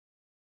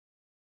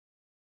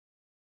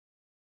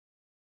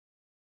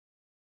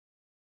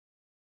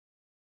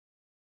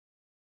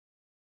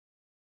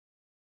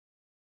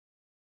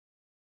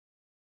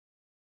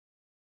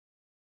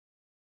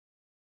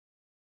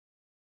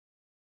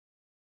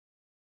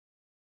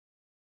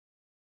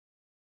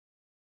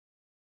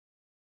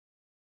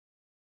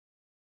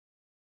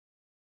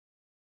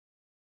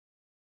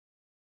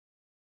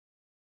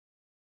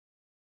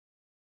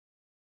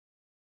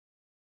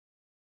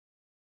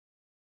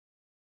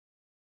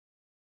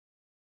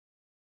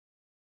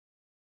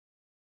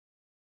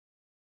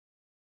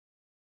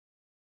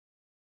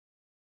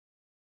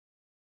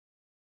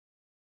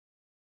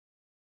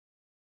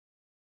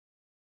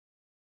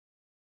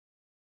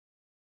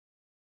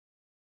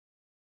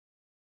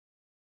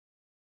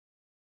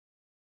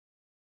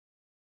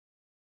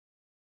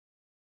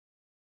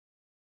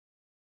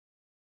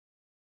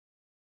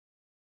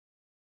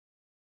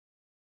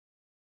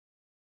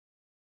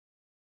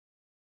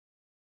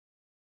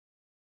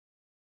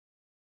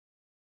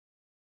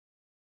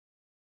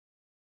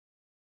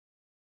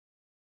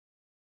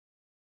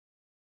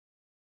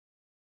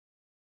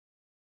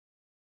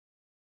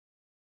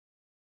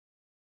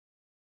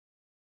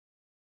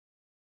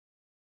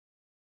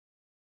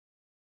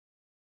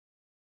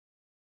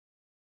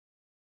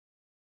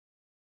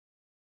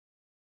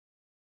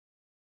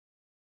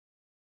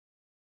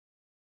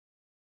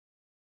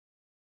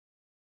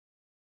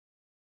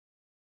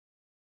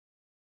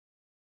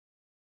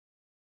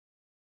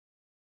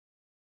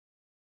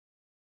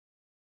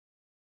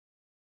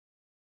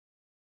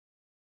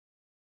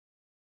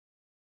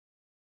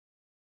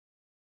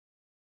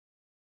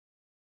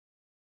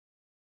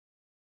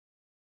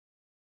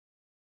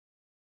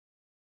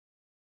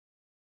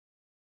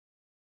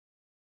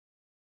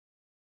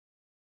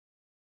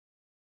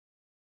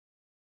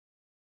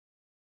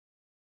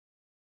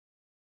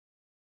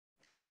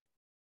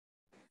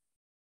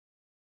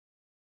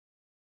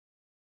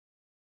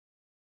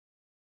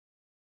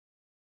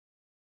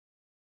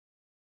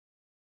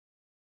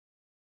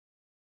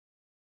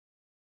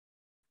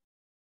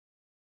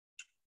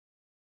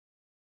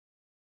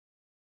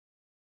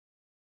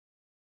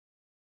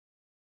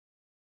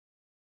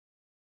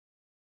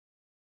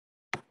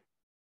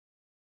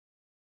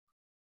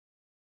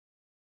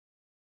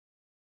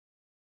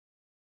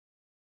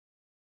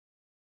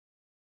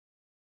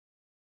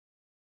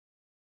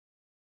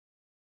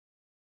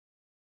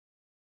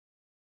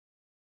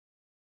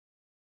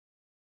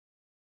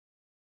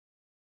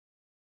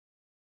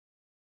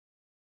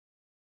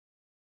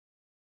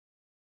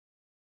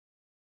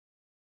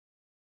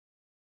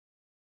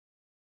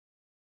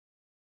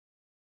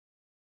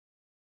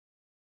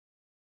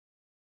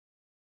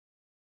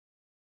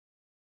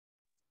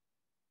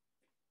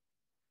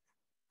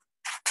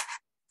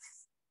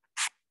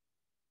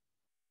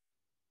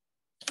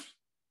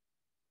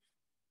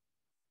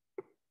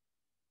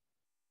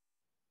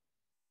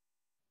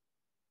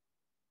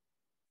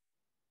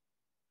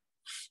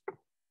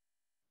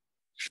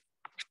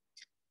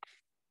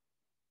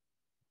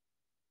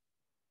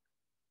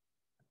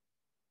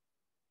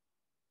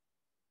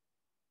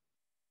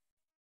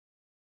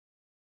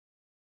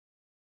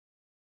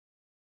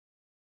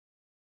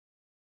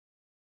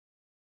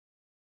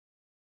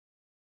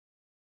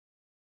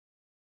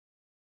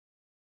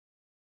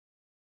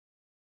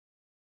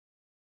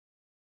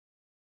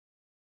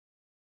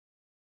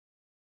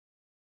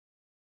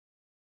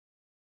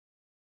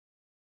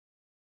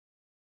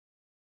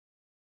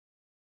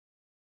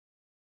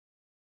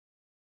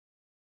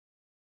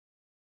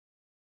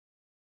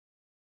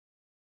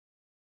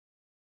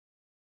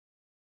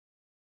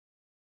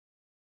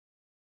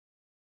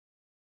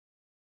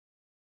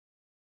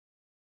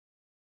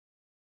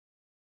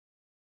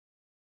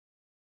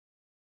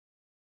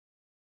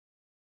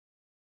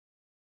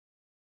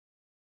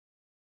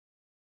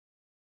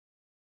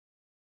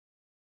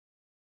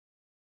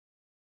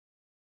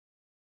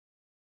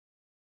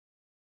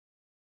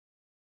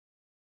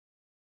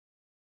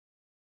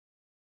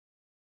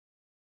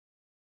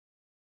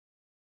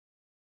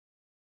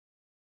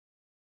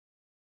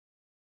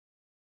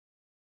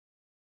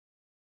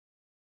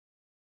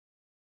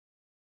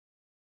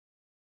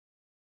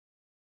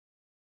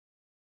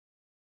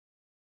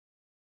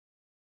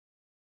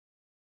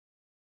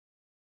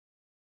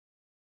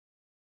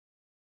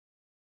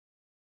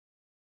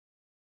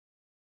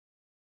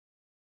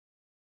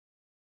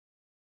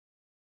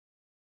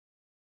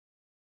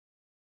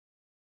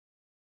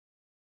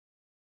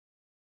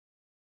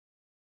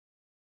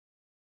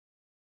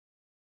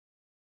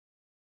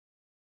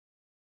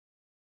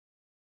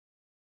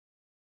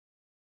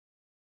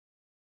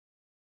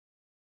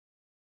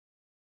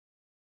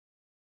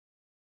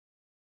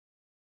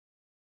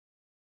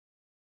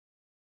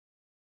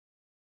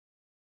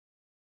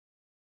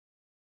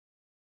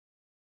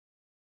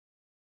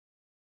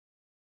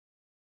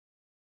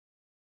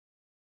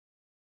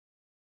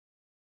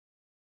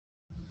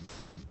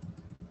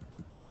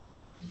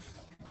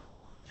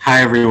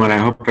Hi, everyone. I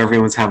hope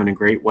everyone's having a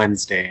great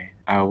Wednesday.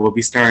 We'll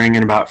be starting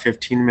in about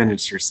 15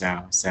 minutes or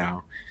so.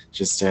 So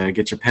just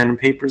get your pen and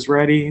papers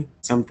ready,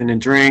 something to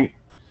drink,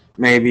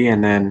 maybe,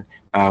 and then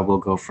we'll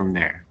go from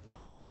there.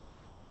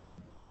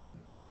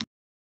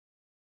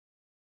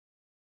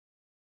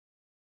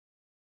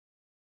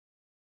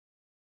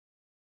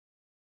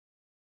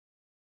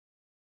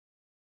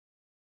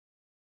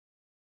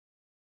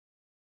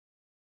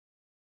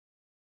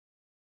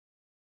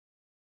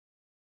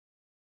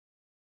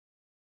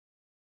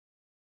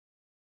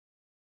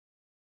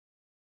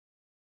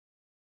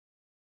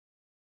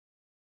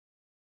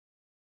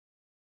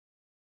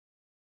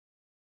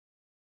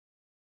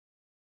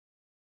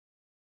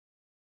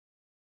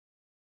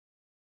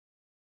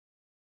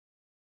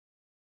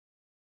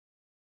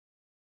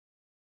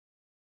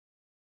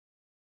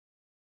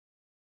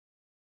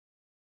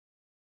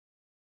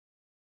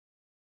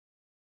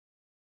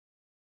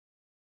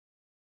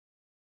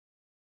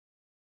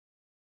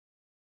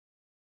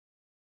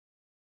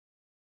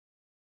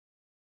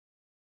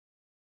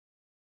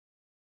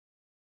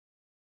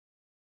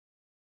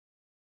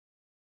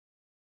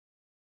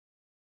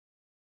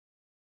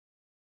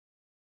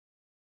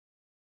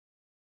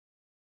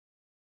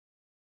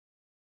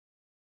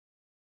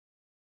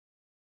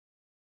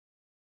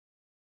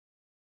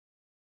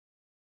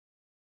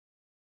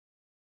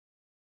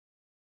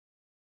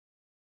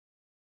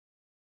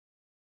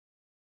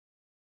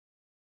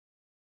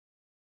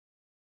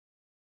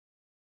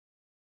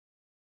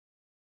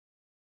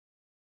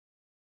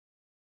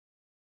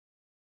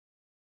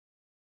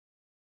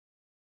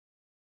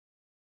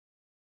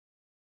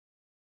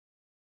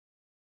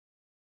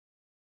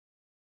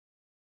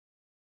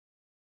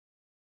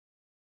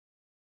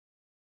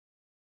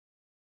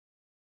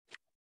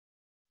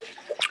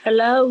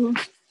 Hello.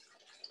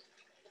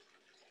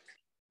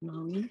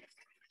 Morning.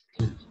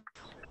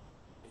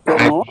 Good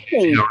Hi,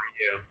 morning. how are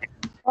you?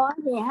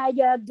 Morning. How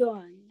y'all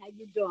doing? How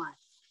you doing?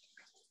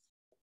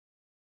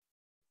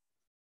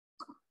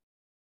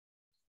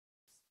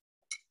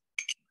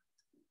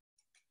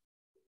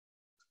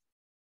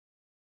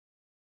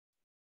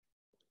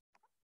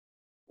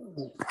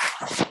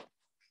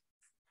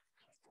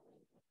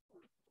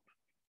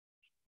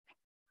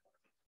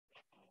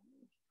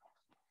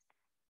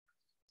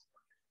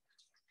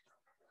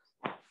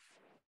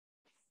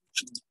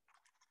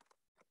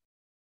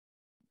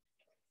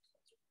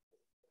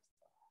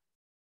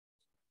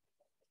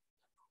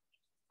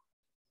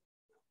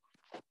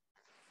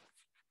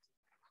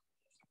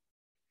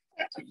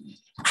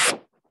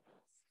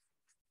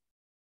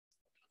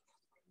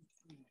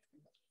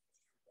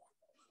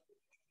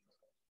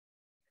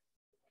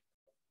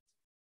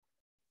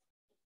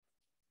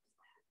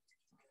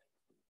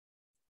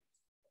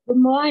 Good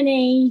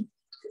morning.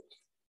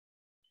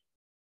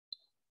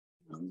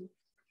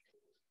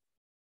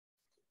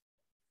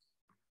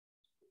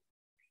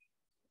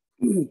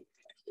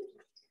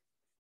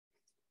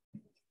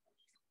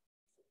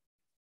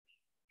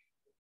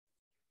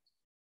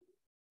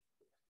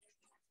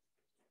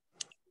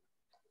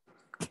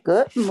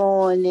 Good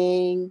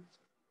morning.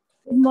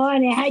 Good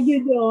morning. How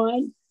you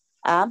doing?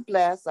 I'm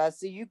blessed. I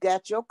see you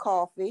got your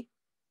coffee.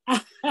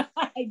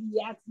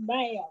 Yes,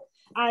 ma'am.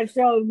 I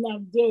sure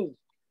enough do.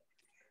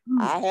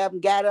 I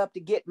haven't got up to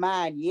get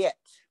mine yet.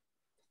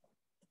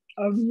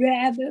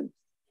 Rather.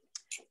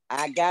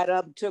 I got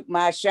up and took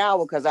my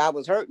shower because I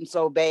was hurting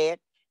so bad.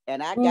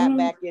 And I got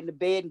back in the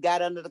bed and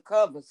got under the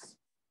covers.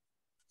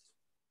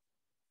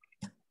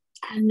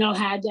 I know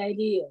how that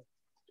is.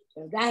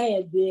 Because I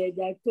had did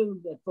that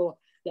too before.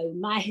 Because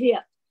my hip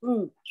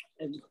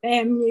is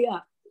tearing me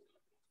up.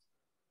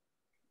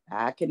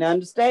 I can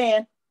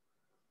understand.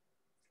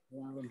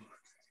 And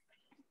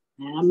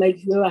I make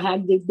sure I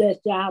get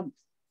that shower.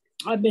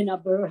 I've been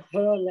up early.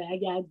 I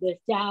got the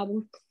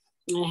shower.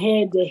 I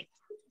had to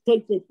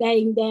take the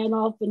thing down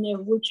off in the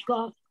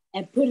witchcraft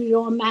and put it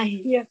on my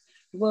hair.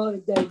 Well,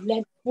 to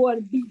let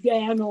water be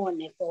down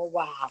on it for a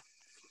while.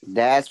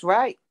 That's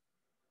right.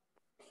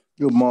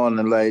 Good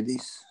morning,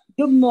 ladies.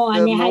 Good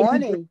morning. Good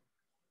morning.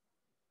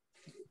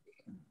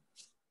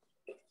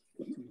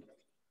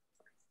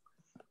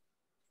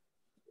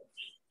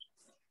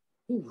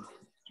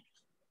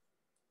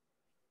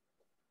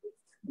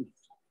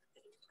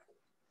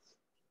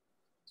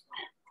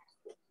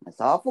 It's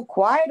awful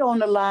quiet on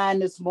the line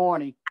this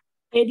morning.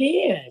 It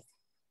is.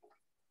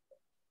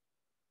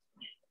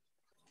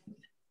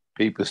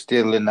 People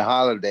still in the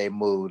holiday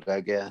mood,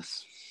 I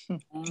guess.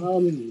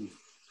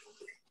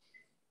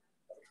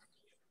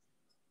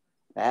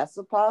 That's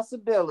a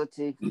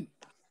possibility.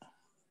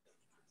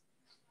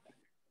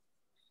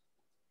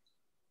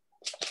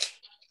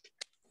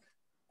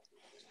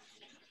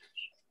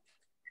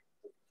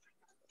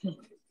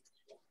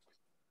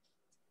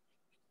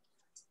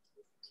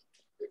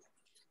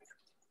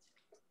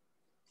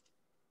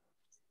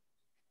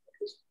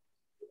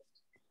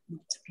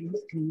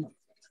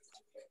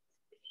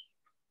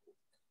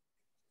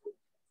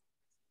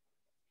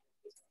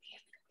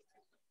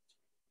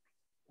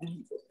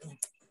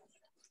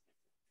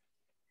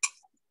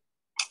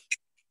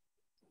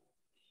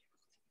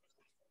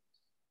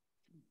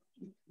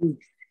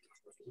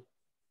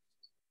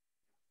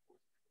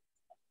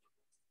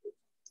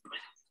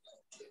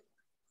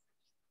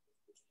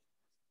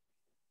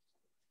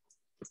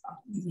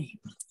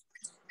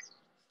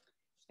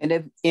 And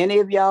if any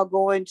of y'all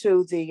going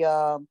to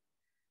the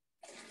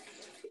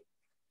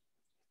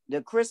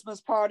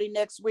Christmas party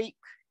next week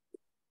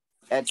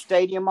at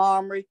Stadium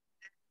Armory?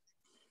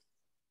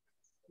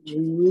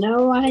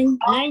 No, I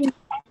ain't.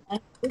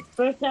 It's the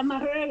first time I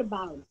heard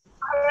about it.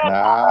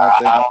 Nah,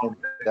 I think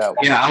that was.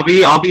 Yeah,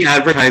 I'll be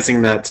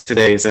advertising that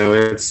today. So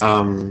it's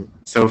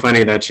so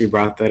funny that you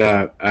brought that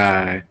up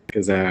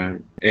because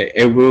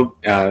it will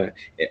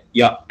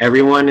yeah,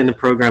 everyone in the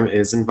program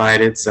is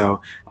invited.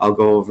 So I'll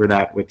go over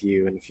that with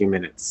you in a few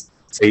minutes.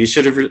 So you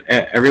should have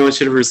everyone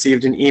should have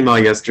received an email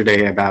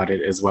yesterday about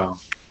it as well.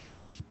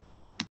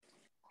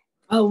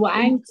 Oh, well,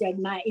 I ain't checked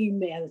my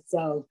email,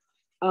 so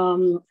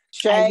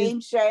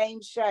Shame.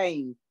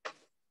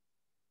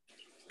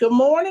 Good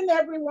morning,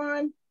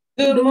 everyone.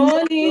 Good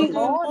morning. Good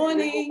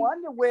morning. I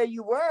wonder where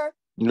you were.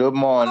 Good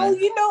morning. Oh,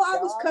 you know I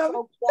was coming.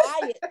 So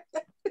quiet.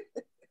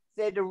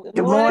 Said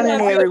Good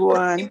morning,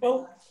 everyone.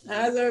 People.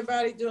 How's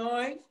everybody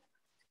doing?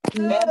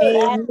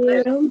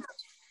 Good.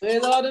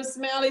 Where's all the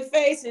smiley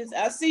faces?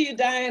 I see you,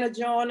 Diana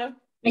Joyner.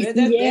 Yeah.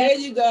 There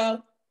you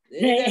go.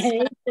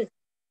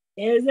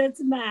 There's a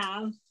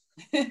smile.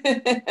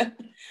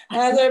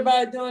 How's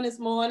everybody doing this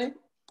morning?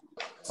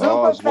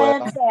 Super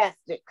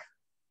fantastic.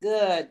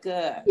 Good.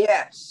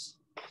 Yes.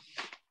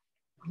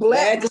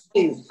 Glad to Blessed.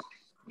 see you.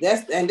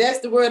 That's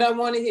the word I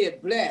want to hear.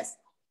 Blessed.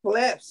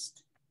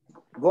 Blessed.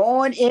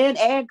 Going in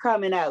and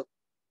coming out.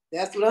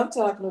 That's what I'm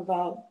talking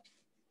about.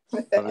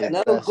 Another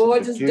Another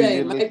gorgeous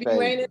day. Might be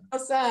raining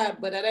outside,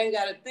 but that ain't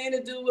got a thing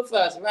to do with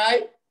us,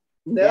 right?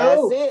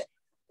 No. That's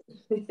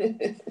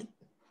it.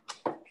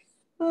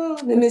 Oh,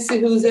 let me see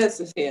who's else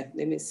is here.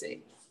 Let me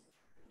see.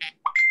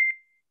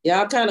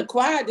 Y'all kind of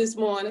quiet this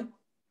morning.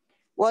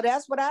 Well,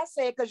 that's what I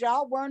said because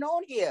y'all weren't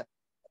on here.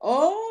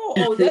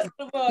 Oh, that's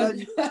what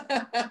it was.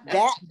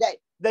 that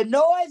the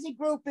noisy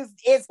group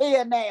is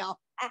here now.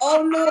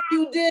 Oh no,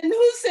 you didn't.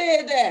 Who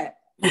said that?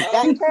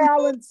 That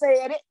Carolyn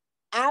said it.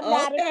 I'm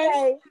not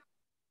afraid.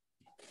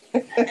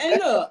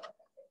 And look,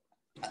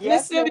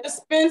 Yes, Miss Sylvia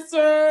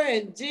Spencer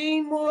and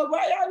Jean Moore,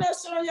 why y'all not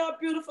showing y'all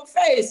beautiful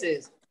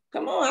faces?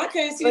 Come on, I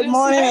can't see them. Good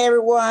morning,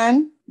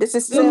 everyone. This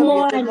is Good Sylvia.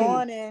 morning. Good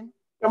morning.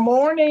 Good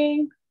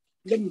morning.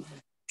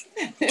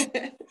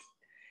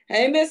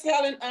 Hey, Miss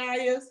Helen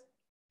Ayers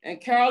and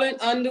Carolyn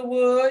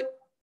Underwood,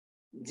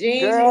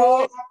 Jean girl,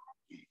 Moore.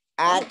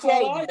 I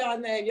tell all you, y'all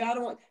names. Y'all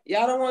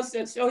don't want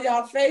to show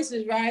y'all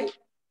faces, right?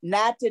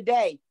 not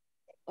today.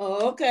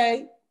 Oh,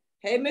 okay.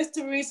 Hey, Miss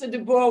Teresa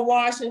DeBoer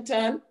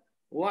Washington,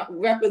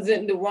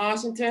 representing the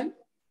Washington.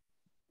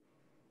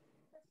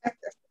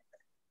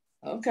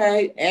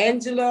 Okay,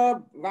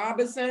 Angela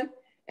Robinson.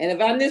 And if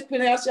I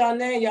mispronounce y'all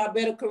name, y'all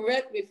better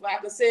correct me if I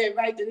can say it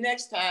right the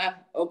next time,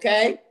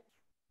 okay?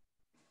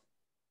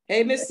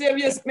 Hey, Miss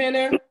Sylvia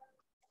Spinner.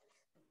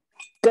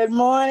 Good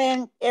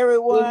morning,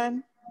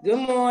 everyone.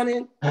 Good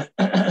morning.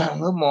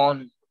 Good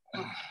morning.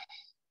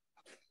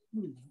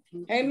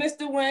 Hey,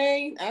 Mr.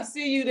 Wayne, I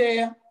see you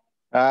there.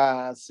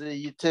 I see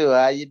you too.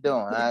 How you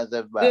doing? How's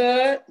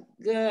everybody?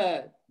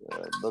 Good.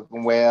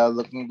 Looking well,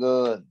 looking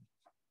good.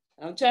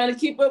 I'm trying to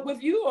keep up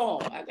with you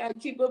all. I got to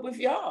keep up with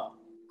y'all.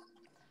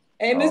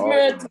 Hey, Miss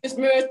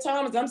Mary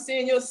Thomas, I'm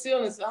seeing your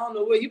ceilings. So I don't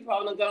know where you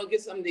probably gonna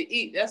get something to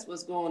eat. That's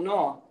what's going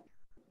on.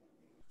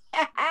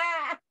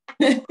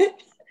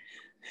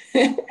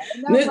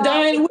 Miss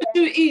Diane, what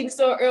you eating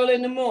so early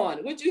in the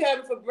morning? What you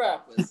having for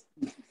breakfast?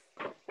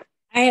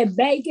 I had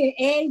bacon,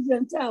 eggs,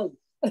 and toast.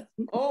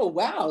 Oh,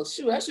 wow.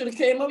 Shoot, I should have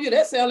came over here.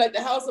 That sounds like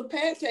the house of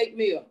pancake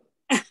meal.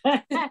 That's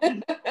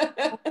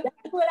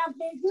what I've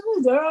been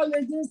doing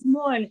early this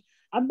morning.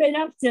 I've been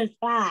up since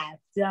 5.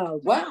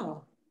 So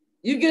wow.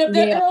 You get up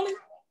that early?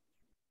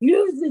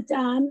 Use the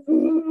time.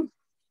 Mm-hmm.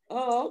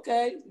 Oh,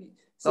 okay.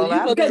 So you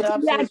I've been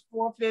up since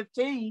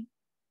 4:15.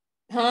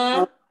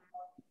 Huh?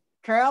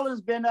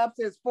 Carolyn's been up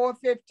since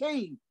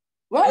 4:15.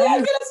 Why y'all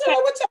get up so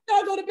what time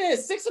y'all go to bed?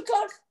 6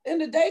 o'clock in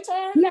the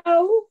daytime?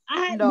 No,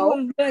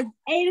 it was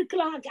 8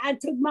 o'clock. I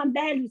took my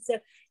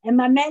medicine, and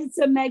my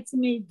medicine makes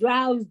me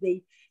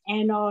drowsy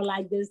and all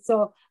like this.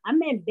 So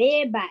I'm in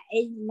bed by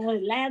 8. No,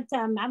 last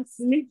time I'm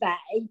asleep by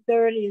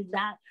 8:30 is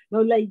not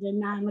no later than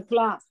 9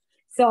 o'clock.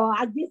 So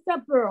I get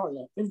up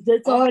early. It's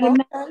just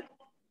automatic. Okay.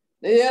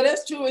 Yeah,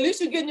 that's true. At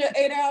least you're getting your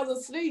 8 hours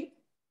of sleep.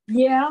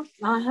 Yeah.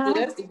 So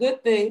that's the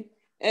good thing.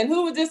 And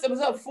who was this that was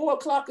up 4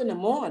 o'clock in the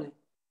morning?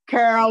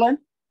 Carolyn.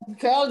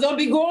 Carolyn, don't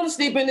be going to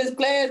sleep in this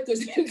class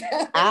because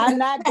I'm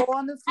not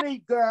going to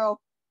sleep, girl.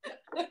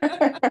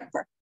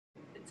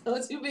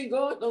 Don't you be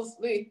going to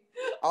sleep.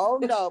 Oh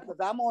no,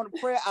 because I'm on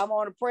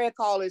a prayer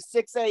call at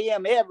 6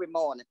 a.m. every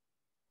morning.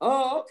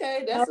 Oh,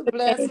 okay. That's a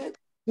blessing.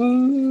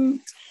 Mm-hmm.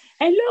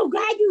 And look,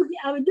 I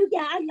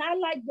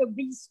like the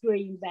B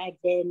screen back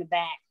there in the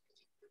back.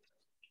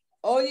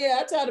 Oh yeah,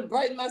 I try to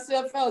brighten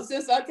myself out.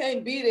 Since I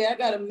can't be there, I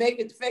gotta make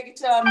it, fake it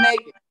till I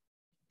make it.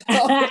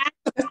 I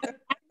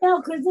No,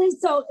 because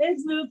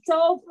it looks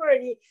so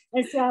pretty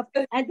and stuff.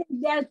 I think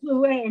that's the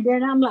way. And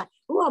then I'm like,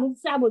 oh, I wish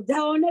I was down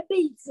on the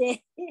beach.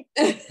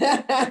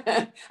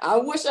 I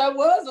wish I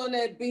was on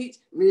that beach,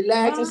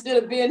 relaxed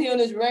instead of being here on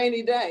this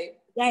rainy day.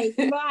 That's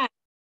right.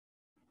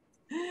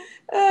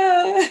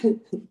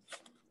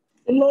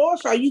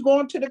 Lois, are you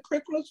going to the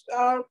Christmas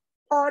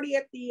party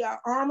at the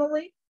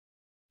Armory?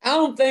 I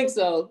don't think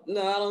so.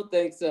 No, I don't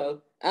think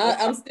so.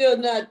 I'm still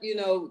not,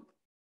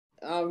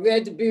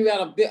 ready to be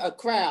around a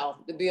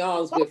crowd, to be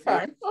honest with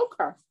you.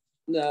 Okay.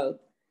 No.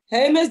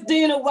 Hey, Miss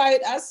Dina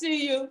White, I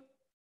see you.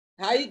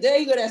 How you? There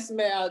you go, that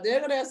smile. There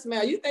you go, that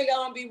smile. You think I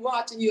don't be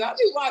watching you? I'll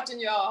be watching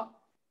y'all.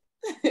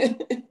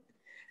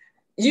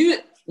 You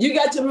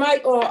got your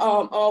mic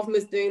off,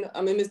 Miss Dina.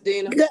 Miss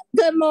Dina.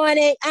 Good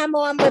morning. I'm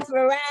on with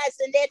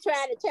Verizon. They're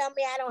trying to tell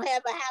me I don't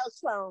have a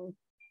house phone.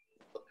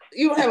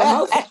 You don't have a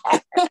house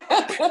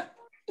phone?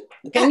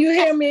 Can you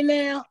hear me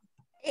now?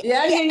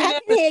 Yeah, I can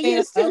hear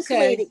you too,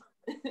 okay. sweetie.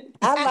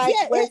 I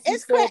like when she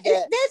said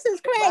that. This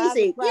is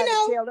crazy. People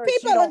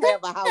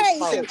are crazy.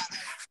 Phone.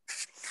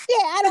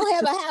 Yeah, I don't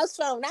have a house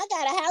phone. I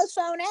got a house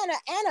phone and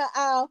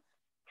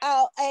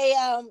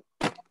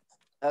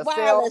a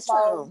wireless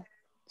phone.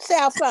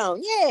 Cell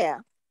phone, yeah.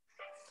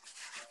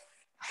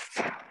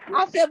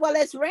 I said, well,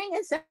 it's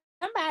ringing.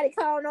 Somebody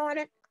calling on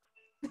it.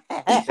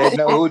 They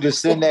know who to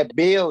send that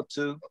bill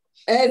to.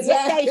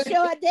 Exactly. They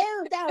sure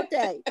do, don't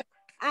they?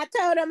 I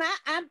told them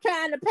I'm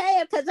trying to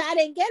pay it because I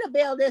didn't get a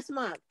bill this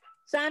month.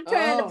 So I'm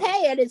trying to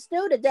pay it. It's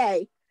due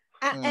today.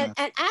 And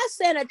I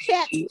sent a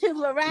check to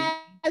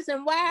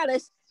Verizon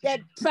Wireless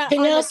that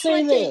Can y'all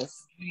see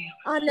this?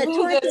 On the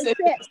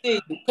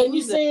 25th. Can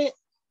you see it?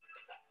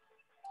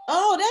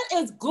 Oh, that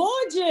is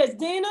gorgeous,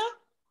 Dina.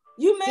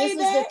 You made that?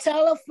 This is the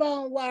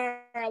telephone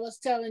wire I was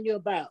telling you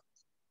about.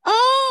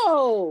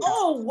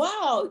 Oh,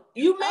 wow.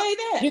 You made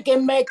that. You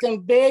can make them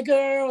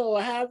bigger or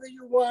however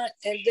you want,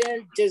 and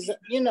then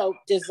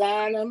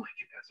design them.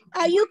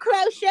 Are you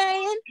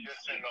crocheting?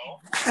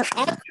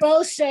 I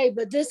crochet,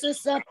 but this is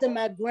something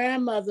my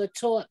grandmother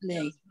taught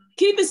me.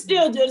 Keep it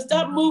still, just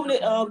stop moving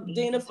it,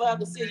 Dina, if I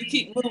can see you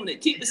keep moving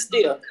it. Keep it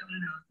still.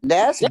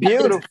 That's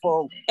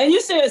beautiful. And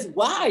you said it's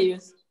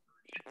wires.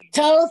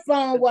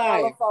 Telephone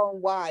wires.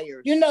 Telephone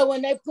wires. You know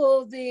when they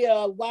pull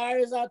the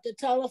wires out the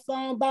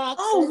telephone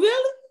box? Oh,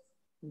 really?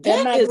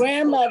 And my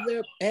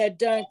grandmother had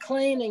done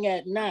cleaning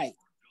at night.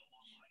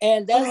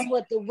 And that's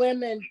what the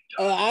women,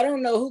 I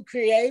don't know who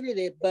created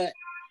it, but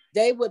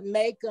they would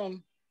make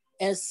them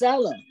and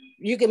sell them.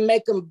 You can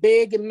make them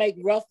big and make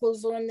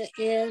ruffles on the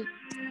end.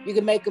 You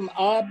can make them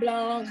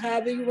oblong,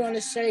 however you want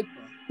to shape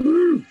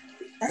them.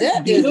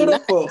 That is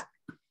beautiful.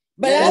 Nice.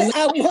 But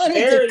I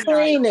wanted to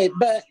clean it,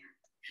 but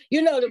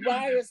the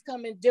wires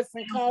come in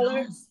different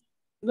colors.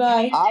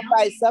 Right. All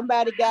right,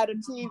 somebody got a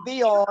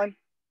TV on.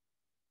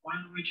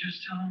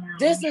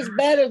 This is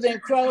better than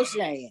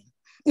crocheting.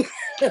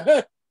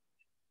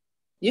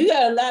 You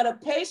got a lot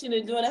of patience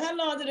in doing it. How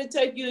long did it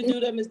take you to do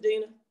that, Miss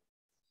Dina?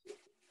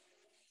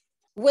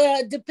 Well,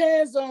 it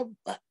depends on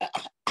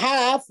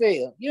how I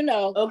feel,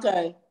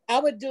 Okay. I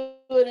would do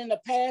it in the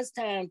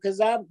pastime because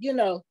now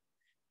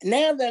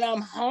that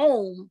I'm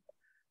home,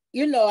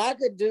 I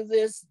could do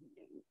this,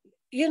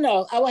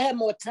 I would have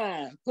more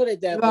time, put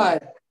it that way.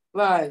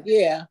 Right.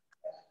 Yeah.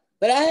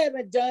 But I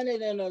haven't done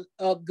it in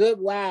a good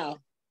while.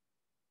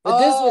 But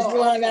this was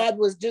one I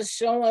was just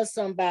showing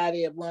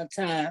somebody at one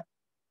time.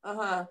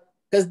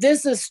 Because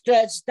this is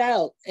stretched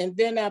out, and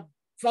then I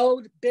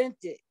bent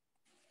it,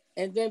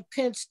 and then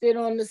pinched it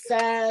on the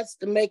sides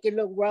to make it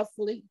look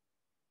ruffly.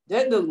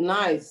 That look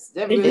nice.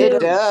 That really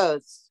it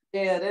does.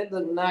 Yeah, that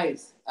look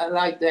nice. I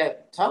like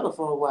that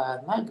telephone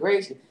wire. My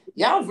gracious,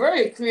 y'all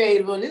very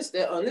creative on this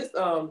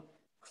class.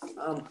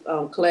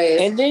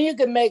 And then you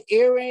can make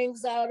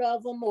earrings out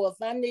of them, or if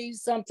I need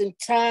something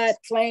tied,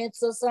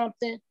 plants or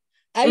something,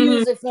 I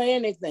use it for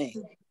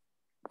anything.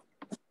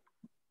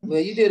 Well,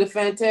 you did a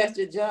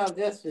fantastic job,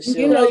 that's for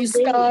sure. You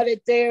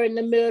started there in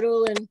the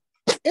middle, and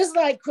it's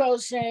like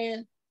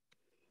crocheting.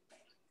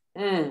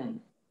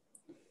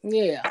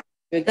 Yeah.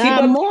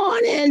 Good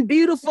morning,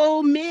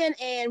 beautiful men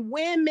and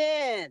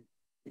women.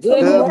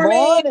 Good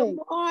morning.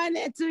 Good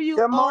morning to you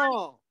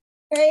all.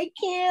 Hey,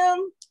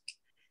 Kim.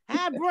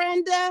 Hi,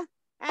 Brenda.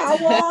 How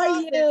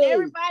are you?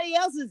 Everybody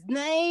else's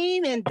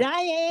name and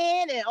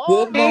Diane and all.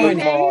 Good morning.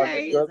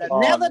 Hey.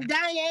 Another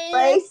Diane.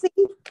 Tracy.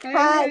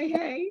 Hi.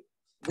 Hey.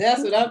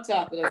 That's what I'm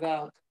talking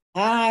about.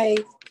 Hi.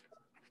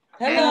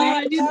 Hello.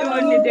 How you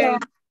doing today?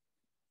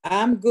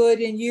 I'm good,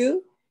 and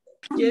you?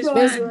 Just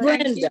Miss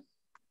Brenda.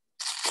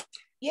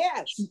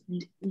 Yes.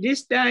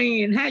 This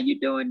Diane, how you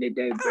doing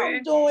today, Brenda?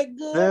 I'm doing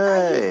good.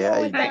 Hey, how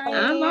you doing, Diane?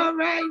 I'm all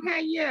right. How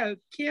you?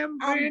 Kim,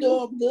 Brenda? I'm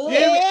doing good.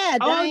 Yeah,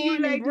 all Diane you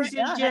ladies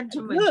and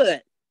gentlemen.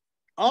 Good.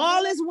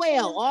 All is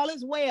well. All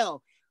is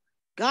well.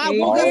 God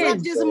woke us up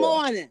this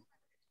morning.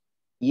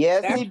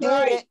 Yes, He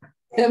did.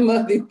 That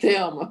must be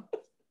Thelma.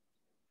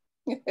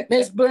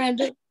 Miss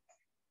Brenda.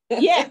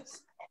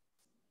 Yes.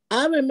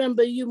 I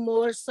remember you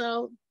more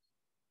so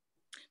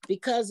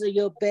because of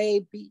your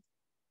baby.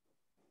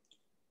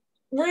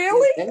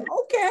 Really?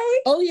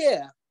 Okay. Oh,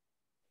 yeah.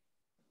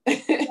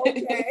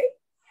 Okay.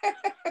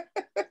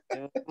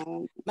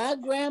 My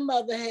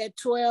grandmother had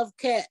 12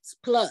 cats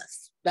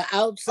plus the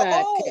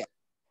outside cat.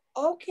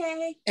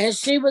 Okay. And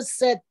she would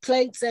set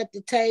plates at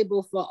the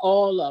table for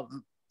all of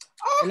them.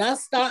 And I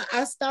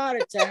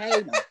started to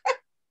hate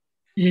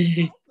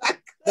them.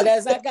 But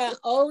as I got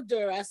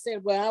older, I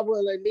said, well, I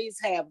will at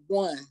least have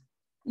one.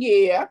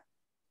 Yeah.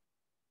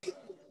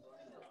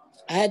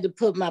 I had to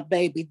put my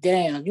baby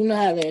down. You know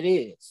how that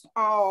is.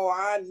 Oh,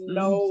 I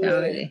know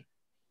it.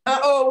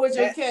 How old was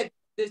your cat,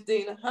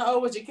 Dina? How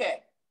old was your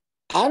cat?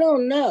 I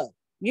don't know.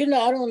 You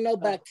know, I don't know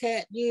about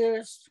cat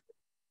years.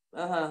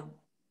 Uh-huh.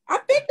 I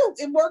think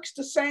it works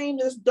the same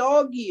as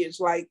dog years,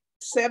 like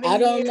 7 years. I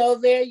don't know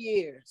their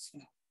years.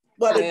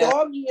 But a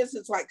dog years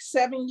is like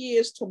 7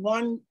 years to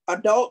one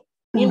adult,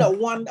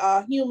 one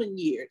human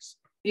years.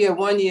 Yeah,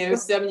 1 year,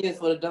 7 years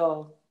for the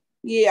dog.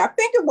 Yeah, I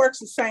think it works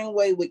the same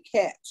way with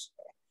cats.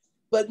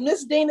 But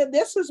Miss Dina,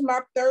 this is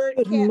my third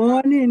cat. Good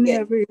morning,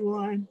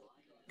 everyone.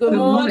 Good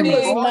morning.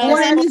 Good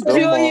morning, Miss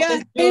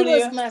Julia. He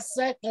was my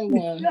second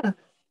one.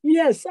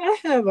 Yes, I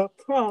have a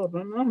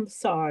problem. I'm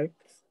sorry.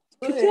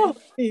 Could y'all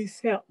please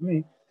help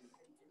me?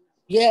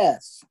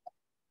 Yes.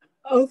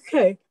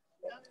 Okay.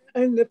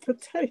 And the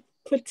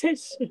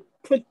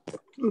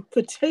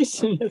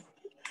petition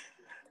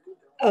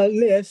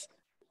list,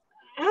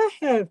 I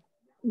have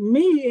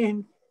me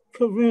and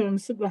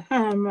Karim's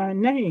behind my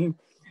name,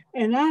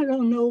 and I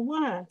don't know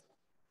why.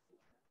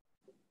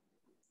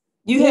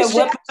 You have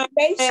what?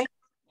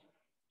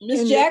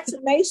 Miss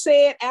Jackson,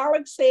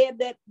 Alex said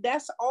that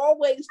that's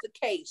always the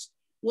case.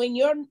 When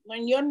your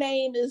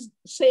name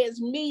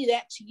says me,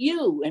 that's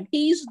you, and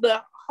he's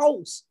the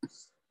host.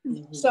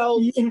 Mm-hmm.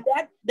 So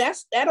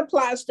that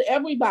applies to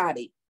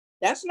everybody.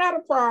 That's not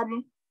a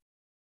problem.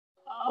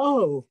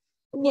 Oh,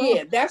 well.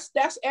 Yeah,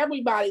 that's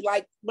everybody.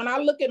 Like when I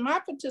look at my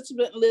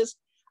participant list,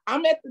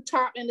 I'm at the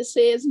top and it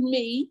says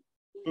me,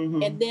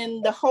 and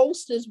then the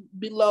host is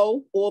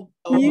below or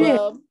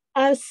above.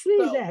 I see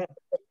that.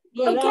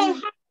 But okay,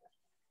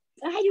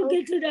 how you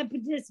get to that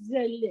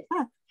participant list?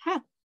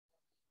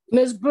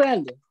 Miss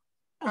Brenda.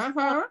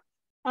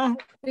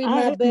 Be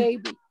my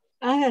baby.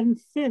 I hadn't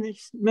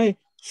finished.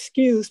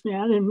 Excuse me,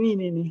 I didn't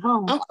mean any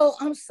harm.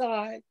 I'm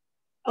sorry.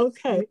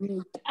 Okay.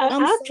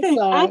 I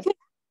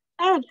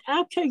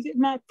can't get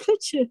my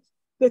picture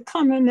to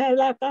come in there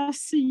like I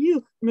see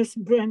you, Miss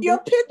Brenda. Your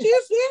picture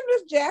is in,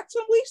 Miss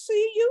Jackson. We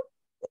see you.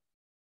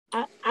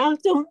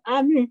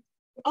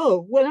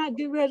 When I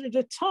get ready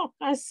to talk,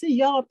 I see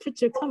y'all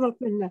picture come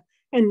up in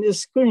the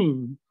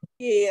screen.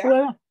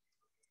 Yeah.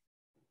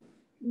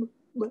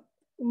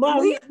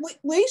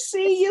 We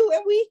see you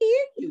and we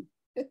hear you.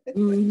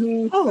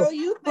 So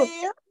you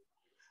there?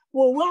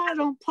 Well, why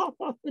don't pop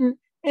up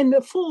in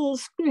the full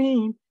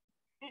screen?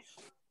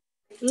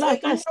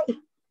 Like I said,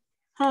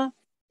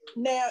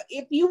 Now,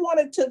 if you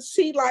wanted to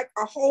see like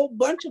a whole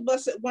bunch of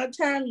us at one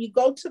time, you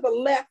go to the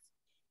left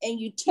and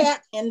you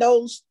tap in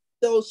those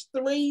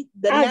 9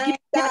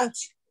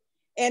 dots,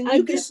 and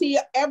you can see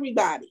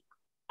everybody.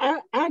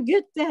 I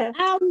get that,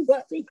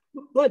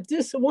 but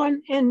this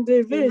one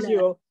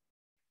individual,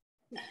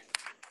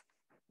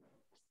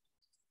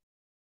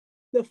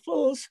 the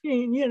full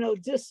screen,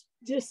 just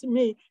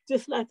me,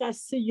 just like I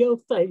see your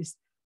face.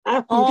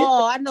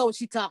 I know what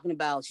she's talking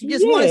about. She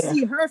just want to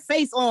see her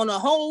face on a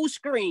whole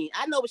screen.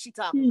 I know what she's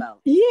talking about.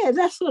 Yeah,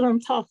 that's what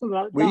I'm talking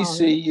about. We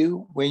see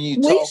you when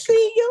you talk. We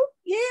see you.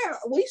 Yeah,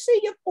 we see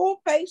your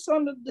full face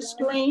on the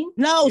screen.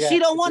 No, she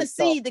don't want to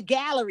see the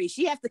gallery.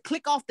 She has to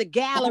click off the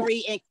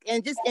gallery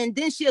and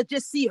then she'll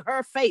just see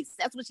her face.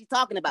 That's what she's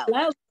talking about.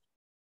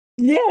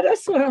 Yeah,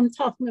 that's what I'm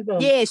talking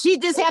about. Yeah, she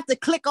just have to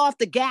click off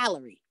the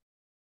gallery.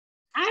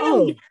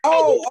 Okay.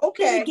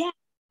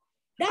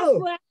 That's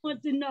what I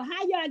want to know.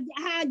 How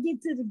I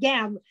get to the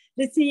gallery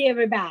to see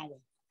everybody?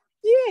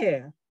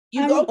 Yeah.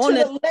 You go to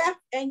the left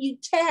and you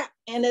tap,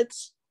 and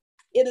it's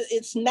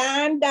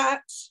 9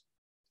 dots,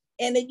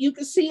 and then you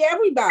can see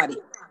everybody.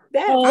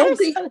 I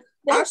see.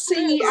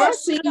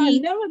 I've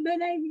never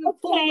been able to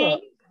pull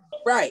up.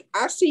 Right.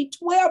 I see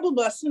 12 of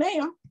us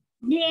now.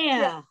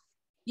 Yeah.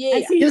 Yeah.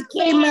 I see you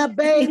see my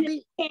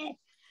baby.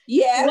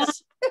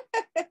 Yes.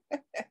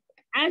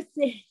 I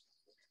see.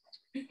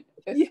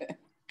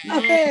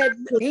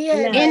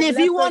 And if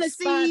you want to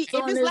see, if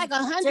it's like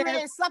 100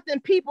 and something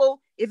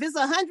people, if it's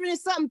 100 and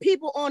something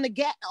people on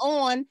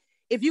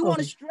if you want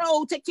to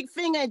stroll, take your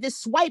finger and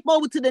just swipe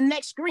over to the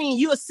next screen,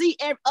 you'll see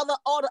all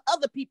the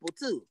other people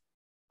too.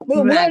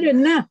 Well, wait a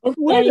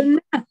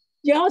minute.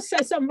 Y'all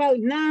said something about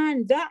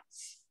 9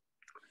 dots.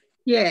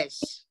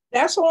 Yes.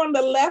 That's on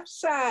the left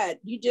side.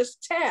 You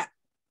just tap,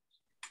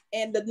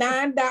 and the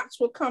 9 dots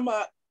will come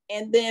up,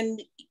 and then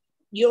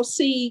you'll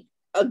see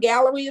a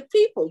gallery of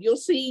people. You'll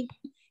see.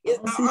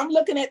 I'm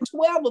looking at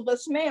 12 of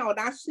us now, and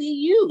I see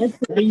you.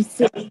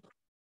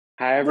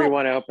 Hi,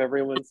 everyone. I hope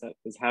everyone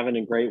is having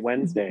a great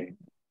Wednesday.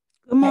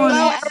 Good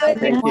morning.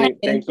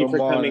 Thank you for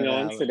coming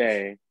on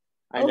today.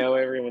 I know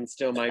everyone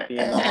still might be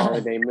in the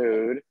holiday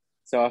mood.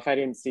 So if I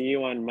didn't see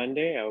you on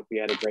Monday, I hope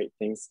you had a great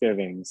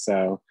Thanksgiving.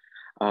 So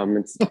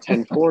it's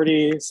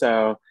 10:40.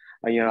 So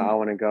I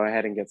want to go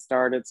ahead and get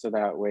started so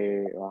that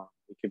way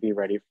we could be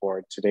ready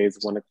for today's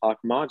 1 o'clock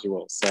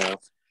module. So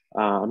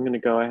I'm going to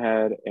go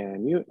ahead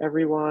and mute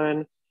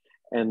everyone.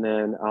 And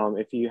then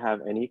if you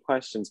have any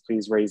questions,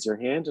 please raise your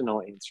hand and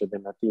I'll answer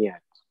them at the end.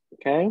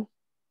 Okay?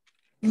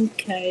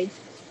 Okay.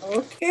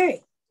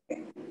 Okay.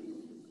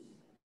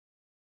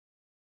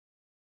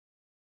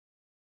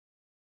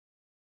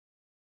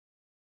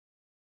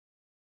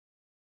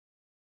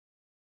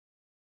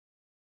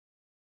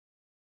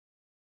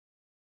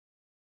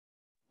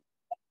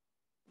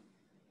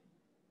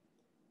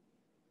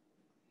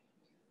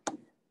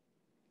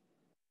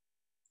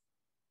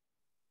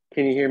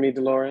 Can you hear me,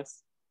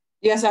 Dolores?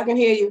 Yes, I can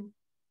hear you.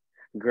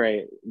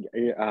 Great.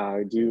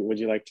 Would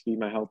you like to be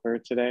my helper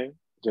today?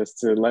 Just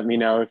to let me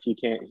know if you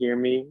can't hear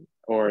me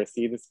or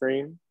see the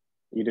screen?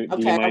 Do you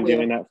mind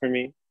doing that for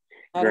me?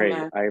 Great,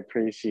 I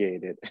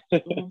appreciate it.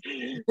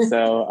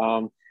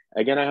 So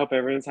again, I hope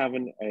everyone's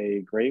having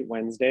a great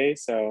Wednesday.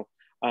 So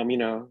I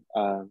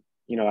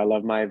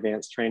love my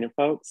advanced training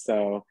folks.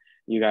 So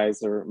you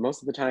guys are,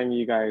 most of the time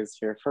you guys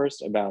hear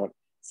first about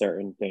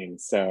certain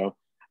things. So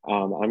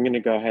I'm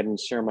gonna go ahead and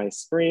share my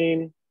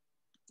screen.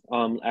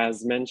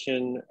 As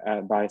mentioned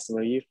by some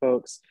of you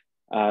folks,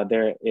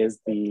 there is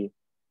the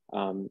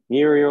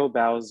Muriel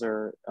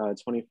Bowser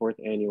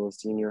 24th Annual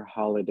Senior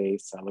Holiday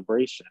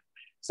Celebration.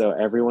 So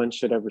everyone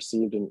should have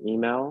received an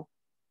email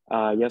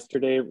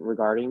yesterday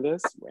regarding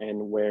this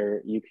and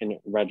where you can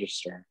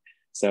register.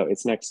 So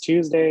it's next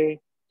Tuesday,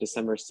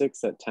 December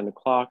 6th at 10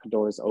 o'clock.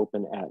 Doors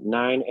open at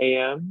 9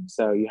 a.m.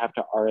 So you have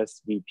to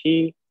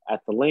RSVP at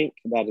the link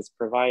that is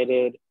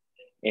provided.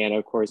 And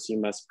of course, you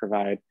must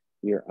provide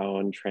your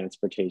own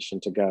transportation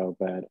to go.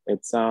 But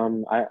it's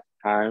I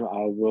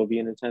will be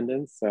in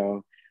attendance,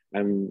 so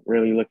I'm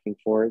really looking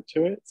forward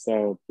to it.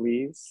 So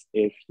please,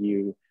 if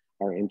you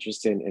are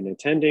interested in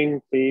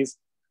attending, please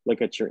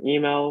look at your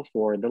email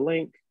for the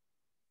link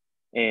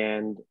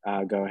and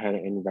go ahead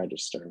and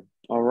register.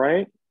 All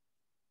right.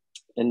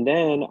 And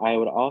then I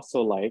would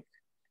also like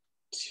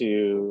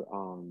to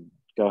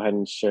go ahead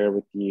and share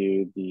with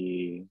you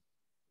the,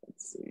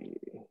 let's see.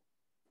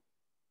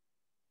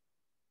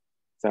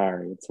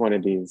 Sorry, it's one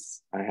of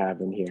these I have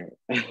in here.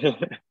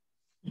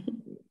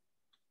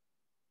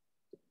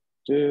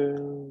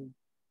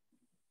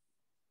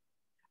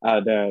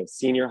 The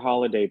senior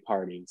holiday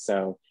party.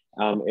 So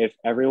if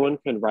everyone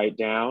can write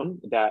down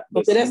that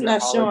the okay, that's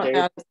not holiday,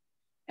 showing.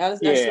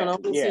 Alice not showing.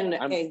 I'm seeing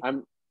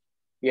the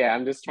A.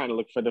 I'm just trying to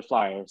look for the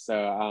flyer.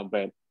 So,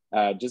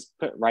 just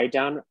write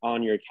down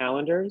on your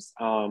calendars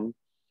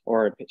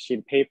or a sheet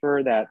of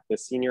paper that the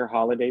senior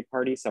holiday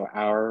party, so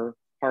our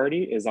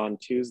party, is on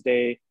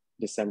Tuesday,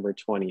 December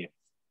 20th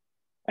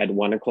at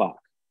 1 o'clock.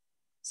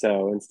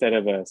 So instead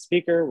of a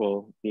speaker,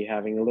 we'll be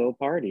having a little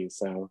party.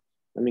 So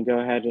let me go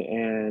ahead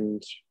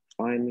and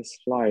find this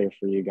flyer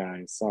for you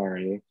guys.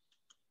 Sorry.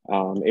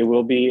 It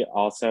will be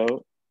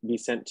also be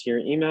sent to your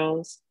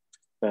emails,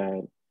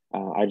 but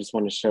I just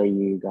want to show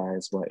you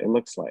guys what it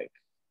looks like.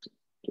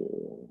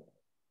 Go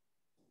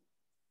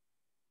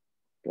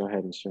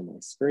ahead and share my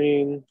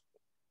screen.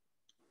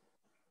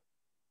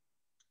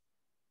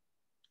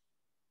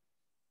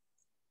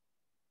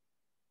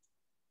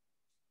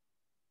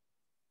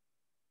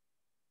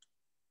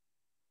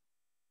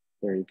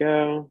 There you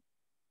go.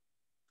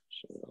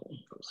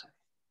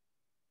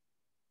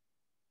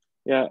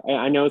 Yeah,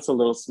 I know it's a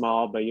little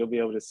small, but you'll be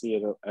able to see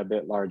it a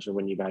bit larger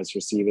when you guys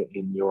receive it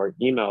in your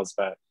emails.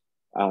 But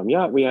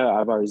yeah, we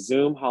have our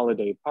Zoom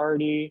holiday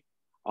party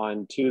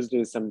on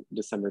Tuesday,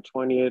 December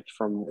 20th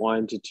from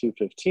 1 to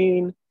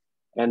 2:15.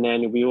 And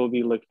then we will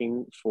be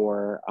looking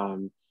for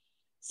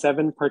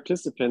 7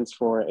 participants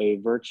for a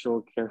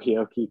virtual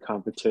karaoke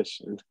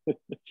competition.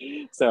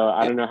 So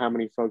I don't know how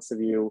many folks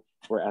of you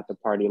were at the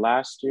party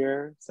last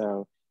year.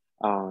 So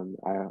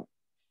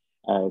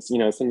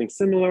something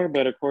similar,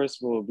 but of course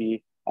we'll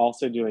be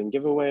also doing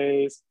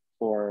giveaways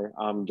for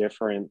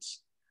different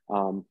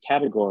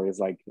categories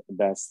like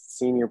best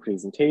senior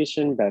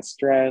presentation, best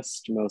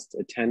dressed, most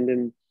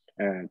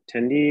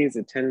attendees,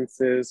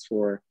 attendances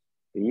for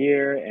the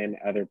year, and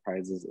other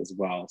prizes as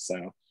well.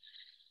 So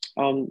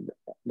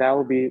that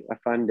will be a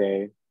fun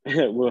day.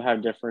 We'll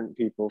have different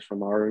people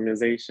from our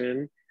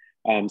organization,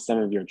 some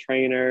of your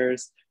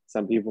trainers,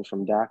 some people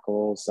from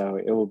DACL. So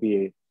it will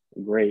be a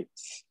great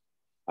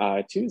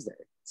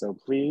Tuesday. So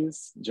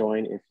please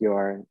join if you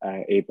are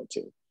able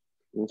to.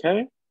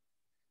 Okay.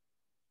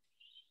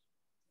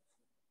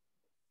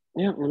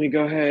 Yeah, let me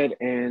go ahead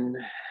and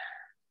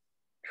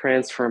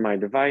transfer my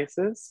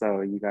devices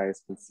so you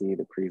guys can see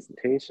the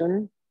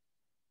presentation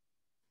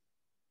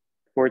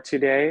for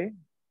today.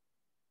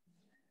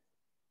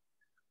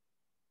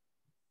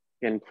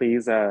 And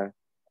please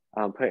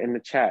put in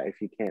the chat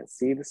if you can't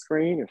see the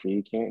screen, if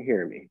you can't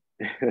hear me.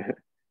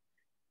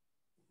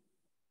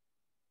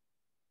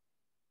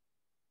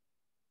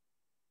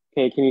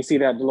 Okay, can you see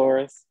that,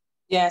 Dolores?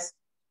 Yes.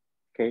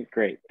 Okay,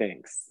 great,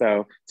 thanks.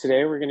 So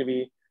today we're gonna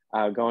be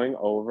going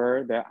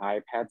over the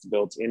iPad's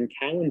built-in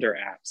calendar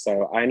app.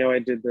 So I know I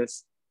did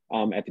this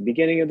at the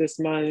beginning of this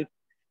month,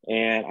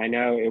 And I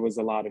know it was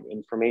a lot of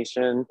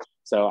information,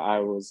 so I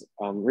was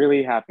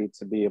really happy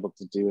to be able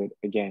to do it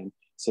again.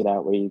 So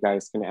that way you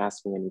guys can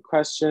ask me any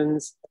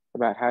questions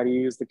about how to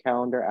use the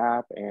calendar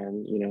app,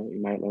 and you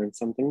might learn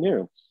something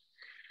new.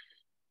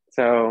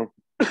 So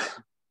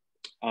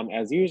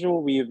as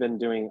usual, we've been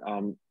doing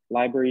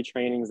library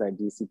trainings at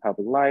DC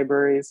Public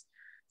Libraries.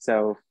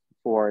 So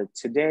for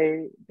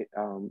today,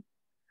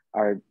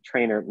 our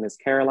trainer, Miss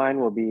Caroline,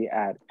 will be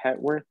at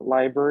Petworth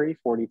Library,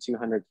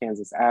 4200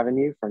 Kansas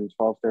Avenue from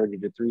 12:30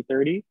 to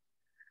 3:30.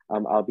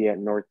 I'll be at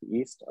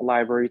Northeast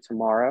Library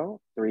tomorrow,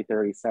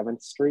 330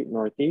 7th Street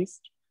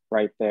Northeast,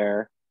 right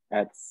there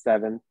at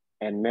 7th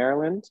and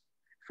Maryland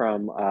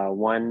from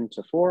 1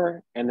 to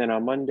 4. And then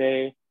on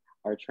Monday,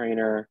 our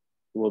trainer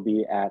will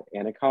be at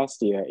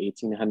Anacostia,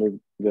 1800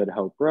 Good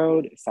Hope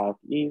Road,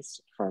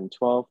 Southeast from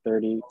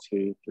 12:30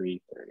 to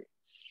 3:30.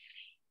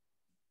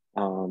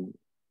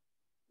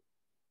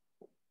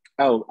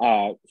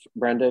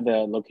 Brenda,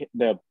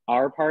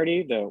 our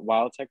party, the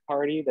Wild Tech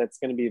party, that's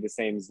going to be the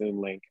same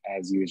Zoom link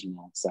as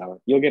usual.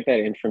 So you'll get that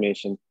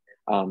information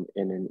in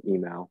an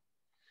email.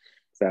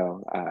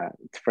 So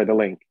for the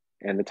link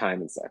and the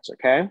time and such,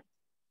 okay?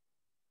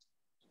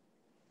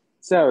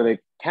 So the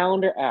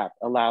calendar app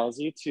allows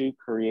you to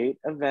create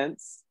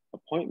events,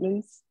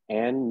 appointments,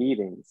 and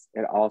meetings.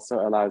 It also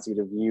allows you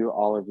to view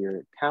all of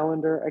your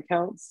calendar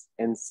accounts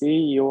and see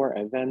your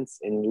events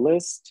in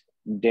list,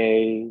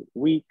 day,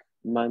 week,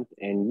 month,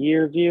 and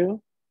year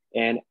view,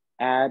 and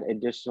add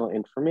additional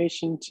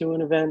information to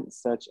an event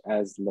such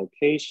as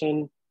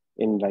location,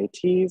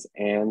 invitees,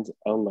 and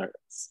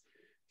alerts.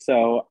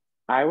 So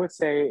I would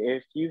say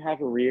if you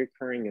have a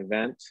reoccurring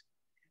event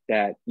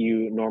that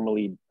you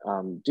normally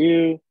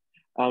do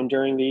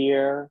during the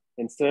year,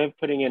 instead of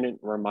putting in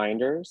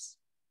reminders,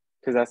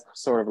 because that's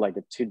sort of like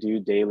a to-do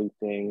daily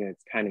thing, it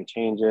kind of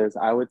changes.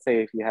 I would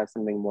say if you have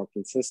something more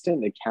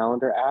consistent, the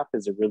calendar app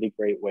is a really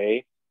great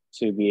way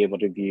to be able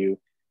to view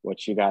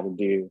what you got to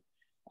do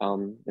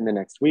in the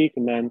next week,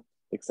 month,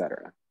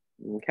 etc.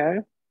 Okay.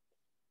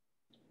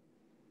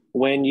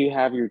 When you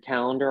have your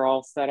calendar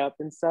all set up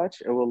and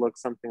such, it will look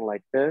something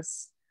like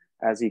this.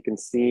 As you can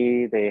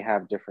see, they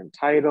have different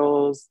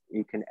titles.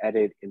 You can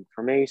edit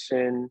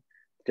information,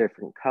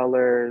 different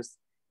colors,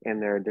 and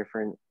there are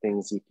different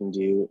things you can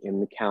do in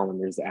the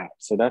calendars app.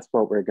 So that's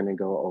what we're going to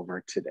go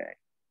over today.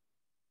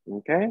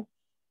 Okay.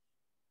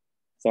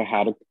 So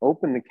how to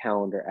open the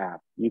calendar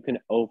app. You can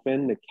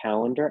open the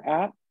calendar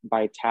app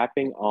by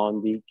tapping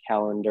on the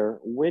calendar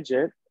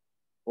widget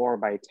or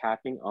by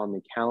tapping on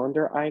the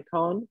calendar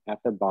icon at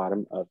the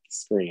bottom of the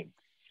screen.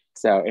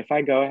 So if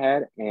I go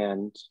ahead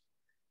and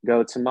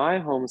go to my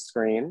home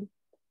screen,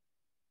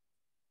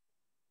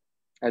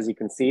 as you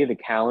can see, the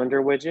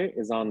calendar widget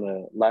is on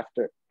the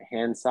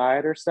left-hand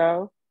side or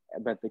so,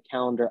 but the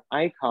calendar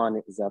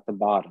icon is at the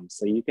bottom.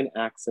 So you can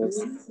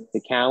access the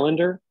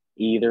calendar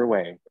either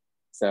way.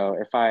 So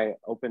if I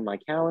open my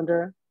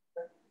calendar,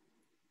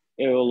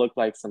 it will look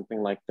like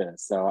something like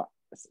this. So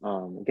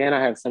again,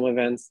 I have some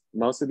events.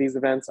 Most of these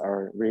events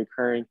are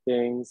recurring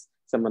things.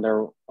 Some of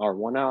them are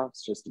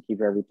one-offs just to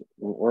keep everything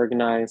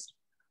organized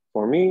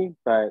for me,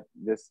 but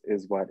this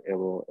is what it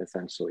will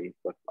essentially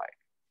look like,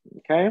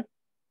 okay?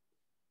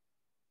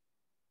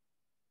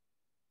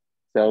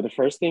 So the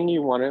first thing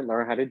you want to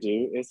learn how to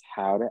do is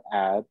how to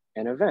add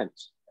an event.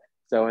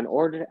 So in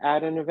order to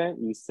add an event,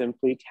 you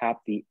simply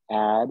tap the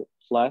Add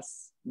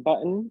Plus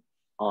button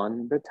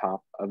on the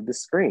top of the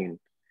screen.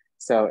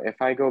 So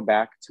if I go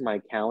back to my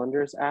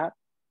calendars app,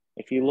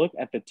 if you look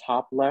at the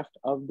top left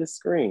of the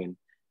screen,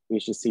 you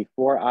should see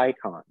 4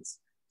 icons.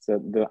 So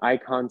the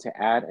icon to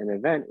add an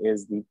event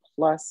is the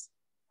plus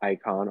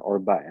icon or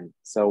button.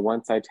 So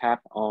once I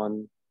tap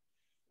on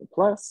the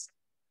plus,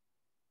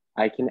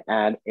 I can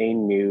add a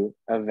new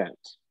event,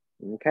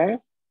 okay?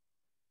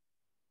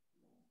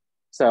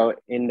 So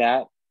in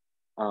that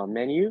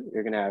menu,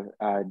 you're gonna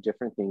have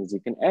different things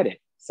you can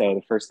edit. So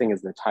the first thing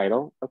is the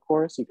title, of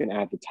course. You can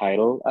add the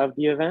title of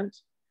the event.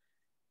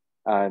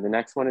 The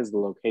next one is the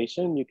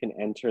location. You can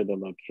enter the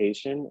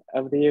location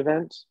of the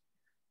event.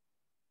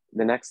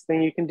 The next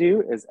thing you can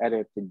do is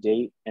edit the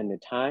date and the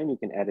time. You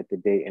can edit the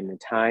date and the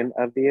time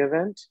of the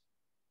event.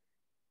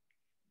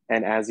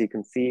 And as you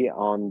can see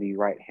on the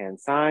right-hand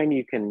side,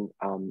 you can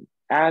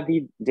add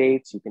the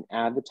dates, you can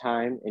add the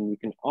time, and you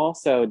can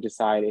also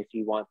decide if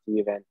you want the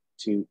event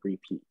to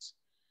repeat,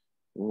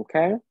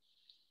 okay?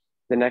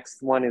 The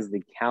next one is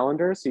the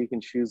calendar. So you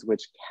can choose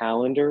which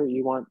calendar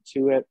you want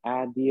to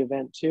add the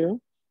event to,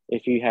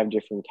 if you have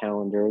different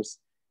calendars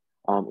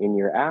in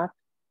your app.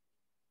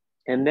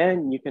 And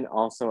then you can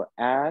also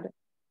add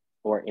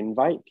or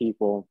invite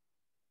people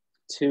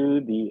to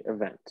the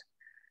event.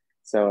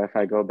 So if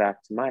I go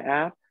back to my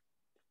app,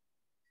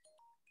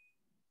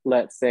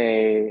 let's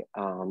say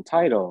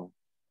title.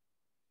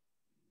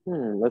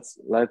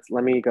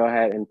 Let me go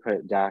ahead and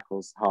put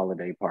Dackel's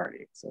holiday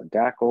party. So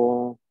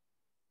Dackel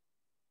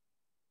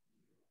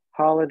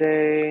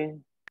holiday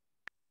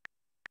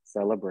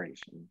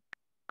celebration.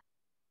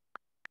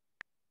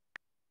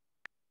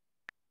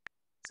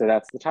 So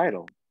that's the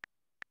title.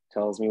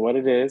 tells me what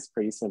it is,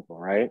 pretty simple,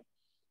 right?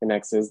 The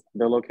next is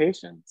the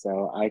location.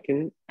 So I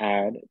can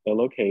add the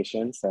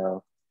location.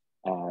 So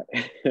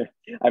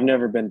I've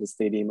never been to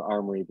Stadium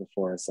Armory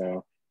before,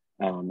 so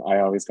I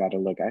always got to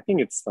look. I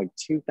think it's like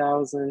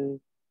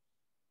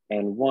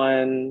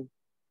 2001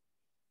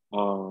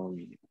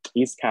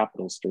 East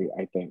Capitol Street,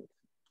 I think.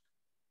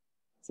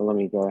 So let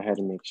me go ahead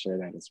and make sure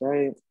that is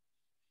right.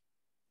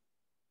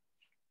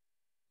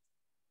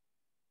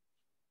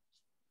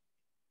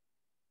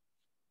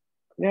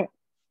 Yeah.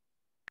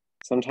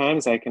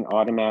 Sometimes I can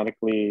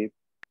automatically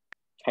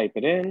type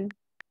it in.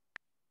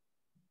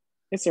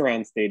 It's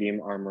around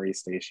Stadium Armory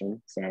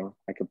Station, so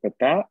I could put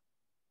that,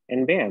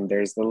 and bam,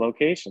 there's the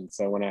location.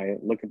 So when I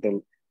look at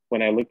the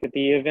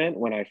event,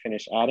 when I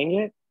finish adding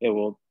it, it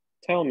will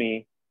tell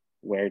me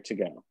where to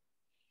go.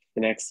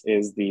 The next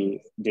is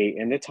the date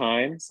and the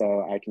time.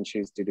 So I can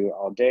choose to do it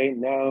all day.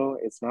 No,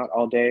 it's not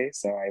all day,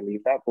 so I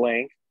leave that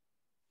blank.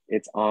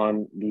 It's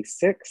on the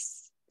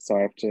 6th, so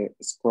I have to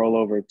scroll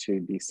over to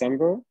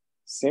December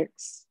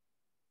 6th.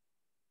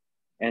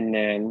 And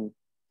then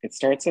it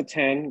starts at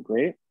 10,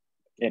 great.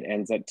 It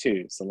ends at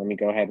 2. So let me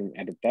go ahead and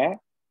edit that.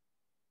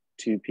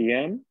 2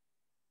 p.m.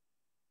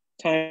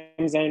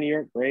 Time zone, New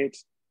York,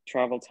 great.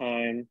 Travel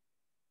time.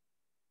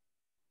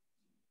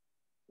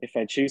 If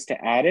I choose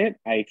to add it,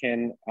 I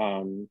can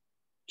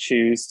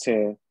choose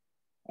to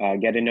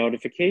get a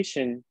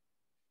notification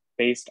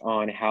based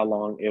on how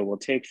long it will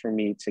take for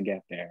me to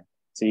get there.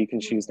 So you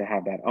can choose to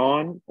have that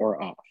on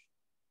or off.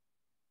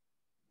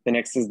 The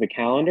next is the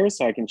calendar.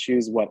 So I can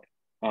choose what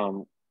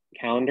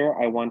calendar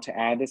I want to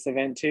add this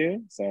event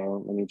to.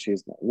 So let me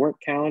choose my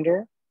work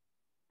calendar.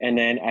 And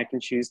then I can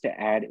choose to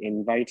add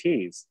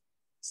invitees.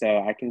 So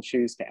I can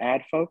choose to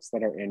add folks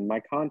that are in my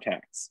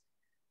contacts.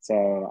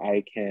 So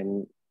I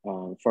can,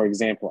 for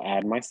example,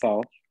 add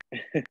myself.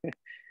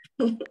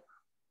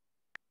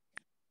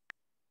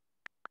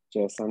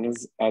 Just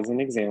as an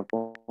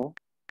example.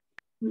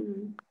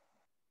 Mm-hmm.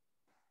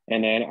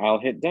 And then I'll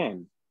hit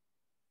done.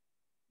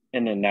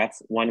 And then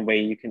that's one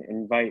way you can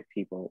invite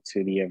people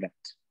to the event,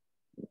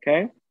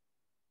 okay?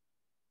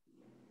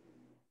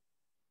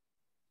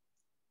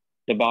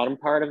 The bottom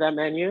part of that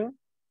menu,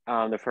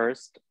 the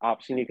first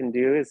option you can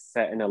do is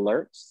set an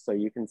alert. So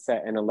you can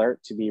set an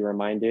alert to be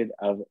reminded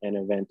of an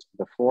event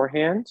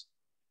beforehand.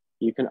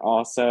 You can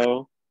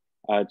also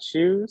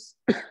choose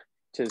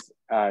to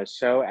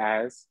show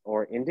as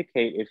or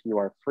indicate if you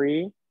are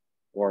free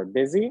or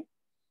busy.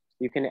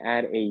 You can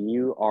add a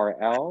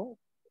URL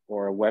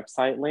or a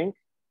website link.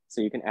 So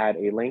you can add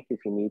a link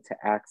if you need to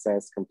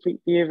complete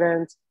the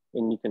event.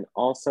 And you can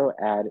also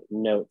add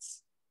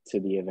notes to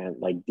the event,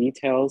 like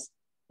details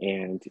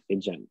and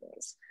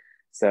agendas.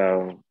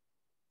 So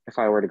if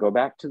I were to go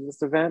back to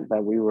this event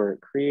that we were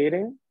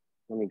creating,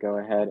 let me go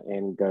ahead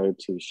and go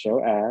to show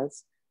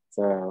as.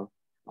 So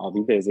I'll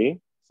be busy.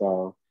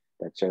 So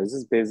that shows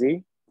as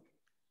busy.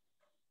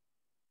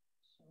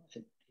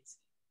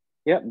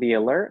 Yep, the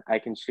alert, I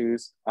can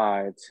choose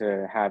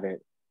to have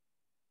it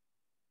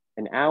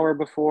an hour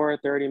before,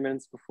 30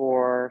 minutes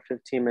before,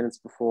 15 minutes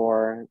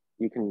before.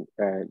 You can,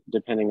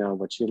 depending on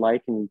what you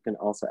like, and you can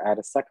also add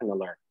a second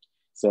alert.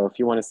 So if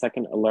you want a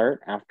second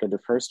alert after the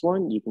first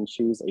one, you can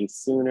choose a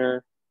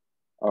sooner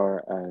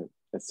or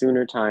a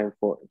sooner time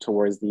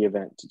towards the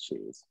event to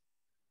choose.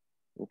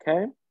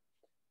 Okay.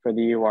 For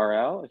the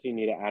URL, if you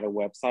need to add a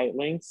website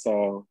link,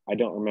 so I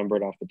don't remember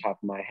it off the top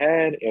of my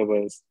head, it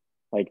was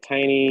like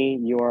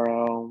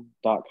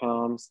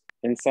tinyurl.coms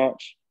and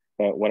such,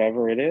 but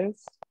whatever it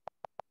is,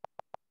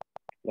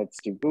 let's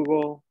do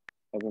Google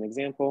as an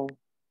example.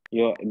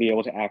 You'll be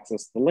able to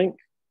access the link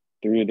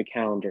through the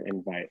calendar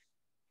invite.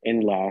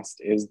 And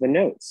last is the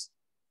notes.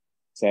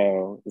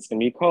 So it's gonna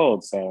be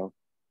cold, so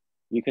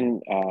you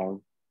can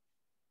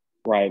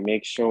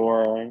make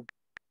sure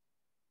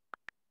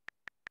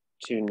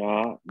to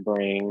not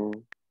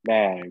bring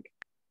bag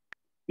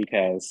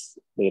because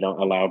they don't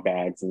allow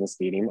bags in the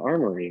Stadium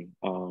Armory.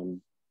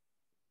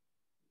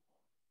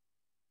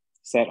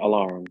 Set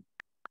alarm.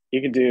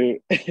 You could do,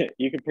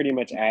 you could pretty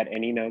much add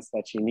any notes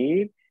that you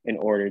need in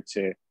order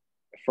to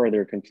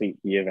further complete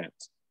the event.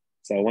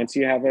 So once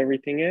you have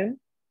everything in,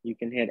 you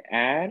can hit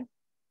add,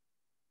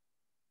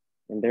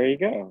 and there you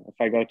go. If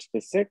I go to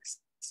the 6th,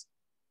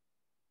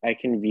 I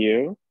can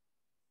view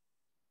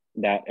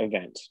that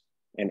event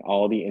and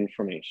all the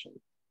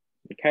information,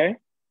 okay?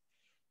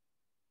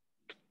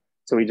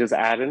 So we just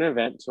add an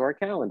event to our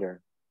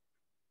calendar.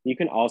 You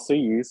can also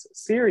use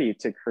Siri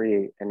to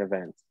create an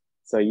event.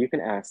 So you can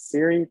ask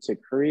Siri to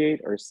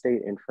create or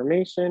state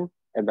information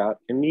about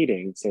a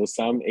meeting. So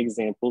some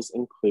examples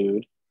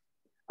include,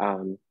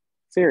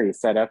 Siri,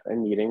 set up a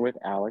meeting with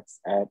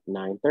Alex at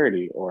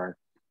 9:30, or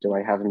do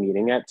I have a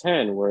meeting at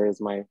 10? Where is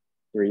my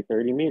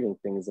 3:30 meeting?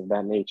 Things of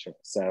that nature.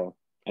 So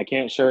I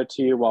can't show it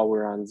to you while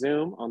we're on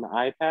Zoom on the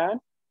iPad.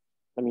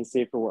 Let me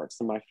see if it works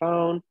on my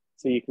phone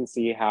so you can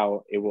see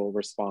how it will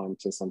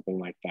respond to something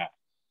like that.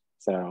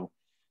 So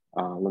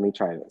let me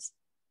try this.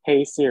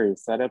 Hey Siri,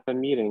 set up a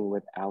meeting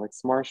with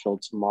Alex Marshall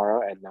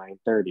tomorrow at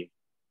 9:30.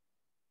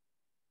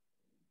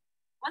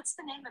 What's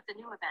the name of the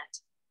new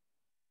event?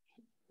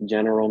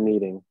 general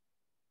meeting.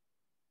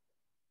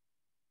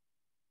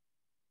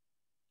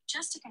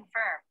 Just to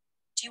confirm,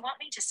 do you want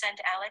me to send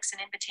Alex an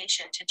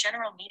invitation to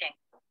general meeting?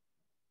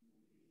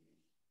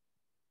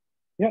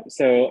 Yep,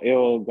 so it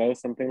will go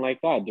something like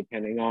that,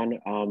 depending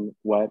on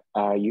what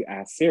you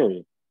ask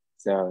Siri.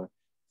 So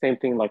same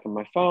thing like on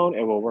my phone,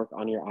 it will work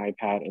on your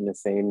iPad in the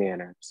same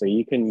manner. So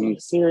you can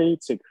use Siri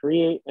to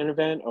create an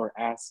event or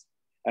ask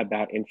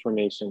about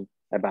information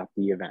about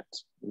the event,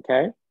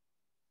 okay?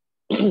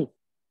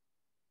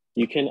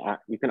 You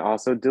can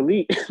also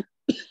delete,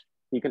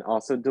 you can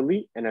also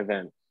delete an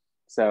event.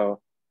 So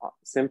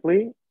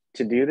simply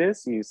to do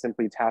this, you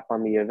simply tap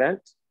on the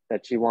event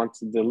that you want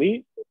to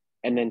delete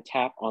and then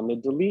tap on the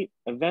delete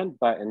event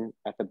button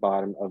at the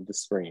bottom of the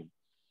screen.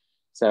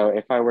 So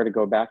if I were to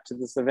go back to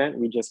this event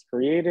we just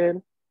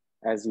created,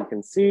 as you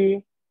can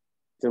see,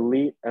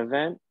 delete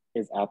event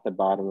is at the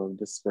bottom of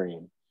the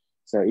screen.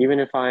 So even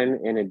if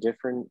I'm in a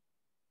different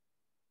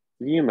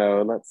view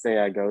mode, let's say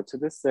I go to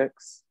the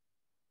 6,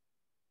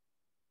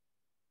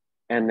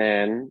 and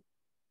then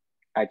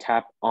I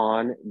tap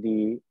on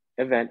the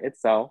event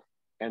itself,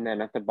 and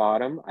then at the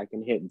bottom, I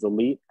can hit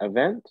delete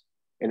event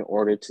in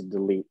order to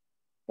delete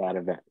that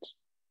event,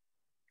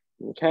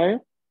 okay?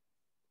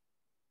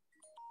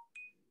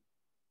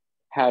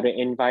 How to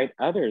invite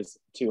others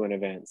to an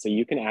event. So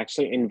you can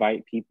actually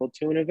invite people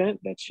to an event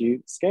that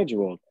you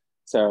scheduled.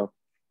 So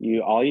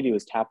all you do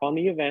is tap on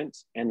the event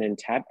and then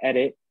tap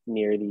edit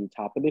near the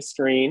top of the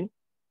screen,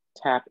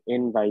 tap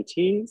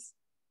invitees,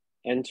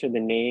 enter the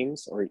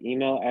names or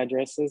email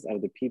addresses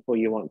of the people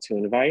you want to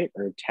invite,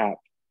 or tap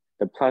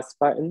the plus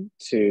button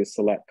to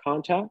select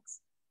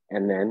contacts,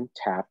 and then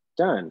tap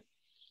done.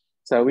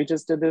 So we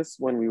just did this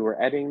when we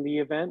were editing the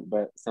event,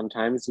 but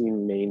sometimes you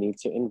may need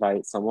to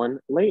invite someone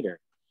later.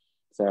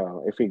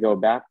 So if we go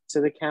back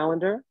to the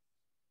calendar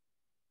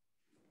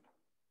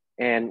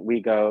and we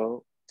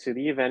go to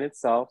the event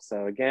itself,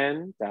 so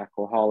again,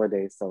 DACO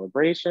holiday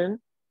celebration,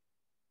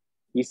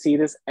 you see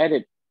this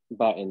edit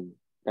button.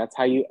 That's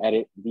how you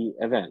edit the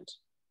event.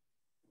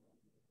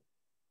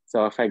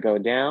 So if I go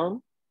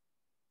down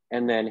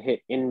and then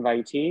hit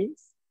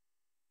invitees,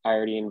 I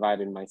already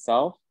invited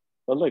myself,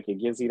 but look, it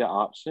gives you the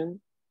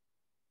option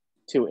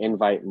to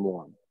invite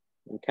more,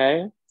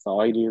 okay? So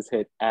all you do is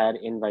hit add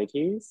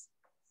invitees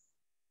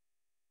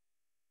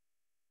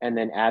and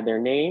then add their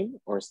name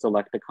or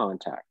select the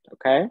contact,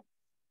 okay?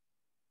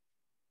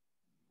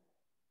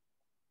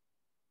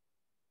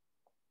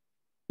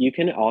 You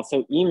can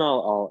also email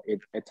all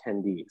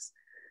attendees.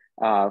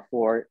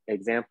 For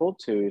example,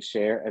 to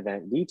share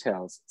event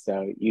details.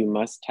 So you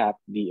must tap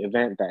the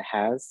event that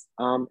has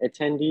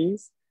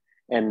attendees,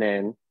 and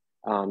then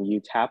you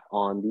tap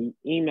on the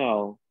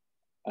email,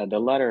 the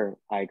letter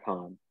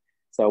icon.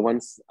 So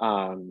once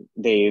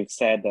they've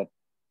said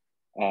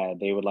that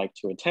they would like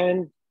to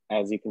attend,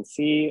 as you can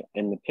see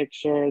in the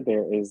picture,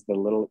 there is the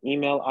little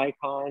email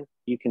icon.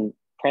 You can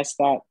press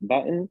that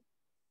button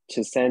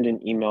to send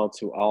an email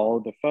to all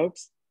the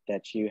folks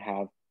that you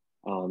have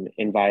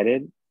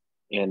invited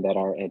and that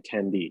are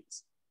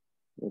attendees,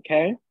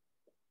 okay?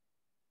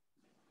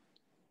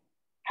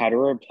 How to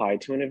reply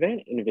to an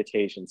event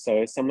invitation.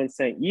 So if someone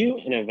sent you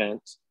an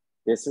event,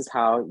 this is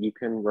how you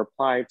can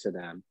reply to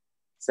them.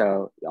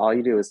 So all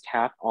you do is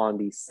tap on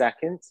the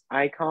second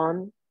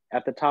icon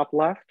at the top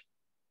left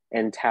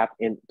and tap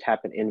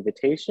an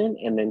invitation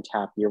and then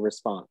tap your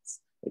response,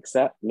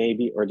 accept,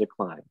 maybe, or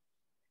decline.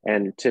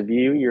 And to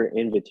view your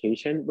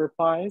invitation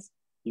replies,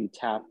 you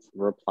tap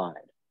replied.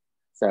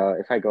 So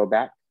if I go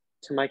back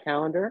to my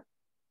calendar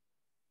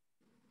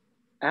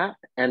app,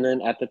 and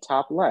then at the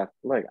top left,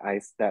 look,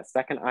 that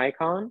second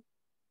icon,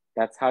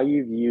 that's how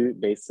you view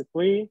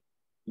basically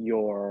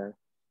your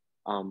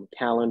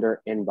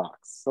calendar inbox.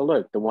 So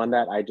look, the one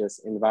that I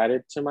just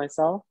invited to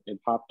myself, it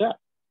popped up.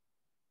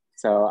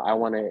 So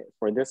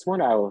for this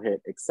one, I will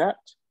hit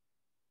accept.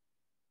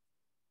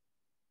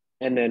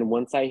 And then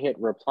once I hit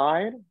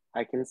replied,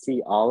 I can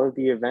see all of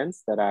the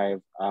events that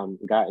I've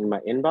got in my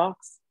inbox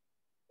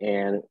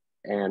and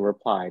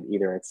replied,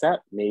 either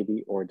accept,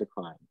 maybe, or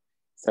decline.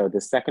 So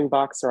the second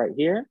box right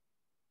here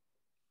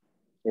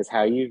is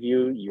how you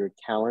view your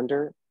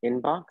calendar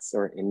inbox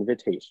or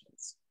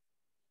invitations,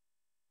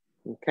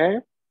 okay?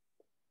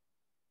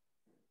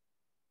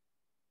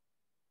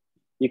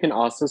 You can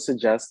also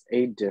suggest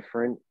a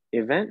different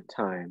event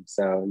time.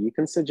 So you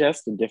can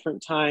suggest a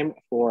different time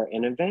for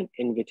an event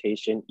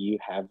invitation you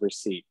have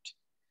received.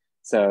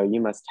 So you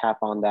must tap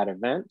on that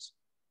event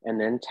and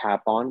then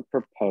tap on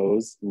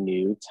propose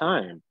new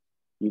time.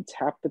 You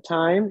tap the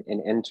time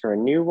and enter a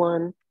new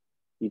one.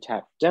 You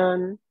tap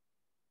done,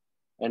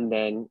 and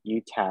then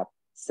you tap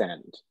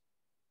send.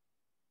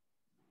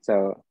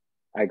 So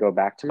I go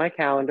back to my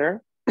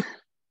calendar.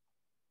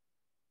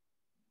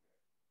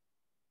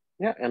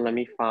 Yeah, and let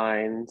me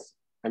find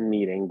a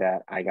meeting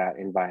that I got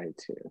invited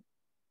to.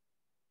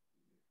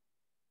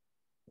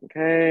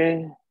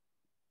 Okay,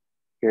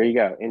 here you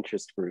go,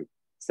 interest group.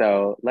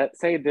 So let's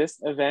say this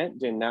event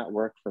did not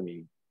work for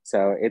me.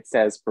 So it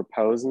says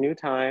propose new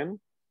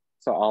time.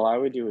 So all I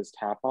would do is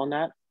tap on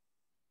that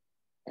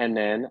and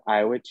then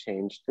I would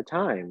change the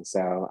time.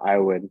 So I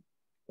would,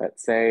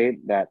 let's say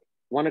that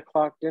 1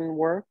 o'clock didn't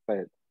work,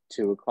 but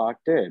 2 o'clock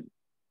did.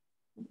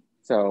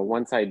 So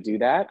once I do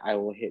that, I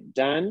will hit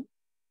done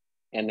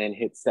and then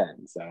hit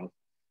send. So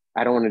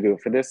I don't want to do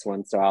it for this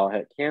one, so I'll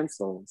hit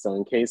cancel. So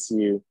in case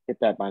you hit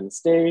that by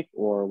mistake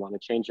or want to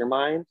change your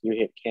mind, you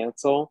hit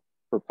cancel,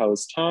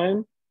 propose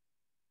time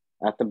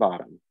at the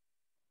bottom.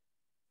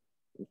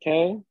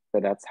 Okay, so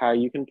that's how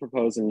you can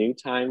propose a new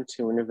time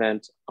to an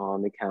event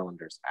on the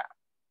Calendars app.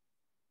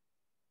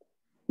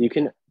 You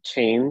can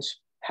change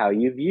how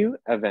you view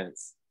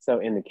events. So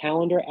in the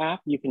Calendar app,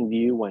 you can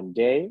view one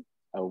day,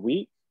 a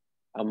week,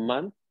 a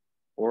month,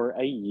 or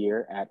a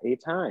year at a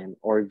time,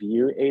 or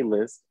view a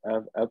list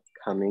of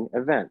upcoming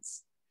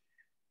events.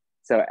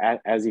 So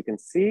as you can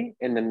see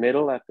in the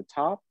middle at the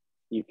top,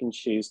 you can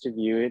choose to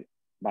view it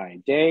by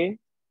day,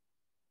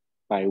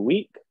 by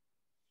week,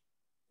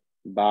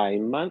 by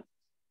month,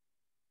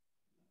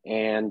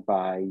 and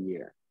by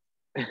year.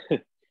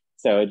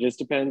 So it just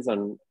depends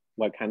on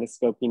what kind of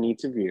scope you need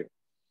to view.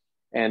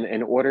 And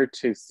in order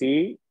to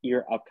see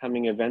your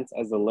upcoming events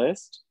as a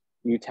list,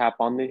 you tap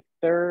on the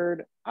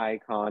third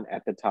icon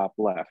at the top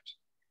left.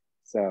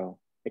 So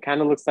it kind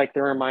of looks like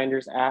the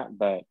reminders app,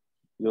 but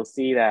you'll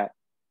see that,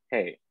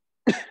 hey,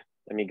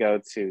 let me go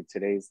to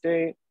today's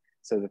date.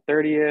 So the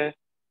 30th,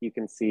 you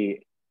can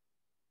see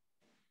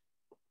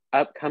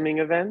upcoming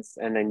events,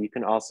 and then you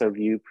can also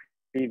view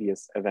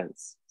previous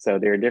events. So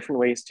there are different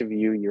ways to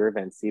view your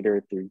events,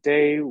 either through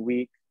day,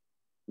 week,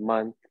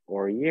 month,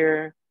 or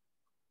year,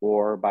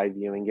 or by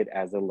viewing it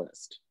as a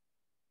list.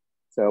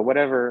 So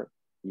whatever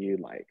you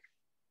like.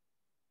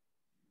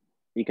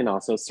 You can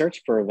also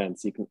search for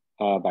events. You can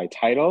by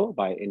title,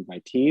 by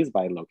invitees,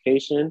 by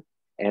location,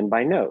 and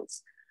by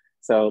notes.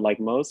 So like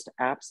most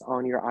apps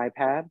on your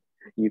iPad,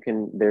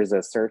 there's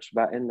a search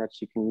button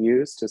that you can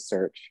use to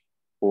search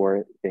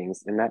for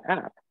things in that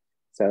app.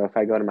 So if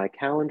I go to my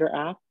calendar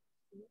app,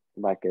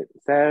 like it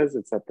says,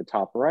 it's at the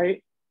top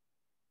right,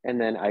 and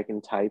then I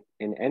can type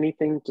in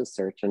anything to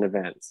search an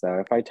event. So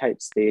if I type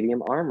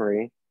Stadium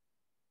Armory,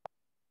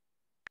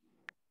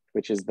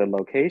 which is the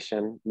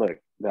location, look,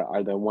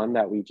 the one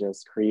that we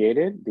just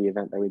created, the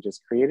event that we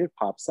just created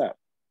pops up.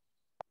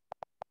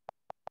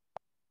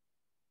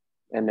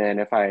 And then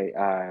if I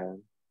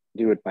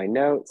do it by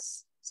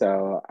notes,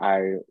 so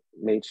I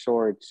made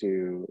sure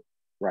to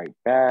write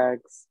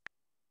bags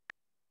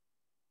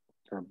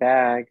or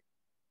bag,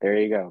 there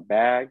you go,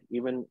 bag.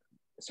 Even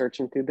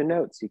searching through the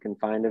notes, you can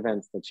find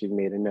events that you've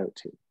made a note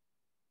to,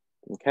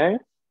 okay?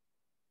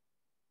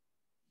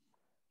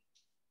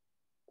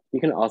 You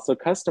can also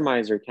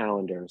customize your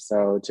calendar.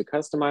 So to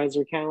customize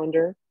your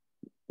calendar,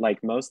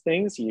 like most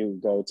things, you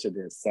go to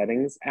the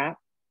settings app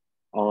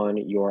on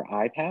your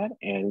iPad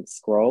and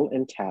scroll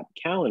and tap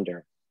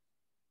calendar.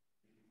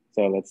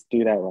 So let's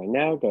do that right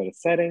now. Go to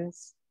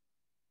settings,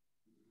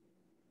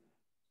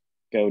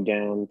 go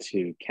down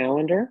to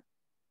calendar.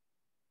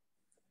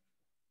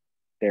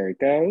 There it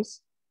goes.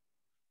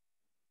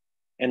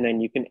 And then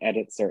you can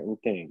edit certain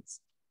things.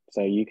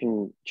 So you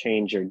can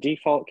change your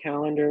default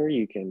calendar.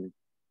 You can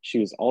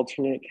choose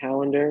alternate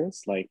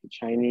calendars like the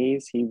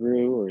Chinese,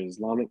 Hebrew, or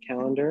Islamic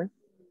calendar.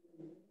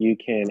 You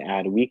can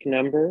add week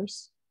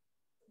numbers,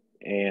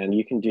 and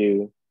you can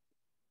do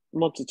a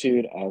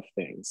multitude of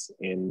things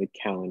in the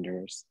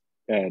calendars,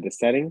 the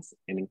settings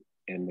and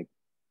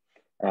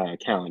the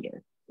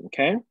calendar,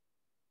 okay?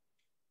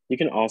 You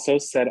can also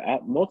set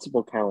up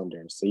multiple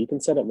calendars. So you can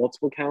set up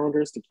multiple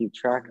calendars to keep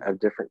track of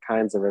different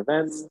kinds of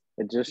events.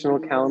 Additional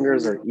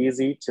calendars are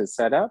easy to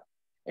set up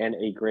and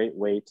a great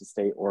way to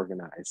stay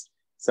organized.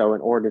 So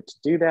in order to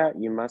do that,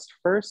 you must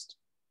first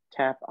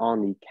tap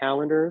on the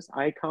calendars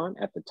icon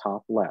at the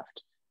top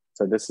left.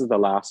 So this is the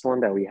last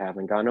one that we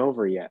haven't gone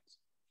over yet.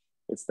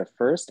 It's the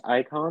first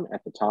icon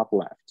at the top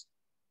left.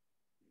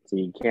 So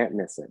you can't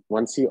miss it.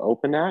 Once you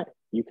open that,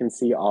 you can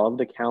see all of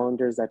the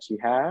calendars that you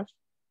have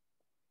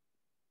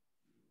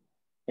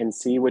and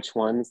see which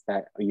ones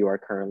that you are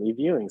currently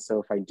viewing.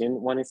 So if I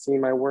didn't want to see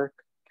my work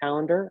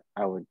calendar,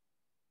 I would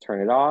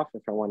turn it off.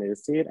 If I wanted to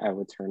see it, I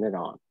would turn it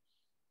on.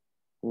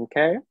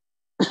 Okay.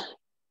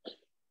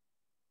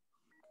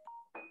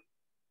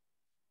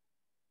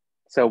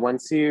 So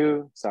once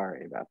you,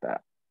 sorry about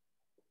that.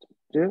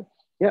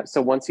 Yeah,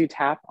 so once you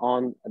tap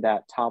on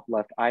that top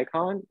left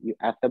icon,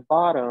 at the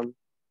bottom,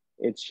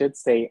 it should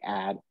say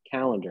add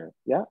calendar.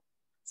 Yeah.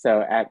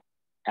 So at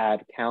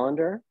add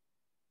calendar,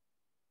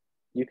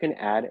 you can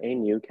add a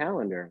new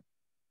calendar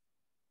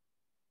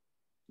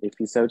if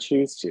you so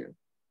choose to,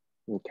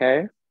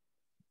 okay?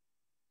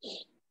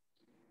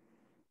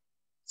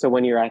 So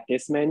when you're at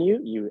this menu,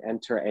 you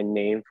enter a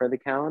name for the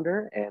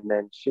calendar and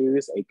then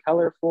choose a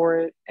color for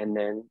it and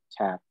then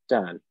tap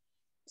done.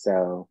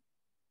 So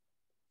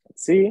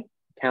let's see,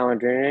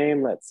 calendar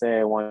name, let's say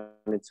I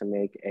wanted to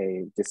make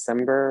a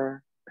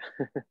December,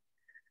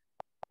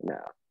 no,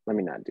 let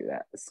me not do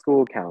that, a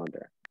school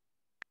calendar.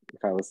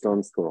 If I was still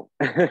in school.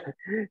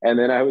 And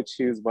then I would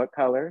choose what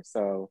color.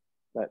 So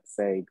let's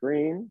say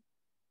green.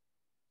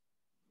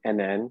 And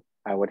then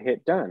I would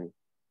hit done.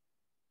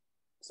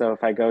 So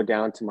if I go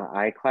down to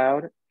my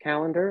iCloud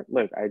calendar,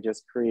 look, I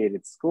just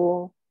created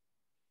school.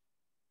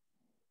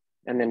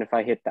 And then if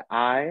I hit the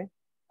I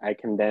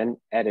can then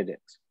edit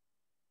it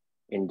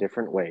in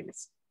different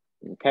ways,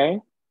 okay?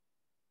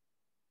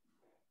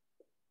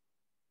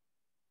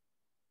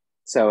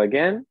 So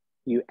again,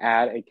 you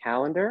add a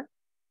calendar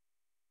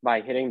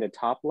by hitting the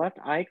top left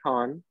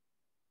icon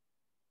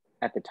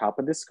at the top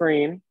of the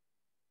screen.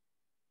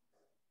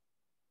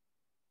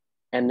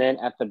 And then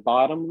at the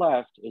bottom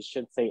left, it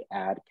should say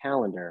add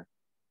calendar.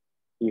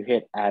 You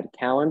hit add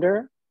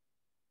calendar,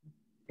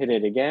 hit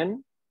it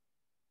again,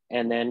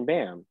 and then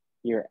bam,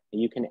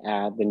 you can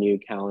add the new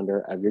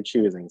calendar of your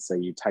choosing. So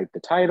you type the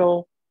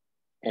title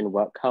and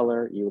what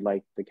color you would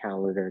like the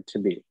calendar to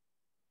be,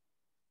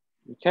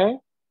 okay?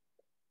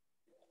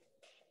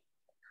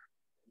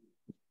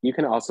 You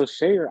can also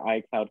share your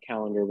iCloud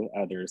calendar with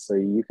others. So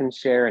you can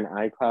share an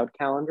iCloud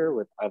calendar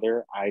with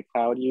other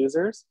iCloud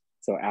users.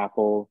 So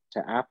Apple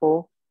to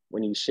Apple,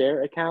 when you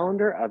share a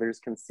calendar, others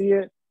can see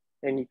it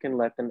and you can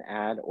let them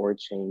add or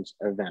change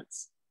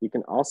events. You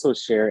can also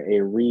share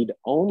a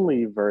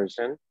read-only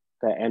version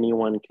that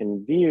anyone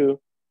can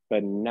view,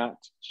 but not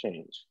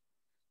change.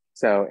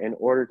 So in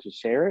order to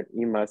share it,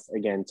 you must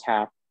again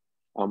tap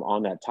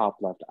on that top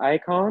left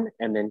icon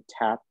and then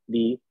tap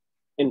the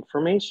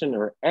information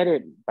or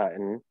edit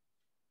button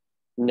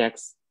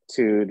next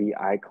to the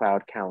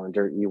iCloud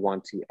calendar you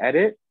want to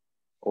edit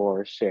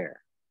or share.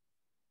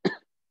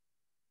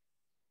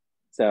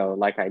 So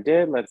like I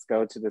did, let's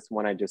go to this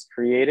one I just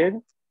created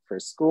for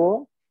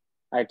school.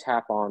 I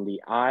tap on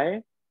the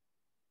I,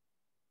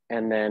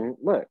 and then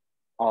look,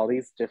 all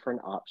these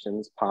different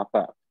options pop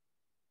up.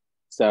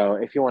 So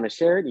if you want to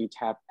share it, you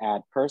tap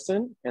add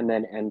person and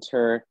then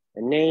enter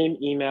a name,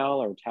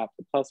 email, or tap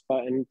the plus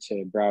button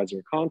to browse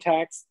your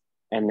contacts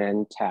and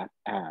then tap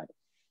add,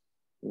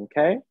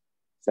 okay?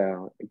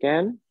 So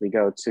again,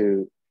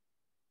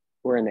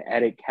 we're in the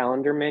edit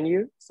calendar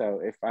menu. So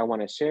if I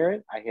want to share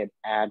it, I hit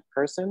add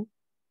person.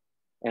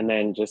 And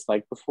then just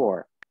like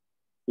before,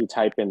 you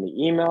type in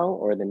the email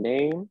or the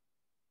name.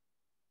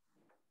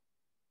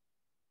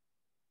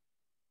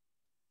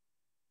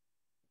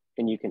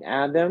 And you can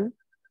add them,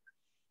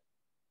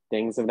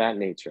 things of that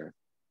nature,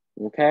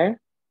 okay?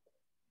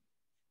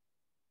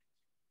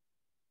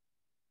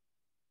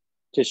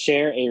 To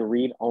share a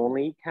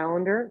read-only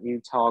calendar,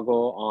 you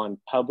toggle on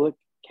public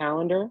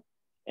calendar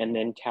and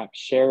then tap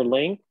share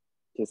link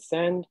to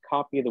send,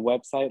 copy the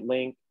website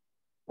link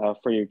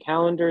for your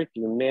calendar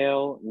through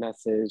mail,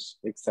 message,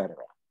 etc.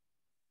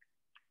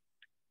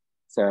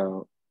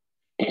 So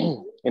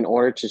in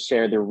order to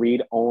share the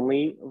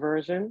read-only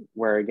version,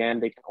 where again,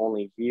 they can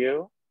only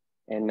view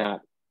and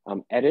not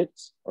edit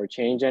or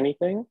change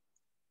anything,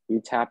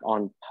 you tap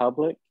on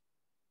public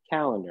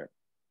calendar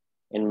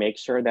and make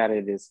sure that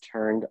it is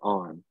turned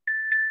on.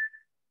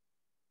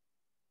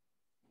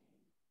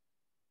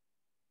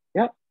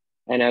 Yep,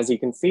 and as you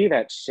can see,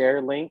 that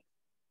share link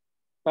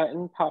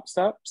button pops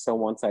up. So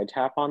once I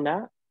tap on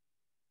that,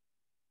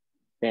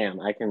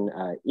 bam, I can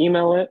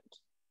email it,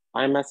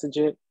 iMessage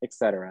it,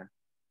 etc.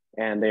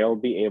 And they'll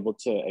be able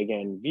to,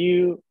 again,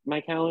 view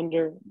my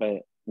calendar,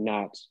 but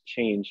not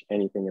change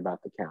anything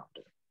about the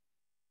calendar,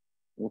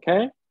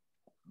 okay?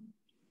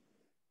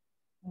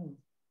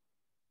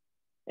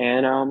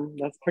 And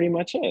that's pretty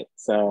much it.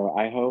 So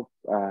I hope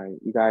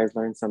you guys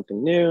learned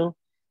something new.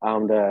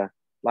 The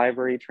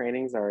library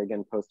trainings are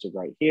again posted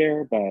right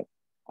here, but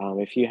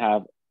if you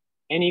have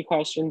any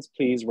questions,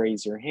 please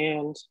raise your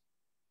hand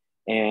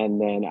and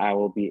then I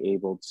will be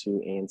able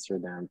to answer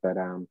them. But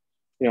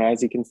you know,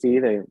 as you can see,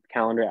 the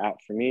calendar app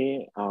for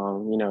me,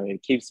 you know,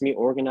 it keeps me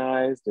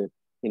organized. It,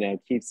 you know,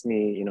 keeps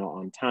me, you know,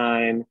 on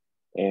time,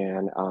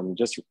 and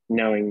just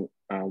knowing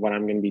what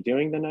I'm going to be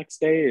doing the next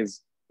day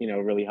is, you know,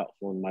 really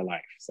helpful in my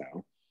life.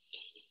 So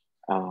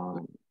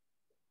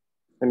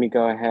let me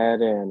go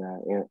ahead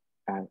and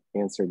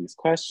answer these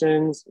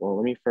questions. Well,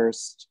 let me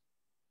first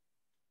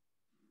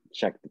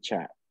check the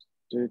chat.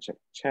 Check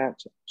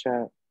the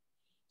chat.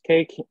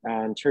 Okay,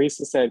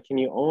 Teresa said, can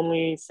you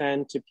only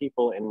send to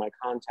people in my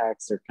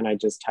contacts or can I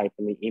just type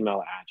in the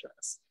email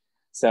address?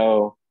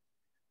 So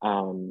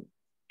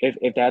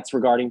if that's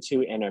regarding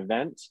to an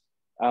event,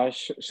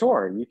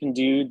 sure, you can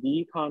do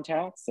the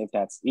contacts. If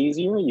that's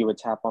easier, you would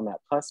tap on that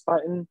plus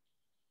button,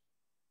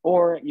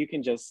 or you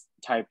can just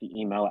type the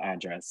email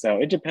address. So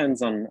it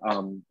depends on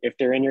if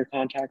they're in your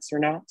contacts or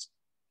not.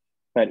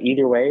 But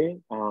either way,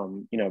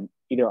 you know,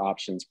 either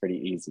option's pretty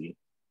easy.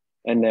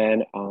 And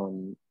then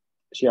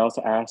she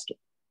also asked,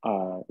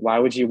 why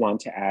would you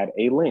want to add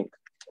a link?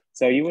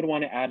 So you would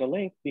want to add a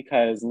link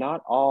because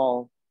not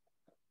all,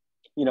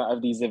 you know,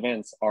 of these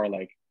events are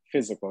like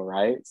physical,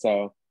 right?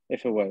 So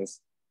if it was,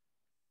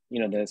 you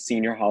know, the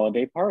senior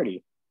holiday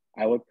party,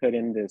 I would put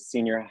in the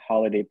senior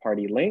holiday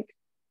party link,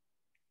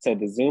 so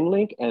the Zoom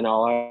link, and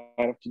all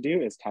I have to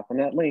do is tap on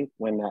that link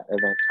when that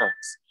event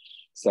comes.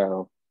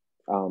 So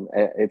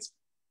it's,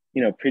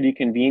 you know, pretty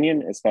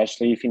convenient,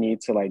 especially if you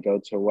need to like go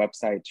to a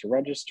website to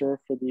register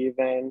for the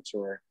event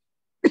or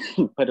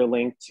put a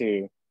link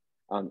to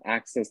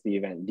access the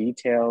event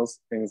details,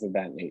 things of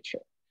that nature.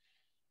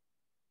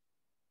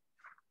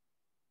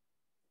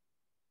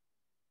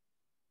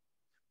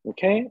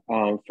 Okay,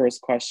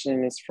 first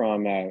question is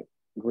from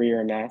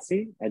Greer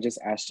Massey. I just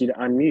asked you to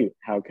unmute.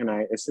 How can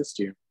I assist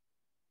you?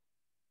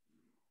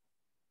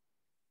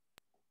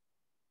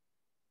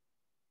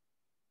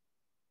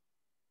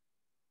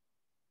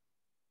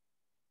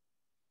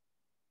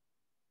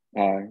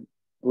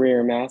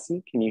 Greer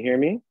Massey, can you hear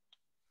me?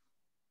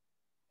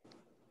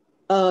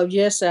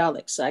 Yes,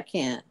 Alex, I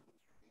can.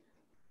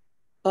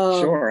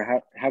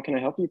 Sure, how can I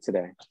help you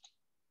today?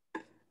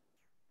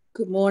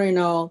 Good morning,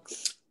 all.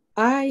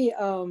 I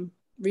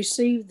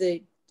received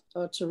the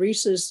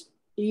Teresa's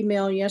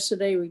email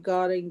yesterday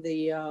regarding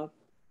the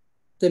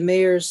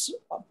mayor's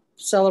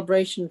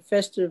celebration,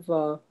 festive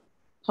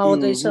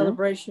holiday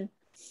celebration.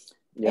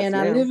 Yes, and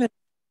ma'am.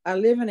 I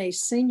live in a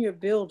senior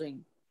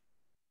building,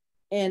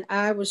 and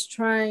I was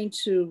trying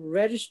to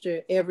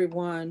register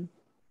everyone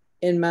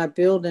in my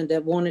building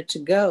that wanted to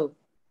go.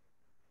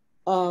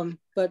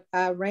 But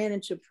I ran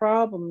into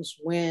problems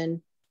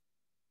when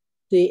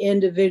the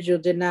individual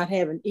did not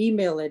have an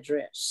email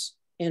address,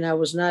 and I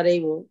was not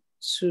able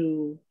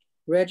to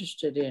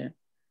register them.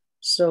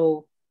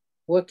 So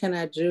what can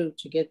I do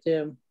to get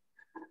them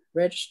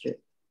registered?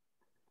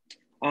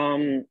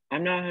 I'm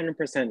not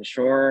 100%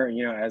 sure.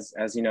 You know,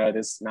 as you know,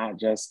 this is not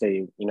just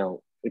a,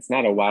 it's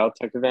not a Wild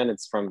Tech event.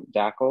 It's from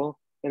DACL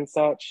and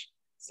such.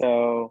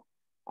 So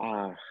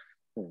I'm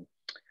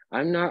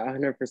not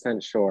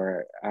 100%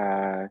 sure.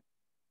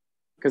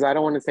 Because I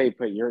don't want to say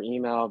put your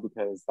email,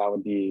 because that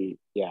would be,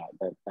 yeah,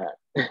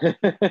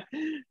 that.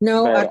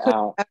 No,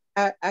 but,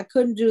 I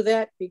couldn't do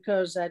that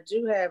because I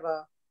do have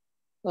a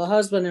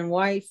husband and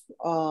wife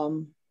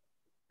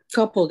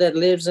couple that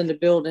lives in the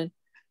building,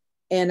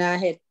 and I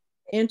had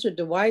entered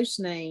the wife's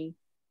name,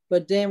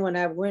 but then when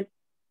I went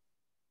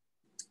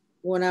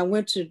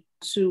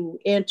to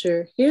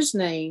enter his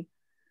name,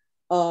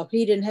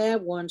 he didn't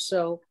have one,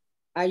 so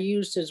I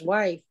used his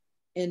wife,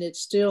 and it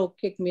still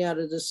kicked me out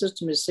of the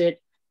system. It said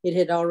it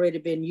had already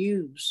been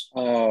used.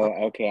 Oh,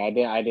 okay.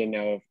 I didn't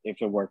know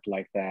if it worked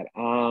like that.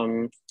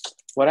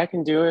 What I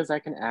can do is I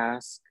can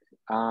ask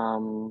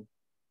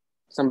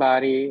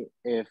somebody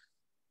if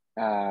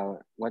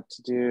what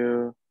to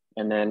do,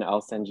 and then I'll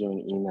send you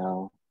an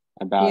email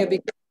about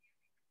it.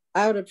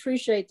 I would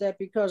appreciate that,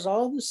 because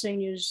all the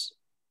seniors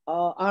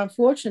are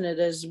unfortunate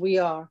as we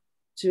are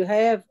to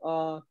have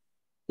the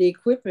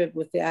equipment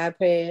with the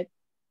iPad,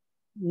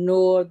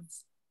 nor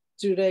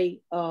do they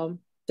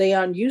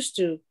aren't used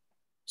to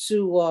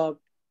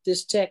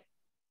this tech.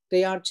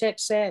 They aren't tech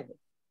savvy.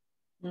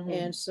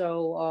 And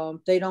so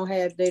they don't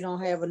have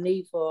a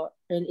need for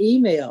an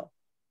email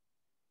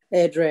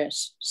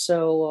address.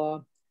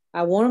 So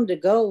I want them to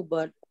go,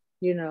 but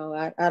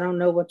I don't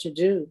know what to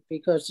do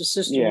because the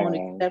system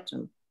won't accept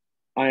them.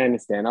 I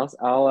understand.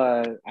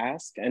 I'll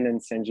ask and then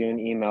send you an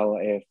email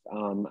if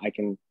I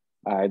can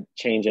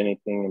change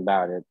anything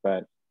about it.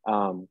 But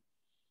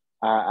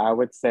I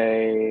would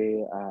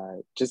say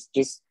just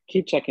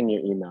keep checking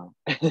your email.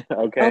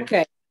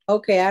 Okay.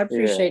 Okay. I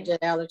appreciate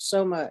that, Alex,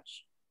 so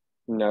much.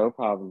 No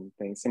problem.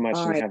 Thanks so much,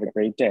 and have a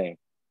great day.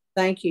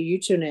 Thank you. You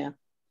too now.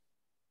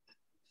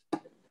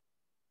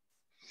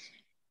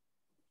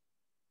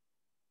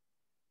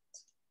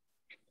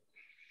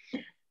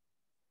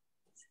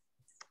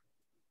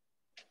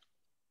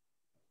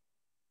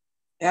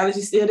 Alex,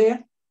 you still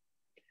there?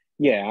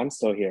 Yeah, I'm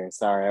still here.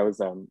 Sorry, I was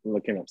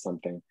looking up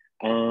something.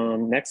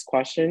 Next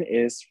question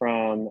is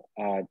from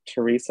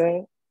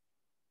Teresa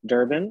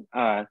Durbin.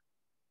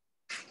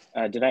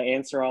 Did I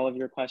answer all of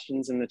your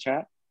questions in the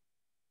chat?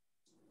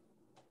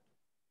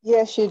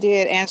 Yes, you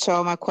did answer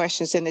all my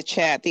questions in the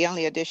chat. The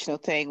only additional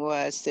thing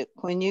was that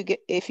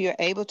if you're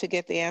able to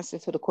get the answer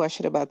to the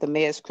question about the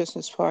mayor's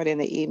Christmas party in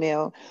the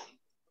email,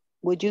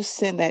 would you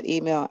send that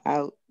email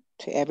out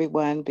to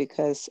everyone?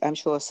 Because I'm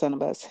sure some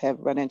of us have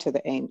run into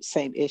the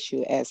same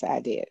issue as I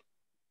did.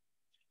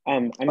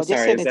 I'm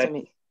sorry,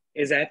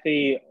 is that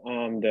the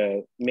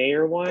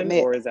mayor one,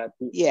 or is that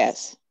the...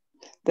 Yes.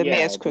 The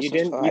mayor's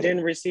Christmas party. You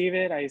didn't receive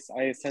it? I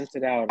sent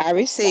it out. I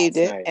received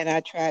it, and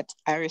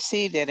I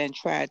received it and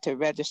tried to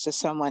register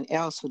someone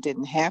else who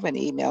didn't have an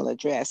email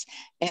address,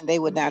 and they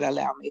would not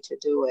allow me to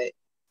do it.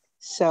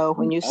 So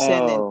when you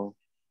send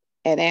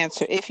an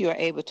answer, if you're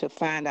able to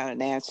find out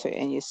an answer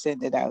and you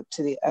send it out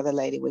to the other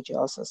lady, would you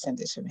also send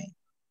it to me?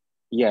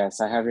 Yes,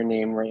 I have your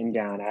name written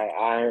down.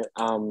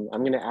 I'm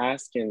gonna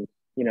ask and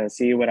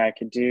see what I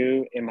could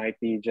do. It might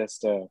be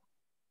just a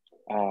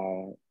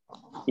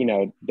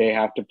they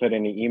have to put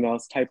in the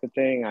emails type of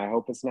thing. I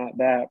hope it's not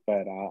that,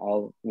 but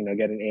I'll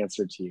get an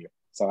answer to you.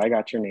 So I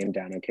got your name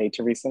down. Okay,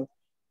 Teresa?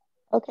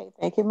 Okay,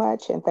 thank you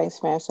much. And thanks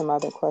for answering some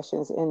other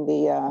questions in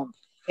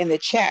the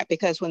chat,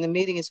 because when the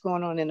meeting is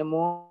going on in the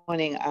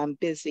morning, I'm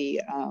busy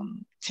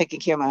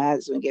taking care of my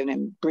husband, giving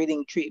him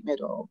breathing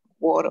treatment or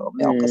water or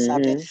milk or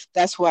something.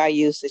 That's why I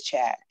use the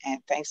chat. And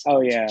thanks so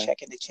much for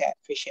checking the chat.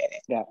 Appreciate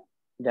it. Yeah,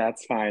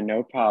 that's fine.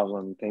 No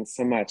problem. Thanks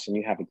so much. And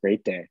you have a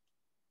great day.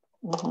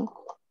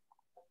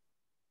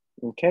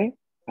 Okay.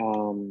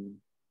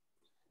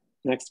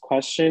 Next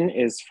question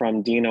is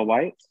from Dina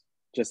White.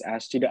 Just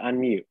asked you to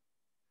unmute.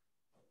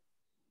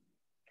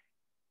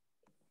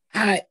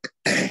 Hi.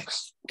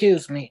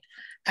 excuse me,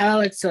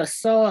 Alex, I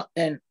saw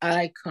an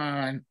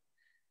icon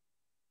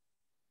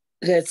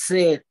that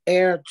said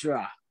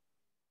airdrop.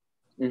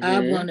 I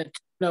wanted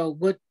to know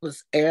what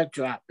was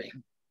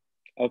airdropping.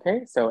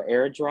 Okay, so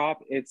airdrop,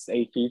 it's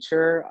a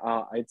feature.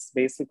 It's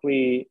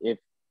basically if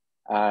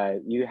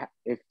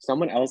if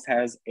someone else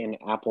has an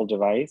Apple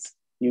device,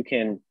 you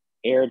can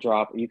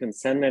airdrop. You can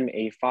send them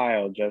a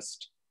file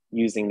just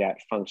using that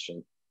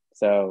function.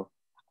 So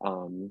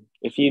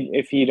if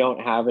you don't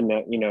have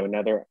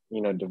another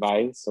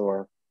device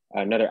or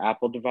another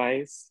Apple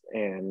device,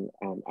 and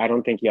I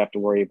don't think you have to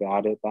worry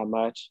about it that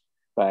much.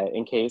 But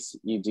in case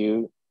you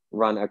do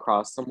run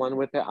across someone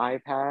with an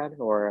iPad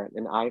or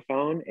an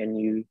iPhone and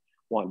you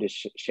want to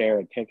share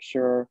a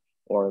picture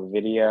or a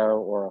video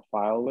or a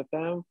file with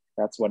them,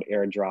 that's what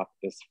airdrop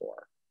is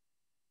for.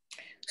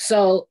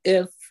 So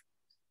if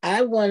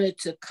I wanted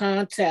to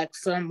contact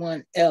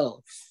someone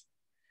else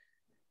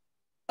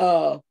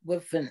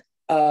with an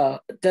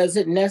does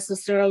it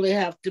necessarily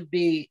have to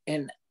be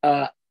an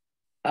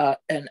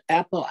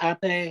Apple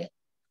iPad?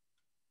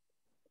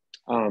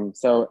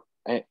 So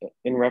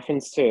in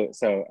reference to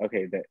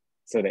the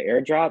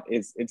airdrop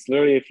it's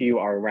literally if you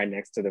are right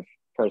next to the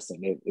person,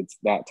 it's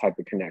that type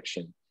of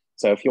connection.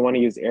 So if you want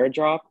to use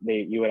airdrop,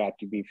 you would have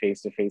to be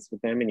face to face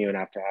with them, and you would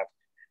have to have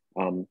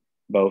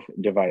both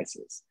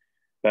devices.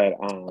 But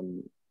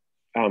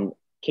can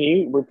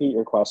you repeat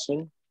your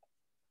question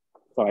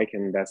so I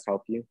can best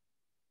help you?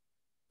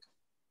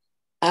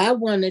 I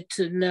wanted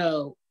to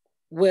know,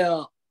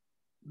 well,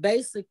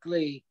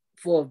 basically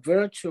for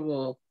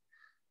virtual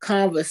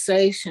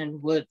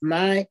conversation, would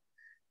my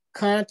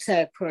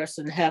contact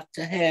person have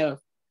to have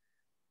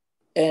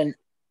an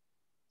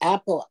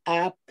Apple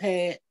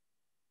iPad?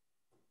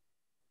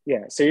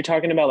 Yeah, so you're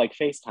talking about like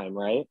FaceTime,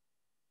 right?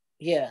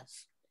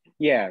 Yes.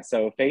 Yeah,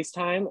 so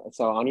FaceTime,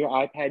 so on your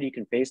iPad, you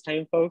can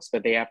FaceTime folks,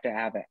 but they have to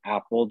have an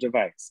Apple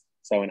device.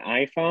 So an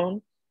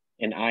iPhone,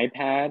 an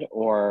iPad,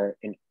 or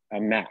a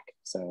Mac,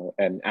 so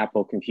an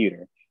Apple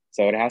computer.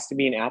 So it has to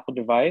be an Apple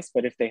device,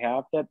 but if they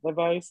have that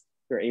device,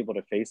 you're able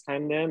to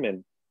FaceTime them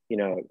and,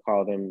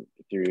 call them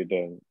through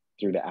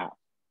the app.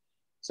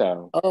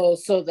 So. Oh,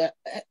 so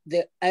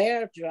the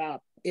airdrop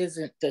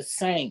isn't the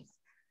same.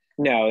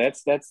 No,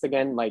 that's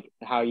again like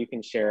how you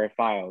can share a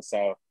file.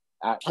 So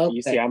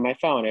you see on my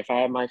phone,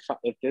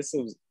 if this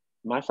is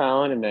my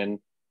phone and then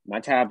my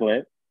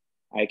tablet,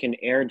 I can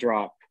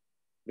airdrop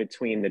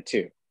between the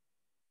two.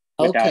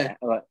 Okay.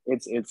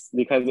 It's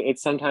because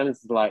it's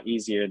sometimes a lot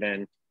easier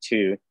than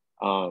to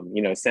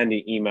send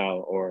an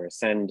email or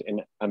send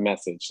a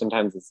message.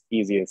 Sometimes it's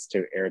easiest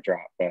to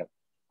airdrop, but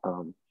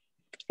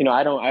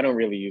I don't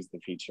really use the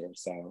feature,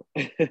 so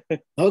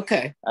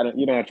okay.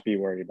 You don't have to be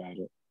worried about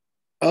it.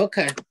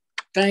 Okay.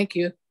 Thank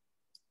you.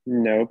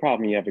 No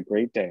problem. You have a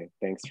great day.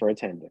 Thanks for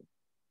attending.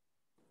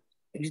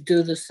 You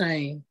do the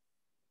same.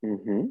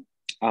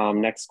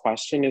 Next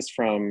question is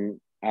from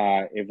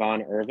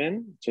Yvonne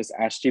Irvin. Just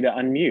asked you to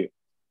unmute.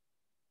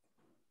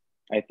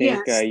 I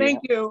think. Yes, thank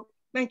you.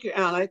 Thank you,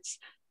 Alex.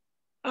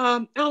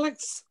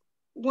 Alex,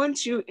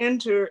 once you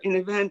enter an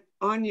event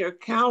on your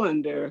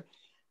calendar,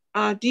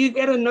 do you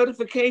get a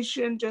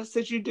notification just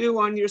as you do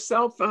on your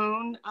cell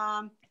phone?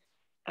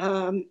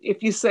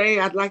 If you say,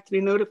 I'd like to be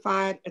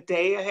notified a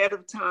day ahead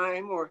of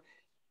time or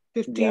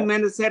 15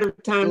 minutes ahead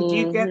of time, do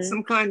you get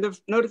some kind of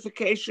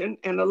notification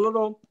and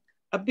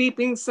a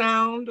beeping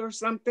sound or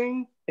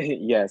something?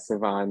 Yes,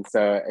 Yvonne.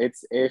 So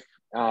it's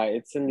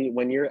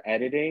when you're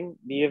editing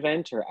the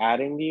event or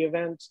adding the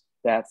event,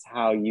 that's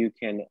how you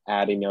can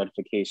add a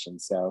notification.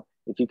 So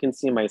if you can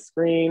see my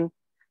screen,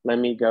 let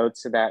me go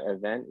to that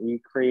event we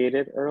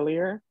created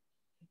earlier,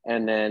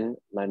 and then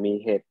let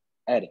me hit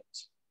edit.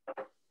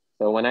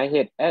 So when I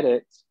hit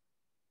edit,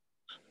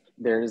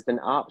 there's an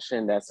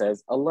option that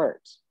says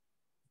alert,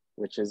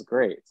 which is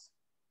great.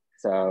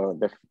 So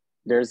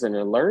there's an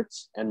alert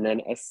and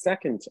then a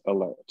second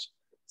alert.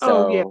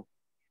 So,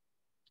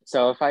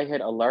 So if I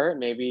hit alert,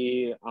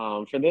 maybe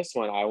for this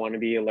one, I want to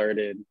be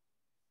alerted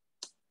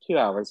 2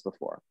 hours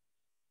before.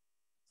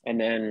 And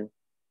then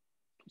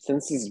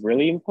since this is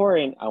really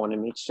important, I want to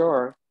make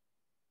sure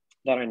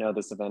that I know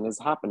this event is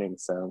happening.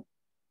 So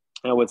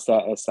I would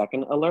set a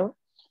second alert,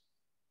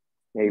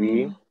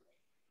 maybe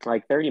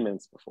like 30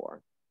 minutes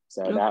before.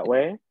 So that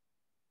way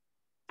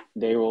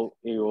you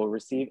will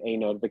receive a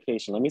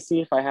notification. Let me see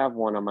if I have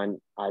one on my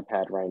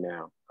iPad right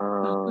now.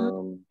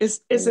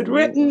 Is it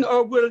written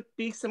or will it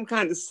be some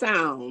kind of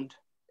sound?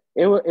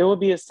 It will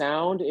be a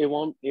sound.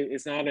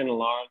 It's not an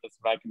alarm. That's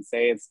what I can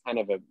say. It's kind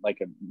of like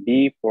a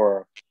beep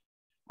or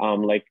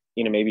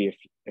maybe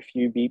a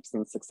few beeps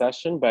in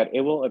succession, but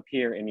it will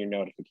appear in your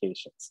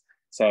notifications.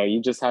 So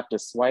you just have to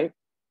swipe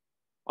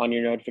on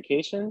your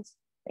notifications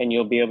and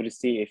you'll be able to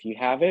see if you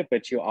have it,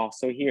 but you'll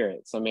also hear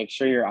it. So make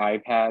sure your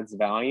iPad's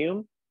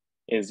volume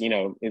is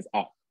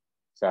up.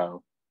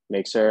 So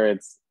make sure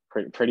it's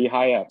pretty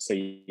high up so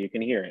you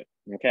can hear it.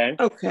 Okay.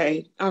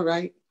 Okay. All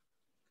right.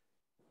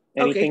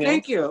 Anything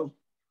thank else? You.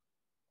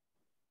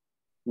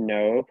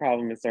 No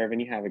problem, Ms. Irvin.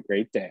 You have a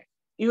great day.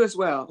 You as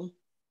well.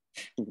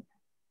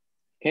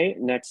 Okay,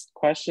 next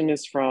question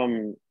is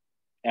from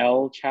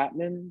L.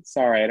 Chapman.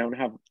 Sorry, I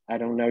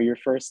don't know your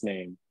first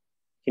name.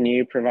 Can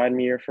you provide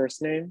me your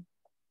first name?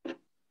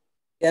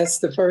 Yes,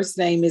 the first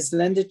name is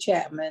Linda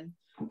Chapman.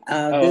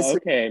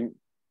 Okay.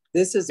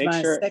 This is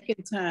my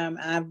second time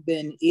I've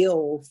been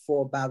ill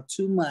for about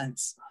 2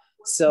 months.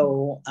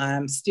 So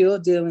I'm still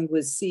dealing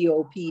with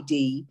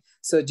COPD.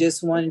 So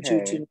just wanted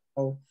you to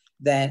know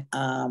that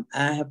I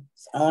have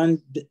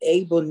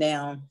able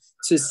now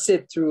to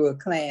sit through a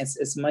class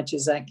as much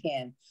as I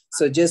can.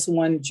 So just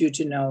wanted you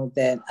to know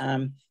that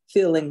I'm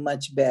feeling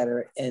much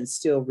better and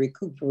still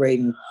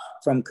recuperating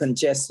from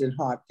congested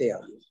heart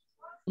failure.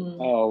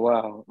 Oh,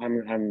 wow.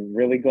 I'm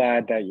really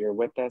glad that you're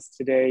with us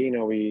today. You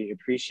know, we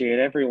appreciate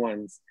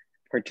everyone's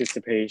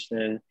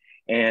participation.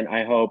 And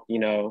I hope, you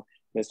know,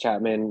 Ms.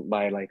 Chapman,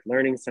 by like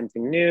learning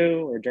something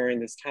new or during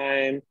this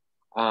time,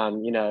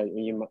 you know,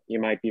 you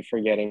might be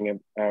forgetting,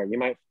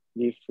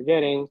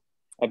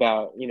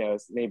 about, you know,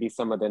 maybe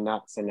some of the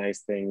not so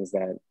nice things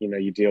that, you know,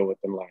 you deal with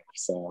in life.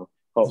 So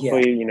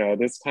hopefully, you know,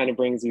 this kind of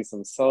brings you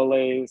some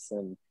solace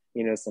and,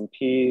 you know, some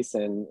peace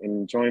and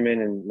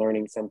enjoyment and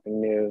learning something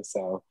new.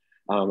 So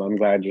I'm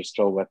glad you're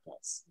still with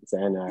us,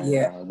 and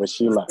I wish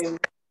you luck.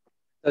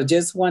 So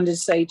just wanted to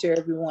say to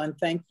everyone,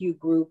 thank you,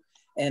 group.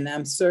 And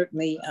I'm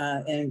certainly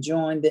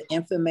enjoying the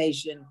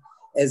information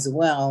as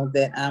well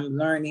that I'm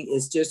learning.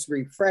 It's just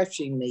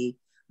refreshing me,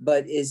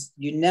 but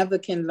you never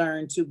can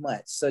learn too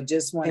much. So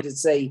just wanted to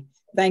say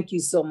thank you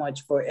so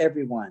much for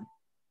everyone.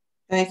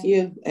 Thank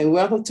you. And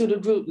welcome to the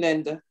group,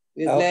 Linda.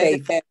 Okay,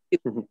 thank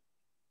you.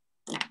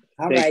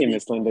 Thank you,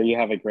 Miss Linda. You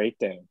have a great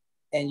day.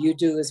 And you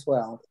do as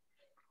well.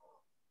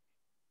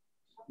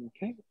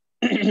 Okay.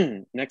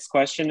 Next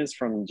question is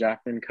from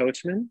Jacqueline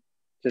Coachman.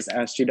 Just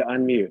asked you to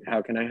unmute.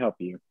 How can I help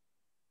you?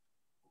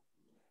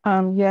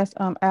 Yes,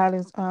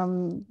 Alex.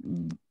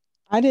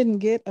 I didn't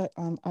get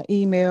an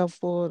email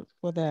for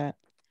that.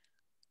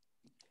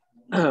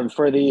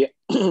 For the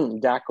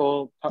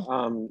DACL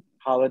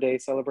holiday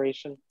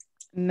celebration?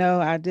 No,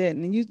 I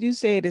didn't. And you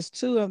said it's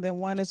two of them.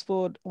 One is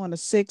for on the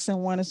 6th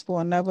and one is for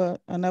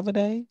another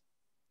day?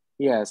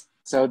 Yes.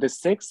 So the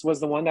 6th was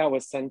the one that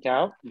was sent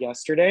out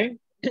yesterday.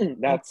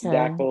 That's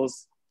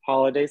DACL's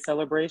holiday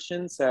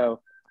celebration. So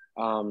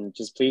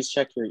just please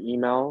check your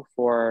email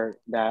for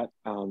that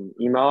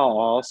email. I'll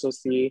also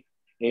see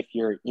if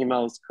your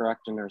email is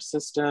correct in our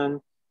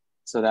system.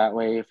 So that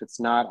way, if it's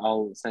not,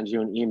 I'll send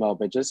you an email,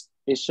 but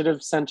it should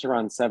have sent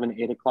around 7,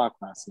 8 o'clock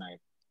last night.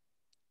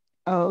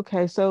 Oh,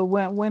 okay. So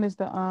when is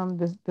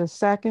the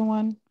second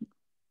one?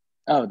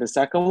 Oh, the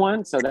second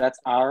one. So that's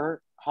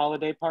our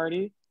holiday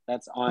party.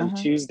 That's on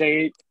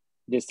Tuesday,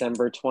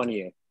 December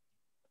 20th.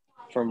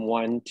 From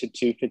 1 to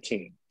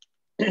 2:15.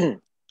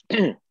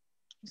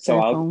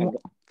 So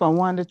from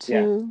 1 to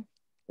 2.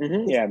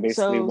 Yeah,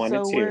 basically 1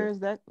 to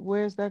 2.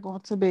 Where's that going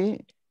to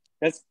be?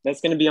 That's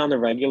going to be on the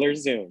regular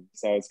Zoom.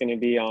 So it's going to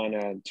be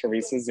on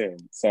Teresa's Zoom.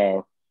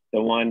 So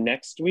the one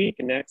next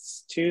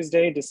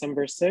Tuesday,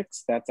 December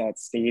 6th, that's at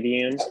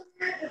Stadium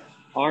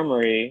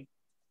Armory,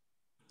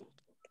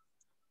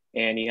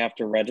 and you have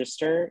to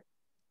register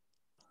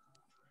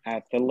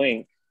at the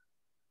link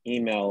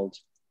emailed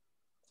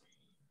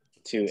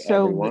to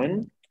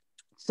everyone.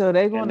 So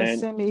they're going to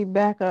send me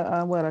back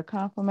a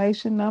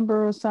confirmation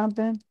number or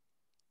something?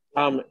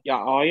 Yeah,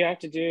 all you have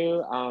to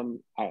do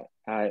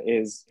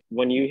is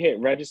when you hit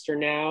register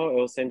now, it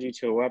will send you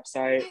to a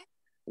website.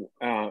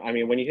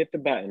 When you hit the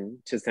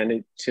button to send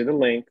it to the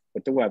link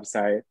with the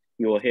website,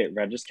 you will hit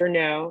register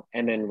now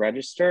and then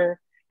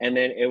register, and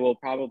then it will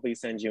probably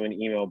send you an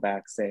email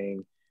back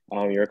saying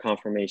your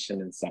confirmation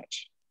and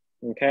such.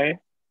 Okay?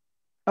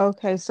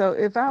 Okay, so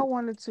if I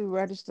wanted to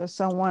register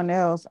someone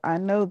else, I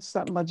know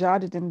some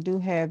majority of them do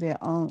have their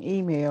own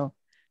email.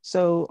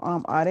 So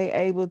are they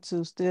able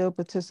to still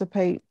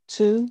participate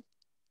too?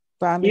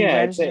 By me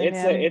registering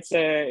them?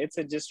 It's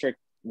a district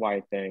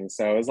wide thing.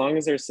 So as long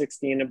as they're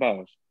 60 and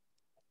above.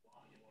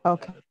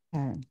 Okay.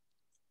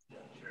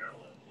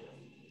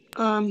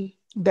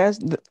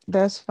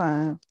 That's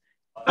fine.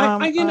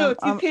 If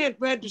you can't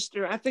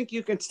register, I think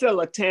you can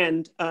still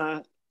attend,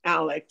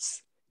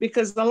 Alex,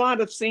 because a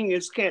lot of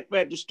seniors can't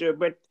register,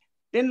 but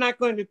they're not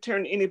going to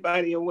turn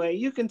anybody away.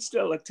 You can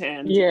still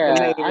attend.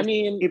 Yeah,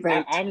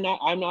 I'm not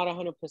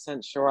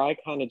 100% sure. I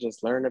kind of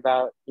just learned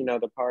about,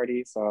 the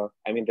party. So,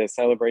 the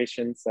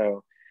celebration.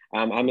 So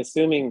I'm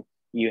assuming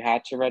you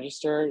had to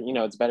register.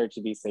 It's better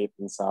to be safe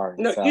than sorry.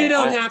 No, so you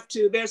don't have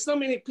to. There's so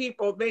many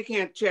people, they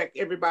can't check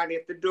everybody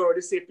at the door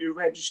to see if you're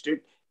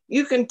registered.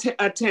 You can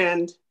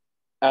attend.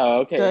 Oh,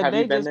 okay. So have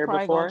you been there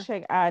before?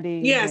 Check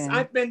ID. Yes,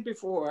 I've been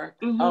before.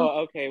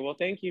 Oh, okay. Well,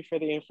 thank you for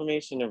the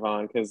information,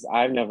 Yvonne, because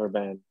I've never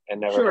been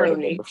and never heard of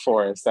it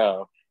before.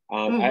 So,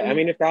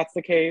 if that's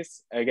the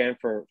case, again,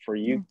 for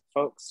you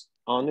folks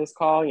on this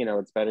call,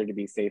 it's better to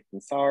be safe than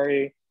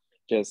sorry.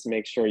 Just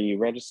make sure you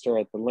register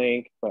at the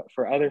link. But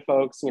for other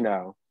folks,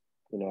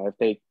 if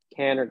they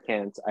can or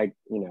can't, I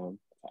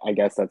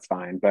guess that's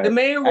fine. But the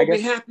mayor will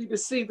be happy to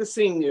see the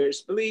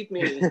seniors, believe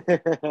me.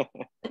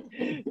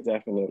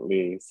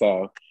 Definitely.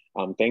 So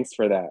thanks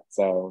for that.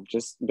 So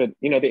but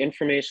the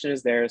information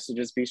is there, so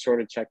just be sure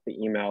to check the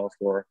email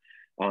for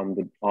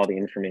all the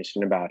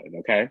information about it,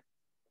 okay?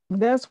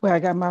 That's where I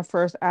got my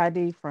first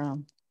ID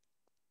from.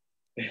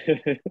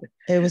 It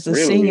was a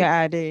Really? senior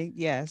ID,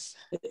 yes.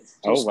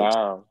 Oh,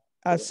 wow.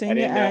 A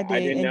senior I ID,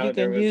 didn't and know you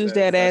there can was use a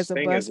that such as a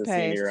thing bus as a pass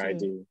senior too.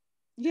 ID.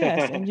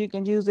 Yes, and you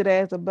can use it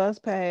as a bus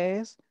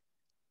pass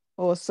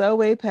or a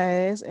subway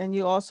pass, and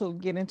you also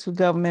get into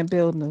government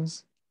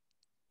buildings.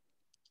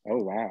 Oh,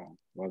 wow.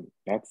 Well,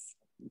 that's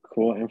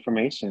cool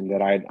information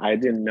that I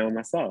didn't know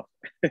myself.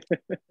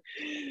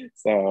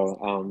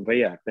 So, but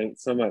yeah,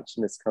 thanks so much,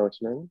 Miss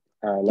Coachman.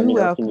 Let me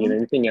You're know if you need welcome.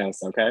 anything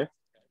else, okay?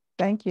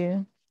 Thank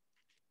you.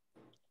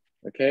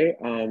 Okay,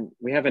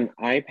 we have an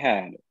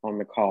iPad on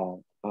the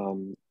call.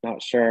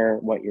 Not sure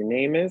what your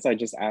name is. I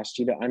just asked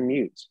you to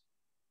unmute.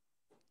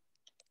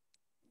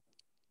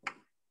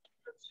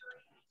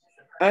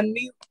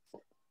 Unmute.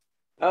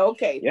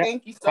 Okay, Yep.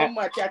 thank you so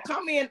much. I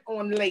come in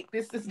on late.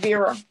 This is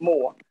Vera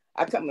Moore.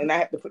 I come in, I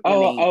have to put my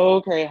name. Oh,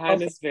 okay. Hi,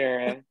 Miss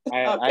Vera.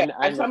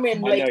 I come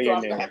in late, so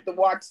I'm gonna have to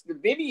watch the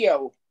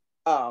video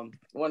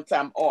once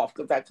I'm off,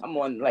 because I come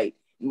on late.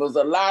 It was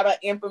a lot of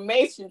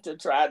information to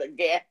try to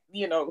get,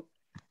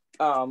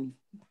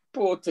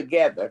 pull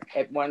together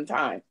at one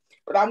time.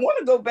 But I want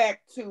to go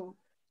back to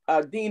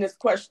Dina's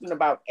question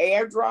about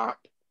airdrop.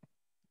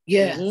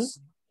 Yes.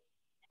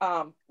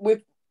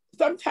 With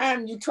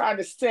sometimes you try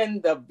to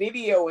send the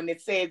video and it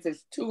says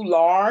it's too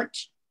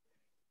large.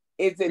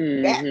 Is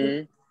it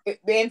that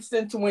the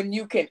instance when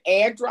you can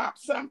airdrop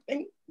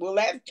something? Well,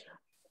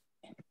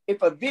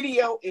 if a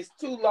video is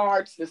too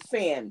large to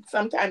send,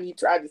 sometimes you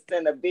try to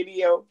send a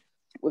video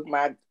with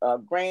my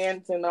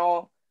grands and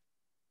all.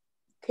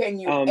 Can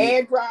you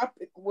airdrop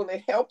it? Will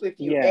it help if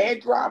you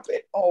airdrop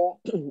it? Or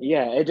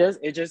yeah, it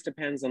just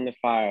depends on the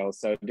file.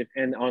 So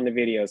depend on the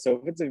video. So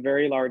if it's a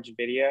very large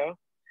video,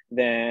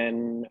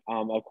 then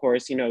of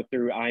course,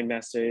 through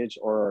iMessage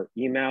or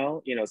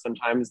email,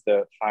 sometimes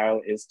the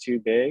file is too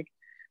big.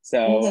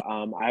 So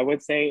I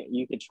would say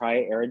you could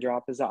try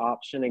airdrop as an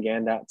option.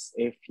 Again, that's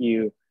if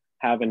you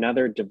have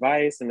another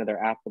device,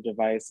 another Apple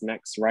device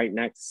right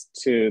next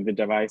to the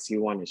device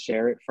you want to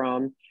share it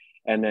from,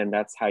 and then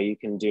that's how you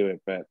can do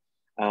it. But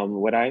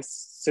what I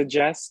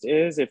suggest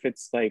is if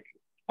it's like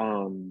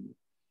a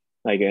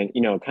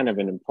kind of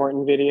an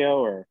important video,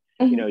 or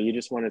you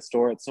just want to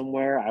store it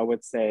somewhere, I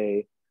would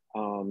say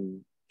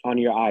on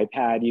your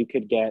iPad you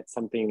could get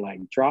something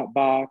like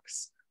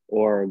Dropbox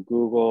or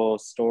Google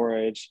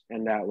Storage,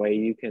 and that way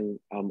you can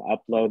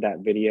upload that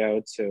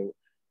video to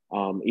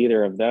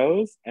either of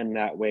those, and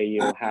that way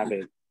you'll have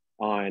it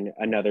on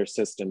another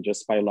system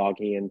just by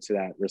logging into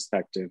that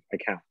respective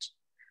account.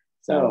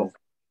 So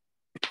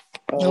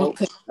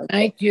okay,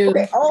 thank you.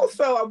 Okay.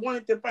 Also, I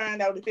wanted to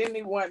find out if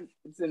anyone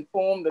is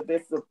informed of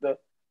this, of the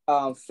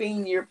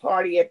senior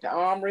party at the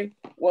Armory.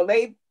 Will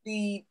they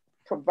be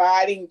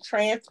providing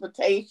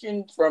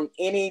transportation from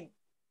any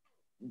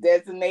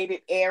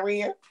designated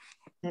area?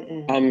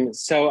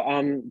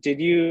 Did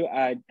you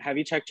have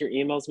you checked your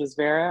emails, Ms.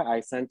 Vera?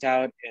 I sent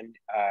out an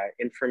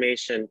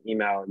information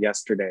email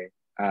yesterday,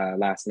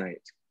 last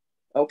night.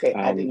 Okay,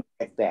 I didn't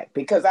check that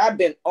because I've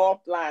been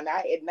offline.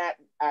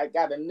 I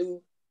got a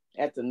new,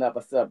 that's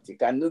another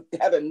subject. I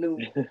got a new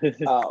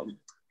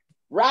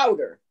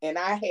router, and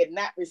I had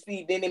not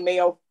received any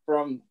mail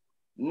from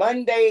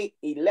Monday,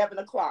 11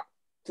 o'clock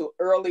to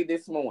early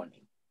this morning.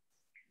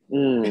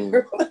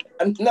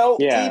 No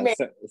email.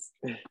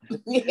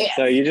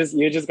 So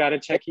you just got to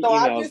check your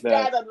emails. So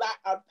I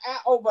just got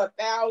over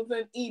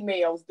 1,000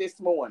 emails this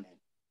morning.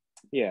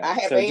 Yeah.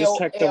 So just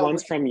check the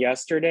ones from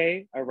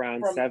yesterday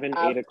around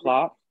 8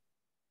 o'clock.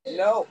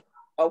 No.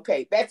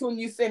 Okay. That's when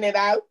you sent it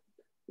out?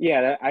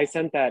 Yeah, I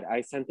sent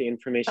the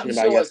information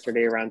about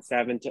yesterday around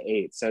 7 to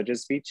 8. So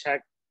just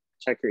check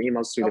your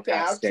emails through the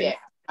past day.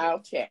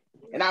 I'll check.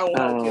 And I won't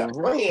hold you up.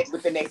 Go ahead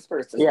with the next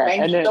person. Yeah,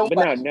 Thank you so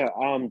much.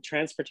 No.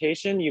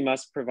 Transportation, you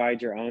must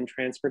provide your own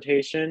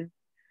transportation.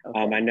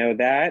 Okay. I know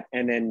that.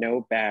 And then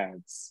no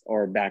bags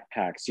or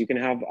backpacks. You can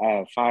have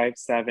a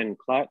 5'7"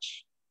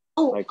 clutch,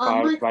 like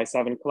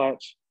 5x7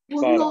 clutch.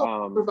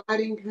 Will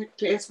providing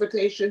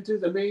transportation to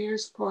the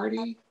mayor's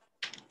party?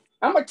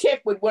 I'm gonna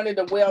check with one of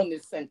the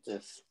wellness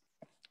centers.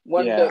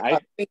 One of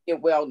the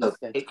senior wellness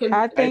centers.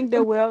 I think the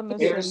wellness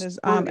centers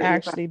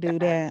actually do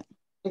that.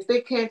 If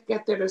they can't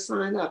get there to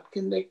sign up,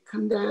 can they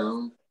come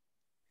down?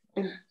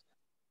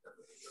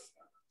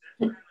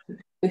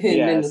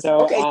 Yeah.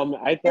 So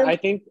I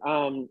think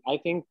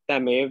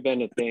that may have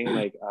been a thing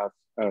like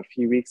a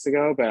few weeks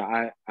ago,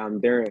 but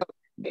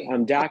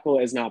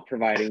DACL is not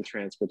providing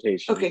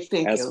transportation. Okay,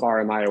 thank you. As far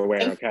am I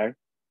aware. Okay.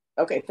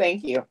 Okay,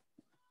 thank you.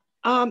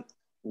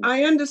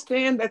 I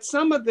understand that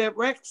some of the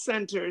rec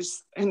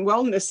centers and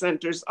wellness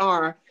centers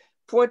are.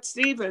 Fort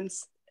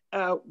Stevens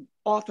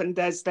often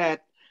does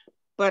that,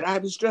 but I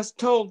was just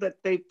told that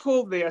they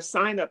pulled their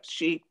sign-up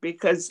sheet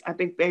because I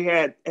think they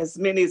had as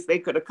many as they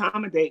could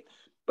accommodate.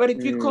 But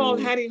if you call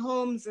Hattie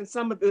Holmes and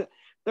some of the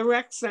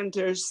rec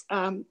centers,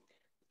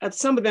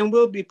 some of them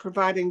will be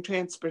providing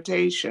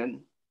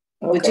transportation.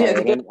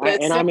 Okay,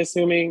 and I'm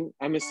assuming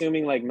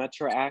like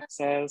Metro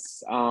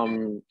Access,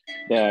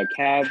 the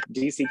cab,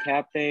 DC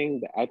cab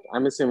thing.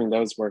 I'm assuming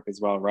those work as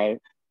well, right?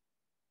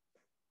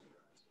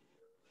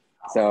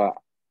 So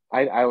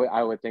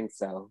I would think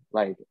so.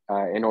 Like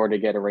in order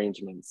to get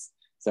arrangements.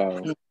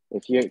 So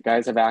if you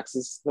guys have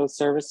access to those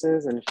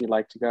services, and if you'd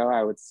like to go,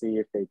 I would see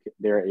if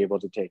they're able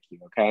to take you.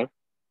 Okay.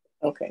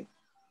 Okay.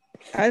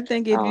 I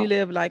think if you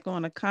live like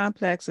on a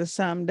complex or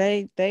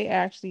something, they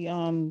actually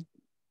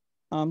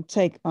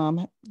take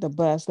the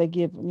bus. They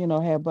give,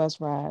 have bus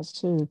rides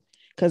too,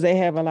 because they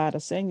have a lot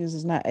of seniors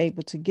is not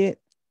able to get,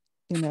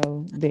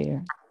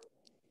 there.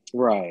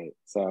 Right.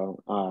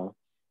 So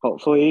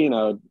hopefully,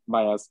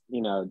 by us,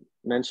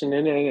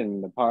 mentioning it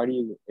in the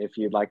party, if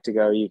you'd like to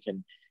go, you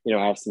can,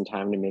 have some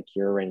time to make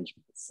your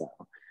arrangements. So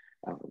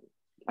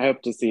I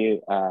hope to see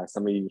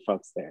some of you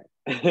folks there.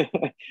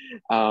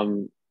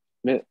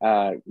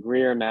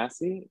 Greer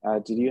Massey,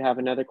 did you have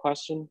another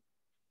question?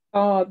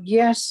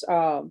 Yes,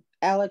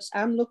 Alex,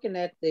 I'm looking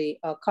at the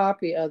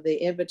copy of the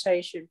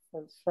invitation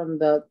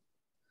for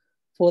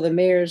the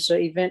mayor's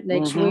event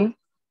next week.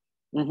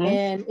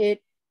 And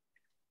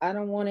I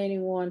don't want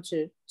anyone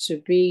to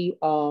be,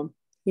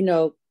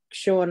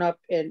 showing up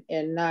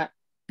and not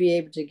be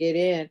able to get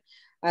in.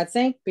 I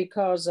think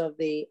because of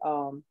the,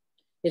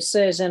 it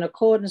says in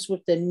accordance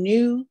with the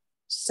new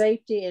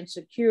safety and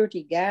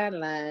security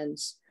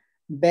guidelines,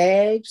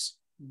 bags,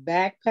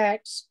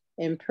 backpacks,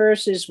 and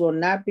purses will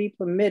not be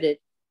permitted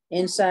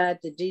inside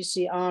the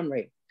DC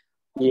Armory.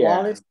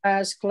 Wallet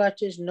size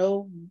clutches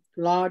no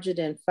larger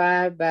than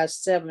 5 by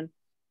 7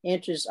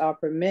 inches are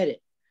permitted.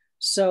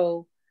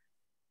 So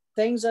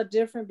things are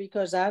different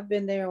because I've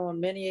been there on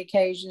many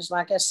occasions.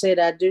 Like I said,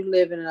 I do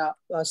live in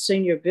a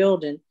senior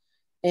building,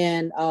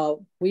 and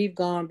we've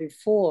gone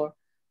before,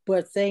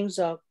 but things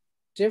are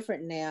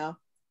different now.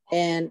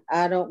 And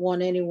I don't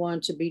want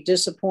anyone to be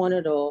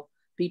disappointed or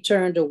be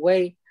turned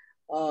away.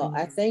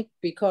 I think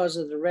because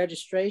of the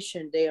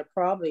registration, they are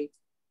probably,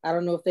 I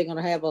don't know if they're going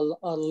to have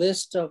a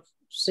list of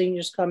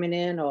seniors coming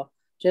in or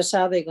just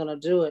how they're going to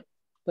do it,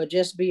 but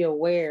just be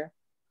aware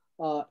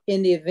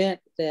in the event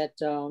that,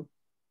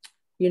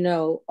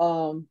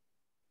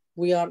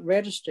 we aren't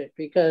registered,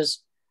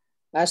 because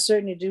I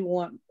certainly do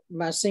want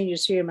my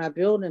seniors here in my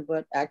building,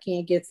 but I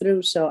can't get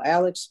through. So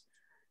Alex,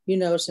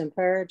 it's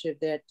imperative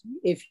that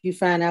if you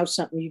find out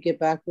something, you get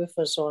back with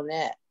us on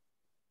that.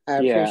 I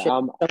appreciate it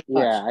so much.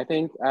 Yeah, I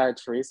think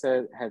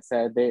Teresa had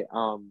said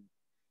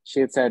she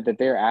had said that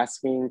they're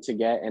asking to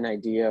get an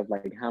idea of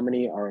like how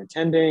many are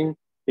attending,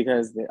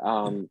 because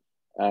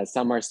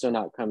some are still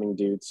not coming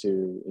due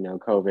to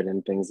COVID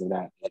and things of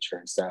that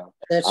nature. So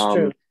that's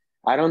true.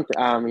 I don't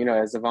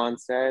as Yvonne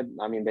said,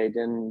 I mean, they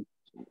didn't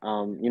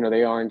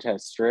they aren't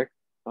as strict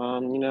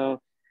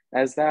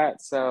as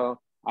that. So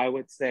I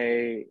would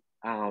say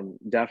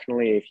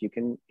definitely if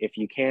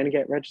you can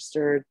get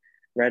registered,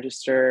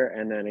 register,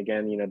 and then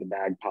again the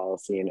bag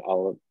policy and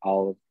all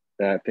of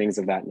the things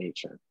of that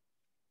nature,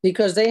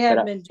 because they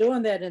haven't been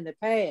doing that in the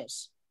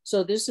past.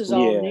 So this is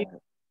all new.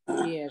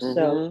 Yeah.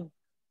 So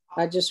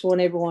I just want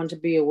everyone to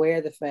be aware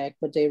of the fact,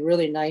 but they're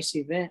really nice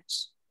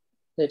events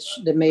that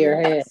the mayor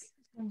had.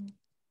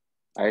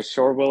 I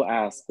sure will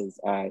ask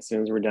as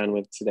soon as we're done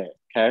with today.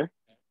 Okay.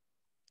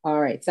 All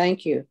right.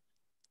 Thank you.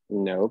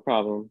 No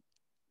problem.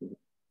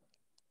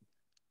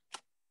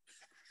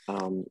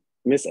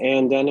 Miss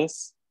Ann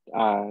Dennis,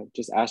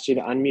 just asked you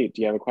to unmute.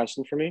 Do you have a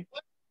question for me?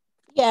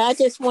 Yeah, I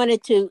just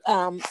wanted to,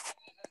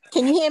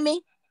 can you hear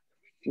me?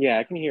 Yeah,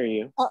 I can hear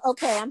you. Oh,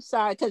 okay, I'm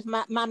sorry, because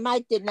my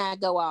mic did not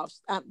go off.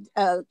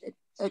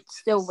 It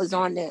still was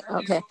on there.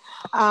 Okay.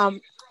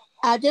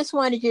 I just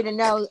wanted you to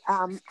know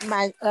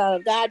my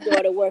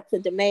goddaughter works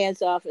at the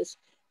mayor's office,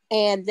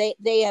 and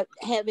they are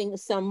having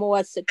some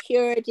more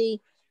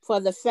security for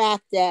the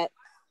fact that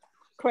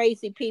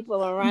crazy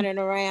people are running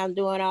around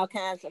doing all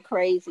kinds of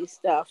crazy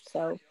stuff.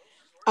 So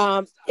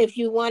if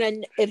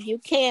you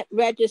can't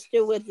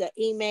register with the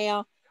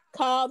email,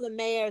 call the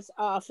mayor's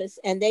office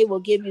and they will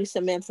give you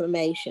some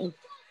information.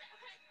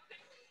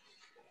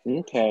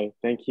 Okay,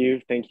 thank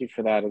you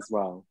for that as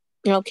well.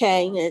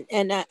 Okay,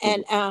 and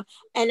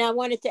I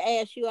wanted to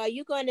ask you, are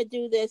you going to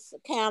do this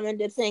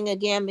calendar thing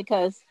again?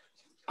 Because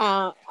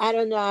I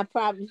don't know,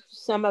 probably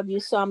some of you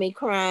saw me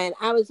crying.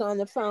 I was on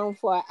the phone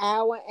for an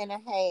hour and a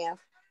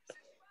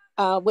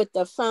half with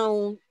the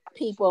phone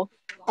people,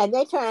 and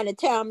they're trying to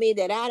tell me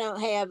that I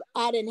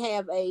didn't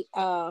have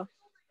a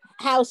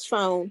house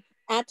phone.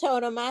 I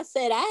told them, I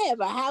said, I have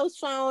a house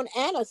phone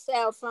and a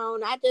cell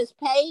phone. I just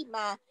paid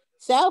my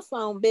cell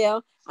phone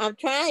bill. I'm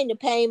trying to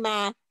pay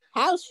my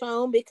house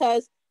phone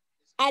because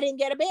I didn't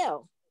get a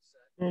bill.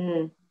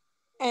 Mm-hmm.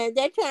 And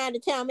they're trying to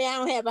tell me I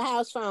don't have a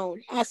house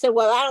phone. I said,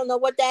 well, I don't know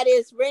what that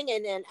is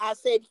ringing. And I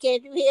said,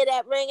 can't you hear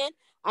that ringing?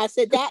 I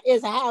said, that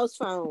is a house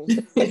phone.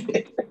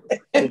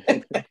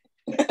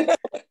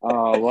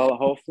 Well,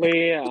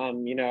 hopefully,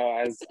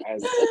 as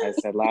I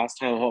said last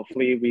time,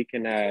 hopefully we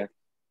can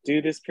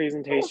do this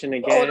presentation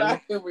again.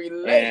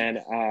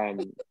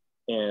 And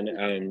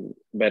And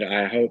but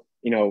I hope,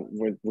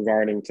 with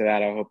regarding to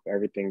that, I hope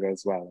everything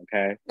goes well.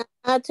 Okay.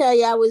 I'll tell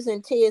you, I was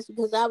in tears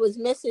because I was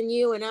missing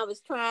you, and I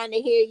was trying to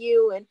hear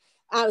you, and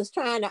I was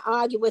trying to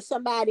argue with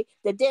somebody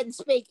that didn't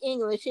speak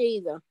English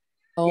either.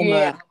 Oh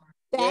my.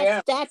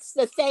 That's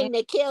the thing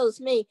that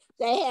kills me.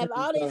 They have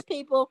all these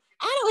people.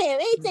 I don't have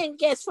anything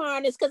against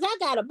foreigners because I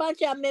got a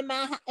bunch of them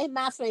in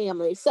my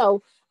family.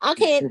 So I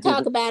can't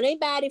talk about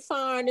anybody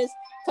foreigners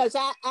because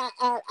I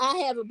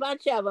have a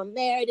bunch of them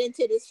married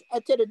into this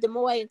to the Des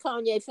Moines and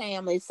Cognier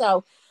family.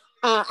 So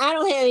I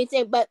don't have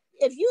anything. But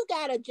if you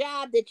got a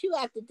job that you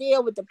have to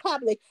deal with the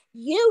public,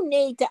 you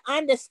need to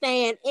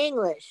understand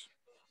English.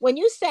 When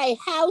you say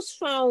house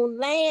phone,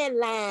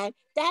 landline,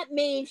 that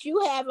means you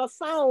have a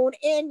phone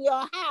in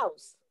your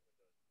house.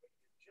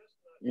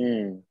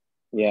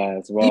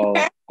 Yes, well,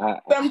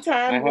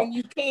 sometimes when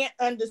you can't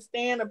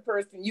understand a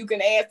person, you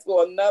can ask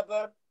for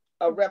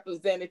a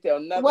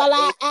representative. Well,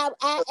 I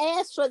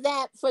asked for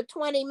that for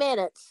 20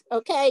 minutes.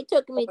 Okay, it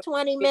took me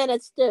 20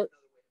 minutes to,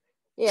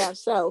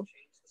 so.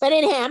 But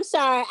anyhow, I'm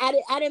sorry.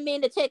 I didn't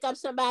mean to take up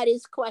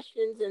somebody's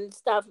questions and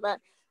stuff,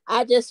 but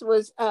I just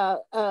was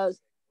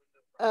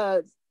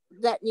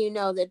letting you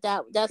know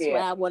that's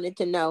what I wanted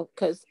to know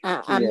because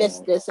I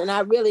missed this and I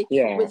really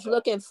was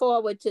looking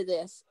forward to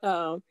this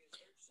to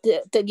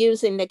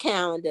using the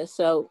calendar.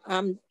 So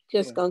I'm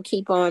just gonna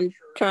keep on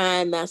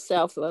trying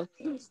myself.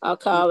 I'll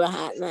call the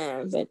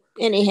hotline. But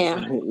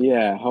anyhow,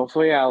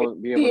 hopefully I'll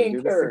be able to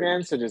do this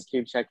again. So just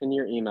keep checking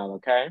your email,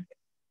 okay?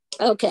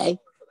 Okay.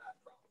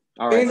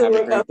 All right. Have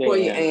a great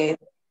day,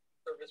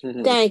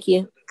 Ann. Thank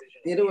you.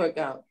 It'll work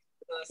out.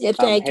 Yeah,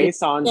 thank you. Hey,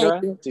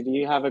 Sandra, did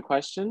you have a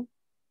question?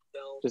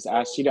 Just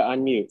asked you to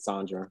unmute,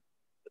 Sandra.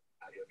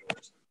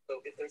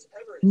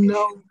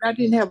 No, I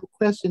didn't have a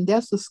question.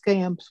 That's a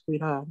scam,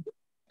 sweetheart.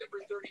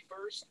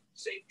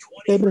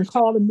 They've been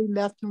calling me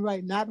left and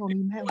right, and I don't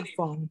even have a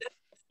phone.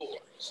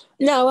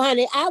 No,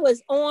 honey, I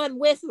was on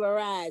with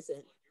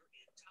Verizon.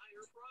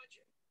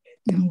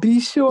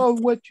 Be sure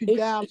what you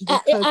dial.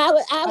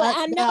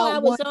 I know I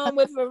was on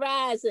with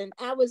Verizon.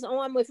 I was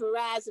on with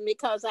Verizon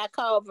because I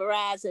called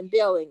Verizon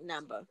billing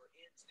number.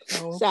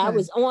 Okay. So I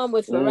was on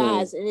with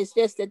Verizon. It's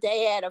just that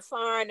they had a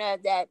foreigner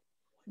that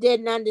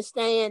didn't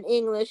understand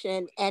English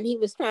and he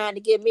was trying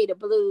to give me the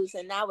blues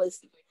and I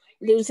was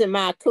losing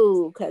my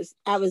cool because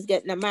I was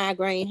getting a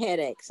migraine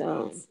headache.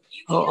 So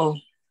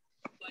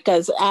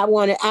because I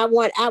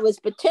was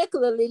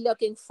particularly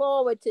looking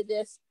forward to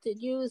this to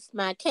use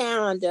my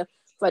calendar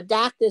for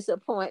doctor's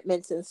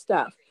appointments and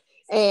stuff.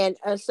 And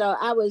so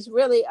I was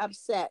really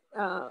upset,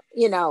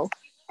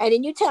 and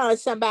then you telling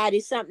somebody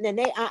something and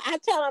I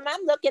tell them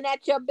I'm looking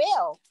at your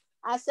bill.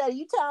 I said,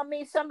 you telling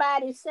me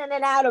somebody's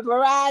sending out a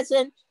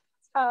Verizon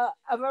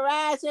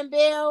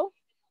bill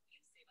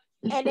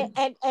and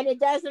it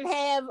doesn't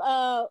have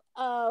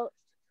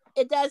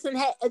it doesn't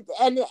have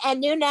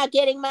and you're not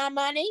getting my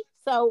money.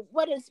 So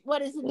what is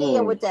the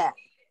deal with that?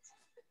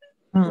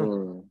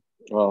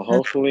 Well,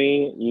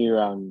 hopefully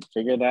you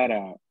figure that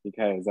out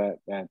because that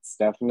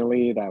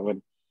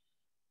would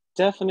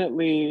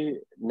definitely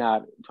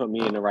not put me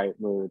in the right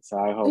mood. So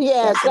I hope.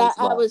 Yes,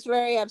 I was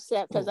very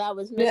upset because I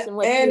was missing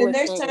what and you the were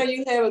next saying. time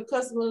you have a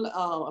customer,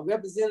 a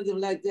representative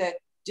like that,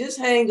 just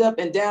hang up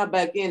and dial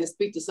back in and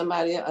speak to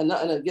somebody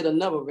and get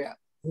another rep.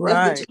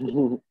 Right.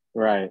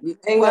 Right.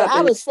 Well,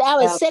 I was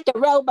sick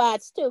of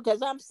robots too,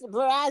 because I'm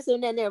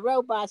Verizon and their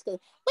robots.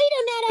 Because we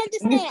do not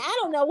understand. I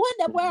don't know what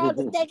in the world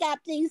they got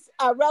these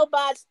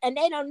robots, and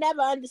they don't never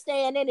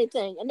understand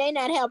anything, and they're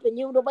not helping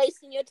you. They're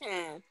wasting your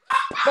time.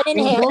 But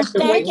anyhow,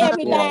 thank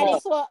everybody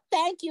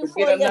thank you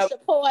for your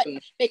support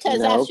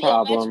because I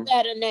feel much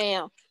better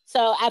now.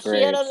 So I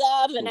feel the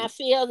love and I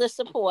feel the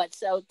support.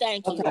 So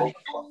thank you.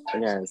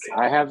 Yes,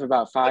 I have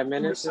about 5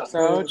 minutes or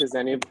so. Does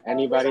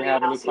anybody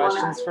have any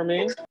questions for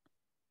me?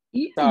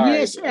 Sorry,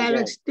 yes,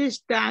 Alex, this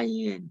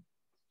Diane.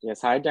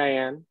 Yes, hi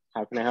Diane.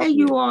 How can I help you?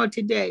 you? How you all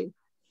today?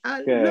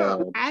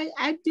 Look,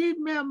 I did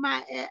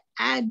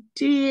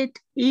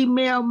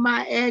email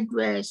my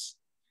address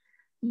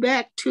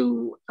back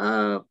to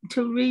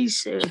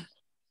Teresa.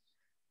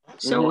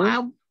 So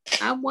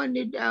I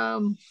wanted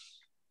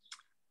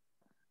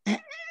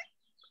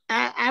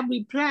I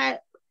replied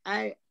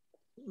I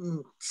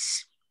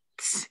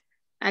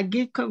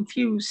get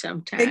confused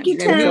sometimes. Take your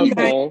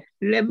time.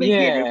 Let me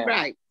get it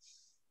right.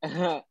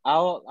 I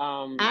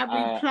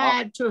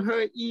replied to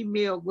her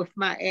email with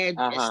my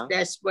address.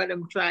 That's what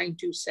I'm trying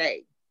to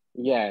say.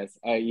 Yes,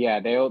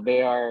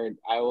 they are.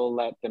 I will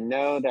let them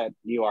know that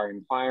you are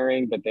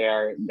inquiring, but they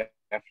are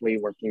definitely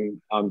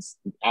working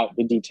out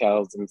the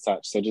details and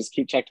such. So just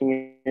keep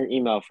checking your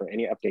email for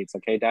any updates,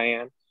 okay,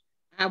 Diane?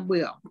 I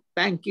will.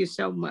 Thank you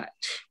so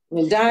much.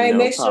 And Diane,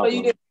 make sure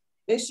you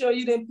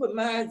didn't put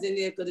mine in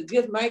there because the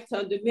gift might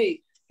come to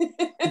me.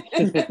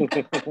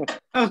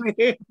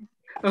 Okay.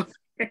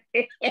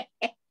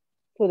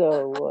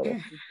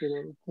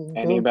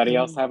 Anybody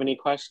else have any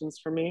questions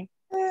for me?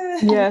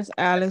 Yes,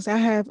 Alex, I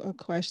have a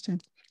question.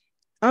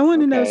 I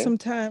want to know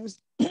sometimes,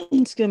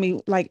 excuse me,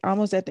 like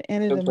almost at the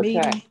end of the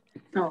meeting.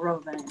 No,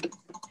 Roseanne.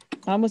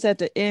 Almost at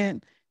the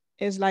end,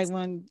 it's like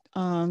when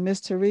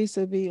Miss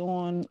Teresa be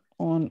on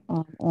the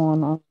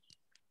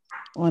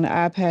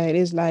iPad,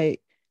 it's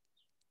like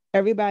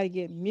everybody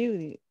get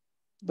muted.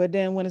 But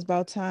then when it's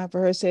about time for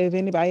her to say, if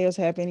anybody else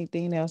have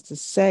anything else to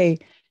say,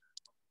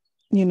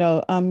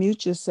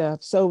 unmute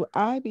yourself. So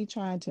I be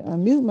trying to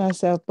unmute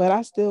myself, but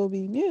I still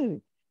be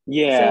muted.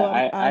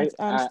 Yeah, so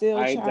I'm still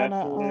I trying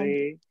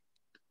definitely,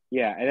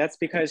 yeah, and that's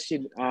because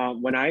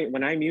when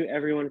I mute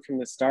everyone from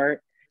the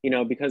start,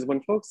 because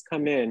when folks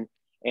come in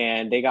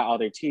and they got all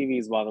their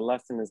TVs while the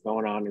lesson is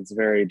going on, it's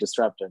very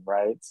disruptive,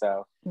 right?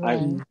 So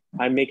right.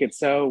 I make it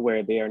so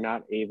where they are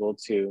not able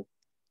to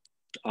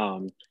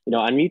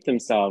unmute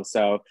themselves.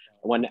 So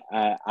when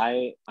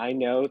I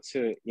know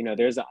to,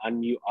 there's an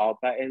unmute all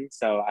button.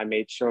 So I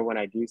made sure when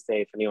I do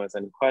say, if anyone has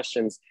any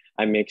questions,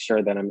 I make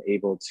sure that I'm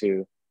able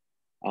to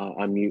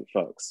unmute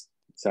folks.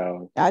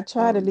 So I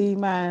try to leave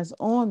mine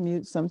on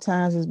mute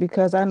sometimes, is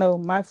because I know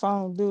my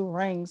phone do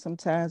ring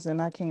sometimes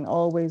and I can't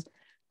always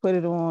put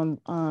it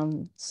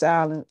on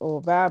silent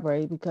or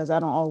vibrate because I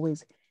don't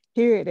always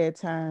hear it at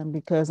time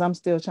because I'm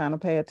still trying to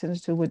pay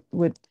attention to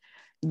what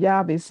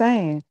y'all be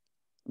saying.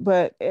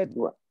 But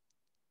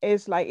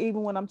it's like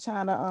even when I'm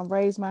trying to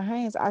raise my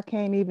hands, I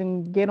can't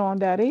even get on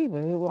that either.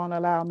 It won't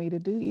allow me to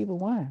do either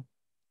one.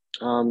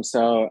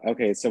 So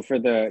for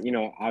the,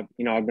 I've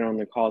been on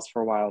the calls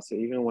for a while. So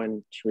even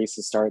when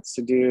Teresa starts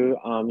to do,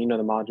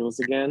 the modules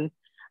again,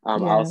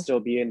 I'll still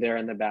be in there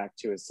in the back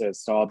to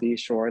assist. So I'll be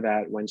sure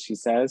that when she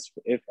says,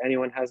 if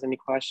anyone has any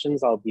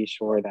questions, I'll be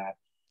sure that,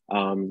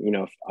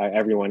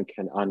 everyone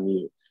can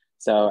unmute.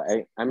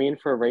 So, I mean,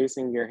 for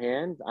raising your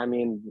hand,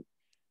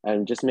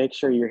 and just make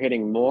sure you're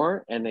hitting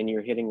more and then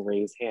you're hitting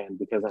raise hand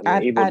because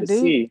I'm able to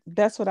see.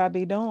 That's what I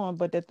be doing.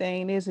 But the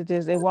thing is,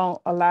 it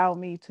won't allow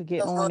me to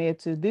get on there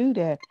to do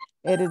that.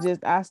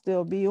 I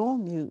still be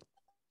on mute.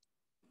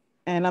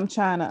 And I'm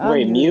trying to unmute.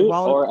 Wait, mute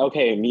or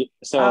okay, mute.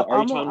 So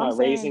are you talking about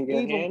raising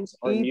your either, hands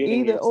or muting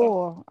either yourself?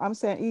 Or. I'm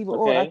saying either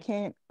or. I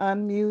can't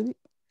unmute it.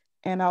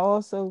 And I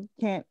also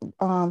can't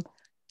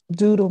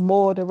do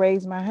to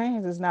raise my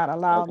hands. It's not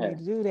allowing me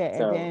to do that.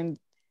 So, And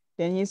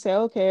then you say,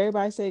 okay,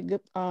 everybody say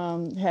good,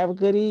 have a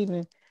good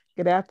evening,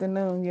 good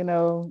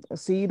afternoon,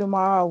 see you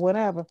tomorrow,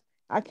 whatever.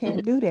 I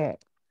can't do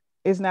that.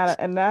 It's not,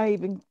 and I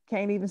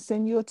can't even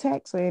send you a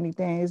text or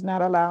anything. It's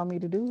not allowing me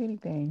to do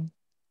anything.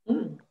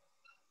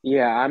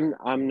 Yeah,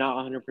 I'm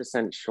not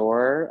 100%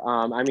 sure.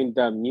 I mean,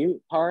 the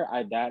mute part,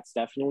 it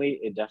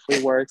definitely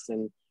works.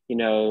 And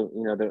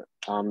the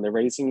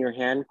raising your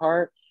hand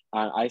part,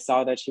 I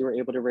saw that you were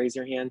able to raise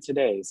your hand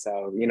today.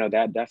 So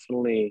that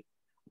definitely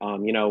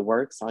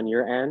works on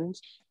your end.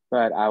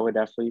 But I would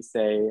definitely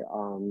say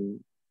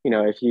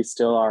if you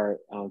still are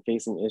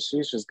facing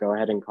issues, just go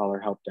ahead and call our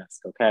help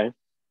desk. Okay.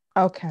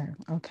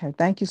 Okay.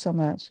 Thank you so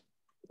much.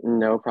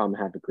 No problem.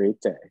 Have a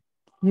great day.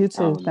 You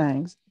too.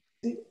 Thanks.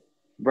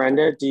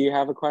 Brenda, do you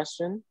have a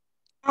question?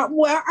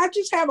 Well, I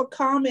just have a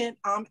comment.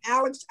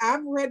 Alex,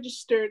 I've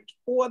registered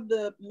for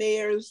the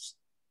mayor's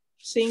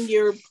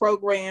senior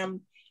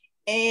program,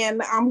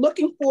 and I'm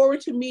looking forward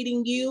to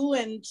meeting you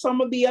and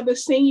some of the other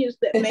seniors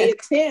that may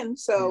attend.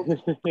 So,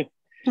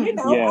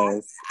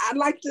 Yes. I'd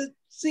like to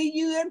see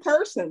you in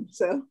person.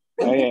 So,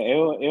 oh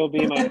yeah, it'll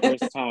be my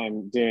first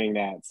time doing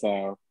that.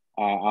 So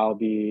I'll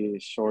be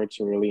sure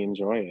to really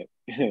enjoy it.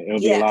 It'll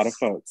be a lot of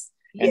folks,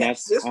 and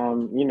that's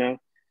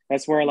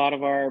that's where a lot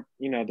of our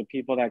the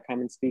people that come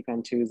and speak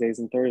on Tuesdays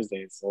and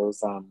Thursdays. So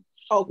it's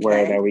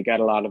where that we get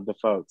a lot of the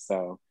folks.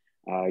 So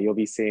you'll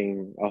be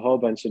seeing a whole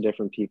bunch of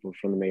different people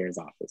from the mayor's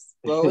office.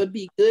 Well, it'd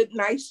be be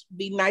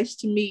nice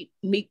to meet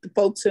the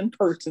folks in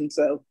person.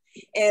 So,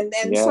 and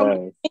some of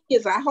the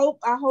things, I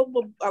hope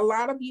a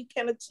lot of you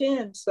can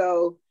attend.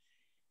 So,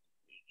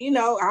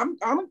 I'm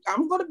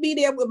going to be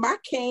there with my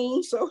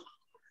cane. So.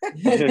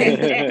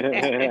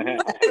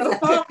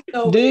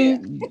 Do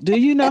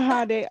you know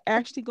how they're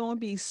actually going to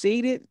be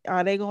seated?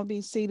 Are they going to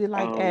be seated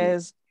like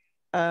as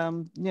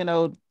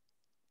the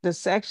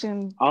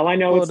section? All I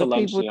know it's a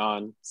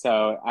luncheon,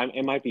 so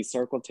it might be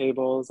circle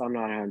tables. I'm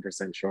not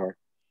 100% sure.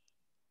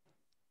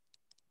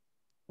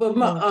 But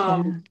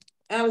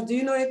Alice, do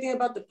you know anything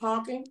about the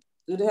parking?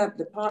 Do they have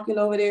the parking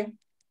over there?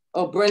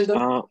 Oh,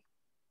 Brenda.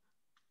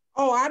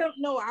 I don't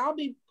know. I'll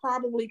be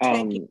probably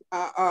taking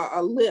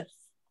a lift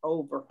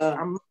over.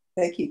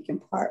 Think you can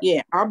park.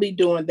 Yeah, I'll be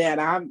doing that.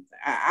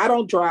 I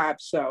don't drive,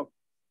 so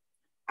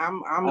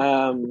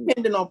I'm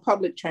depending on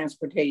public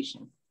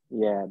transportation.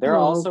 Yeah, there are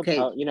also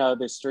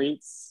the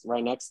streets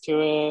right next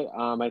to it.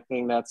 I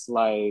think that's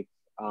like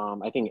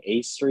I think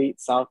 8th Street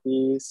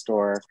Southeast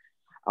or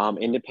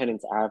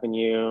Independence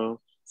Avenue.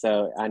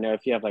 So I know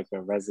if you have like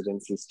a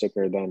residency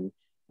sticker, then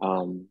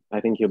I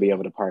think you'll be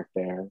able to park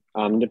there.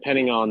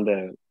 Depending on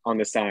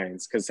the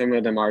signs, because some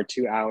of them are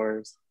 2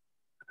 hours.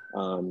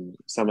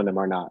 Some of them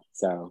are not.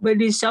 So,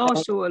 but it's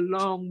also a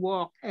long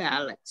walk,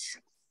 Alex.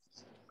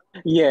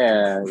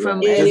 Yeah,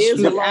 from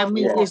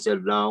it's a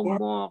long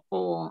walk,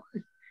 or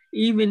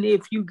even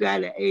if you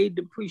got an aid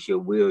to push your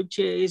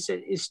wheelchair, it's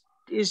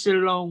a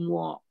long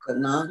walk. A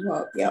long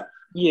walk, yep.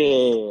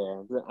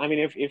 Yeah, I mean,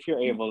 if you're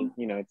able,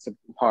 to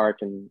park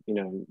and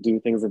do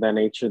things of that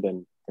nature,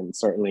 then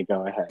certainly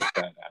go ahead.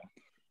 But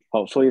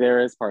hopefully there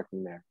is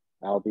parking there.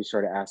 I'll be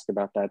sure to ask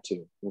about that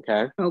too.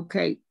 Okay.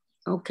 Okay.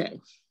 Okay.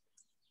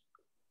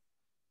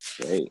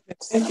 Great.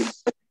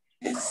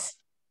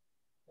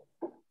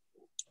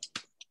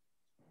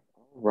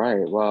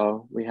 Right.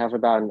 Well, we have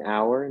about an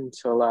hour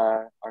until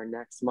our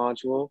next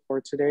module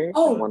for today at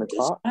 1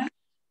 o'clock.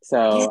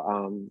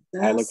 So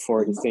I look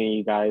forward to seeing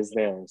you guys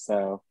there.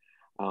 So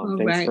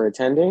thanks for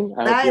attending.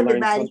 I hope you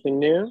learned something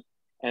new.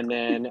 And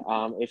then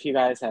if you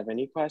guys have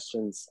any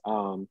questions,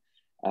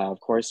 of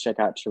course, check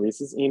out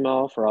Teresa's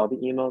email for all the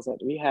emails that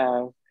we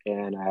have.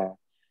 And,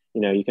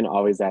 you can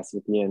always ask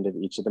at the end of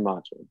each of the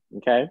modules.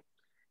 Okay?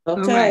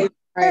 Okay. All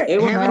right.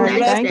 Have a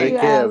nice day. Take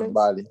care,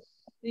 everybody.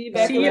 See you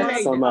back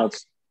Thanks so much.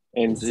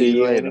 And see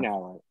you in an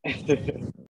hour.